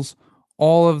kills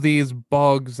all of these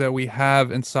bugs that we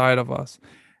have inside of us.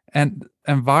 And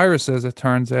viruses, it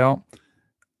turns out,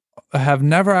 have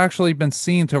never actually been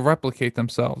seen to replicate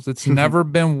themselves. It's never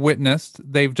been witnessed.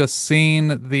 They've just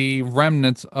seen the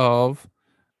remnants of.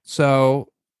 So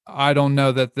I don't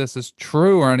know that this is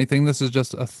true or anything. This is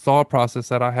just a thought process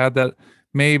that I had, that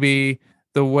maybe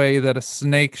the way that a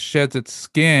snake sheds its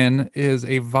skin is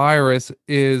a virus,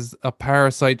 is a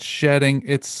parasite shedding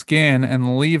its skin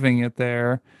and leaving it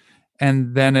there.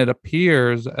 And then it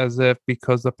appears as if,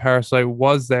 because the parasite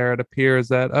was there, it appears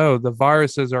that, oh, the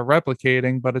viruses are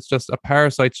replicating, but it's just a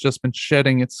parasite's just been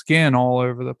shedding its skin all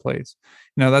over the place.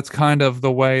 That's kind of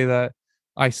the way that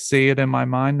I see it in my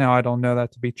mind. Now, I don't know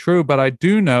that to be true, but I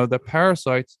do know that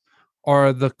parasites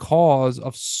are the cause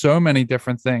of so many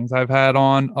different things. I've had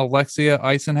on Alexia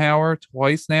Eisenhower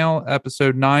twice now,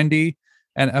 episode 90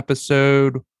 and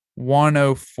episode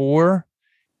 104.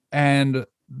 And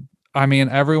I mean,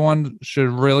 everyone should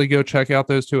really go check out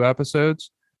those two episodes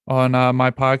on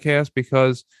my podcast,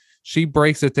 because she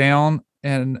breaks it down,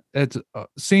 and it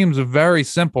seems very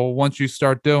simple. Once you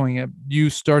start doing it, you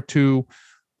start to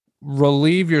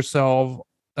relieve yourself,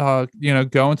 go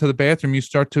into the bathroom,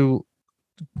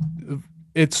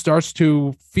 it starts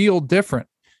to feel different.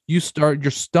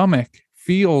 Your stomach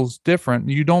feels different.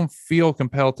 You don't feel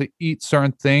compelled to eat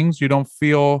certain things. You don't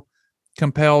feel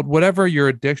compelled, whatever your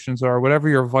addictions are, whatever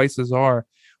your vices are.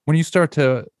 When you start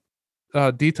to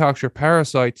detox your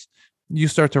parasites, you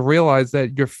start to realize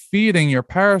that you're feeding your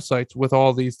parasites with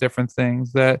all these different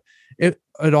things, that it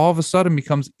all of a sudden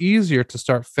becomes easier to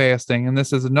start fasting. And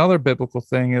this is another biblical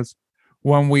thing, is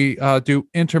when we do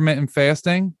intermittent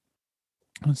fasting,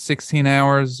 16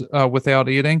 hours without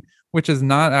eating, which is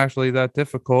not actually that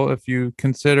difficult if you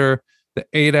consider the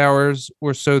 8 hours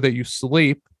or so that you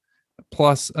sleep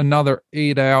plus another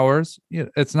 8 hours.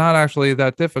 It's not actually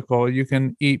that difficult. You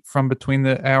can eat from between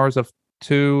the hours of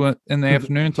 2 in the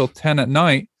afternoon till 10 at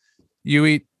night. You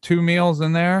eat 2 meals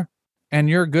in there and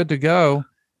you're good to go.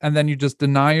 And then you just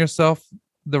deny yourself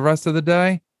the rest of the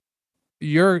day.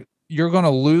 You're going to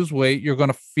lose weight. You're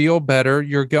going to feel better.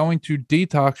 You're going to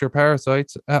detox your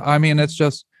parasites. I mean, it's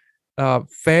just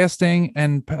fasting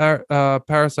and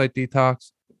parasite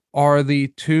detox are the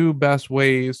two best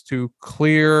ways to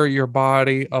clear your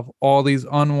body of all these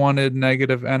unwanted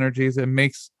negative energies. It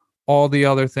makes all the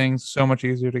other things so much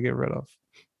easier to get rid of.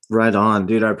 Right on,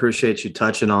 dude. I appreciate you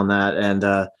touching on that.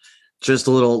 And just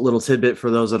a little tidbit for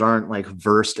those that aren't like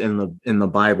versed in the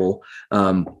Bible.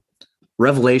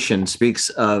 Revelation speaks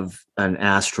of an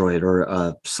asteroid or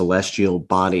a celestial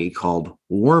body called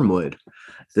wormwood.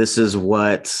 This is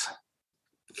what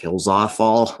kills off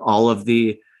all of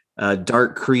the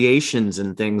dark creations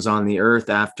and things on the earth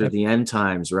after the end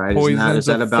times, right? Is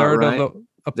that about right?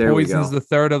 Poison's the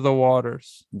third of the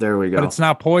waters. There we go. But it's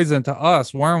not poison to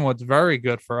us. Wormwood's very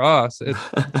good for us. It's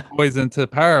poison to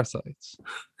parasites.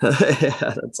 Yeah,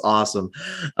 that's awesome.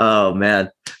 Oh man.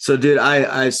 So dude,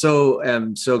 I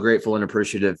am so grateful and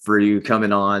appreciative for you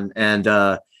coming on. And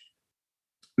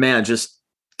Man, just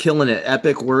killing it.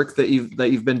 Epic work that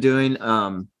you've been doing.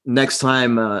 Next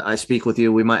time I speak with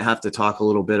you, we might have to talk a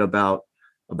little bit about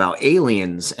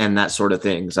aliens and that sort of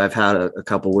things. I've had a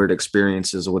couple weird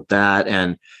experiences with that,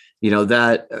 and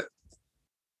that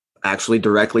actually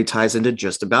directly ties into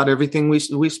just about everything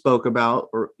we spoke about,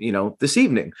 or this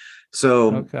evening.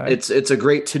 So Okay. it's a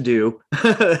great to do.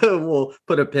 We'll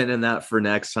put a pin in that for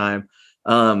next time.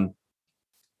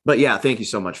 But yeah, thank you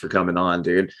so much for coming on,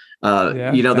 dude.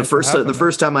 Yeah, The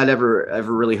first time I'd ever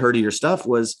really heard of your stuff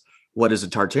was What is a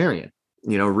Tartarian?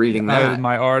 Reading that.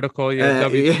 my article,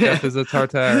 WTF is a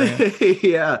Tartarian.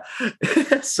 Yeah.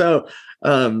 So,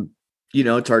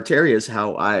 Tartaria is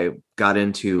how I got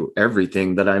into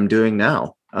everything that I'm doing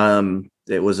now.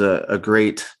 It was a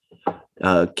great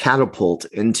catapult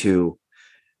into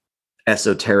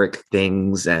esoteric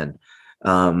things and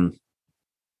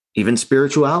even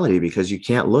spirituality, because you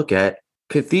can't look at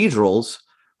cathedrals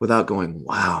without going,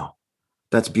 wow,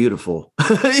 that's beautiful.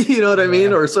 You know what I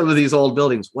mean? Or some of these old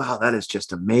buildings. Wow, that is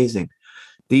just amazing.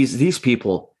 These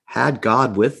people had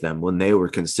God with them when they were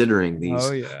considering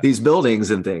these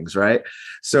buildings and things, right?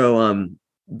 So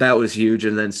that was huge.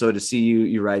 And then so to see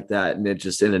you write that, and it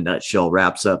just in a nutshell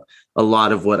wraps up a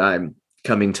lot of what I'm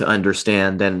coming to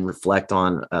understand and reflect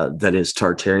on, that is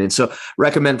Tartarian. So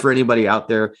recommend for anybody out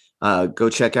there, go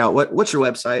check out what's your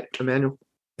website, Emmanuel?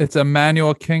 It's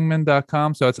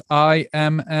EmmanuelKingman.com. So it's IMMANUEL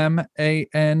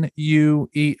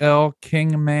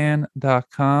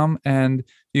Kingman.com. And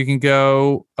you can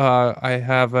go, I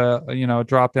have a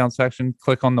drop down section,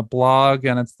 click on the blog,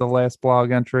 and it's the last blog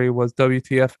entry was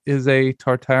WTF is a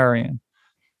Tartarian.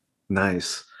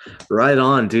 Nice. Right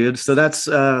on, dude. So that's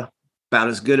about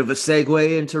as good of a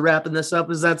segue into wrapping this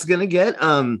up as that's going to get.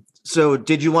 So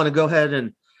did you want to go ahead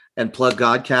and plug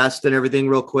Godcast and everything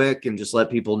real quick and just let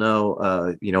people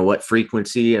know, what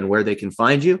frequency and where they can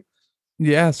find you?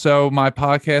 Yeah. So my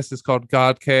podcast is called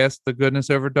Godcast, the Goodness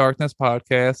Over Darkness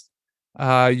podcast.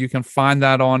 You can find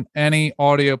that on any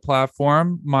audio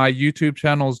platform. My YouTube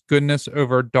channel is Goodness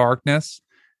Over Darkness.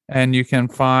 And you can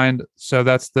find, so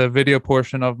that's the video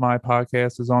portion of my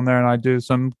podcast is on there. And I do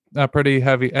some pretty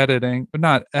heavy editing, but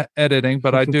not editing,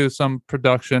 but I do some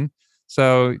production.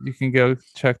 So you can go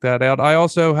check that out. I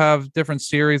also have different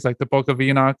series, like the Book of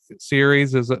Enoch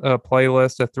series is a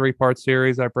playlist, a 3-part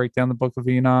series. I break down the Book of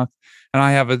Enoch. And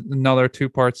I have another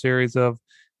 2-part series of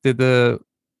did the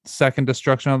second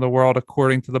destruction of the world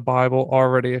according to the Bible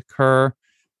already occur?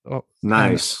 Oh,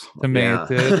 nice. To me, it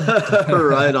did.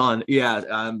 Right on. Yeah,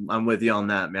 I'm with you on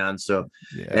that, man. So,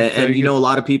 and a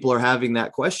lot of people are having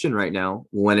that question right now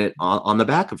when it on the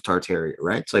back of Tartaria,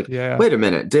 right? It's like, wait a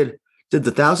minute, did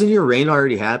the 1,000-year reign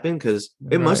already happen? Because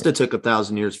it must have took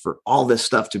 1,000 years for all this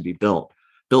stuff to be built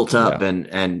up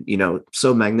and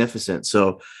so magnificent.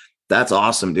 So that's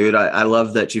awesome, dude. I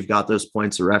love that you've got those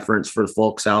points of reference for the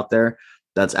folks out there.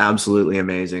 That's absolutely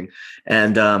amazing.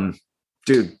 And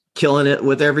dude, killing it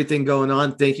with everything going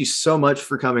on. Thank you so much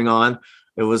for coming on.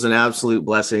 It was an absolute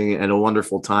blessing and a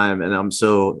wonderful time. And I'm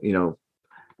so,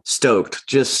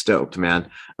 stoked, man,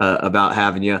 about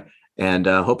having you. And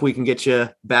hope we can get you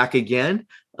back again.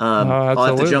 I'll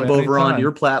have to jump over on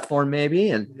your platform maybe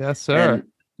and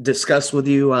discuss with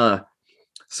you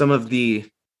some of the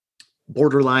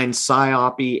borderline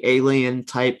psyop-y alien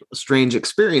type strange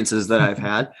experiences that I've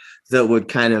had that would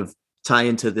kind of tie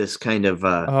into this kind of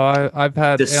I've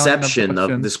had deception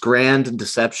of this grand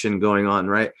deception going on,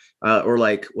 right? Or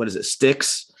like, what is it?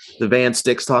 Styx. The band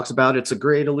Styx talks about it's a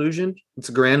great illusion. It's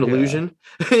a grand illusion,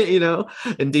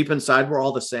 and deep inside we're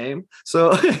all the same.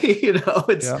 So,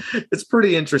 it's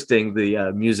pretty interesting.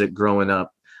 The music growing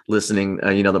up, listening,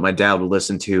 that my dad would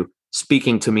listen to,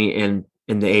 speaking to me in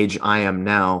the age I am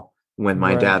now, when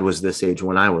my dad was this age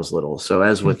when I was little. So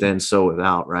as within, so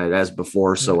without, right? As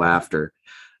before, so after.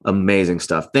 Amazing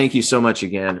stuff. Thank you so much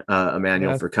again,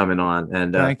 Emmanuel, for coming on.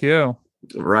 And thank you.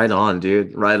 Right on,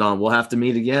 dude. Right on. We'll have to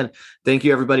meet again. Thank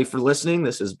you, everybody, for listening.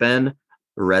 This has been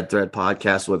Red Thread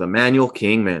Podcast with Emmanuel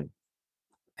Kingman.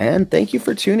 And thank you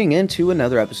for tuning in to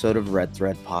another episode of Red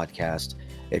Thread Podcast.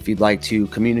 If you'd like to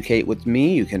communicate with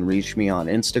me, you can reach me on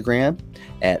Instagram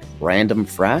at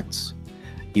randomfracts.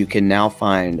 You can now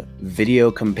find video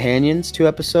companions to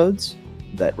episodes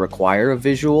that require a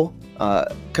visual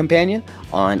companion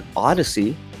on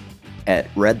Odyssey at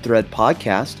Red Thread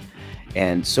Podcast.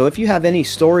 And so if you have any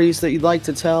stories that you'd like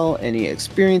to tell, any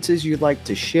experiences you'd like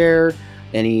to share,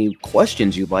 any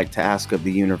questions you'd like to ask of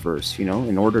the universe,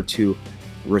 in order to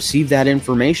receive that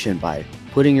information by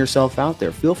putting yourself out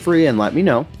there, feel free and let me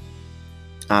know.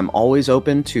 I'm always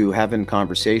open to having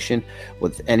conversation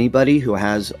with anybody who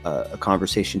has a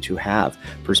conversation to have.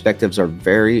 Perspectives are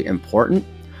very important.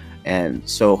 And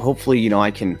so hopefully,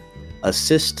 I can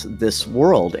assist this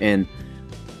world in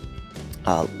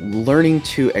learning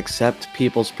to accept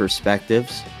people's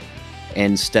perspectives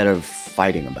instead of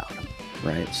fighting about them,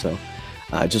 right? So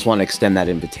I just want to extend that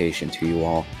invitation to you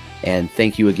all. And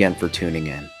thank you again for tuning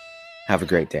in. Have a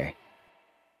great day.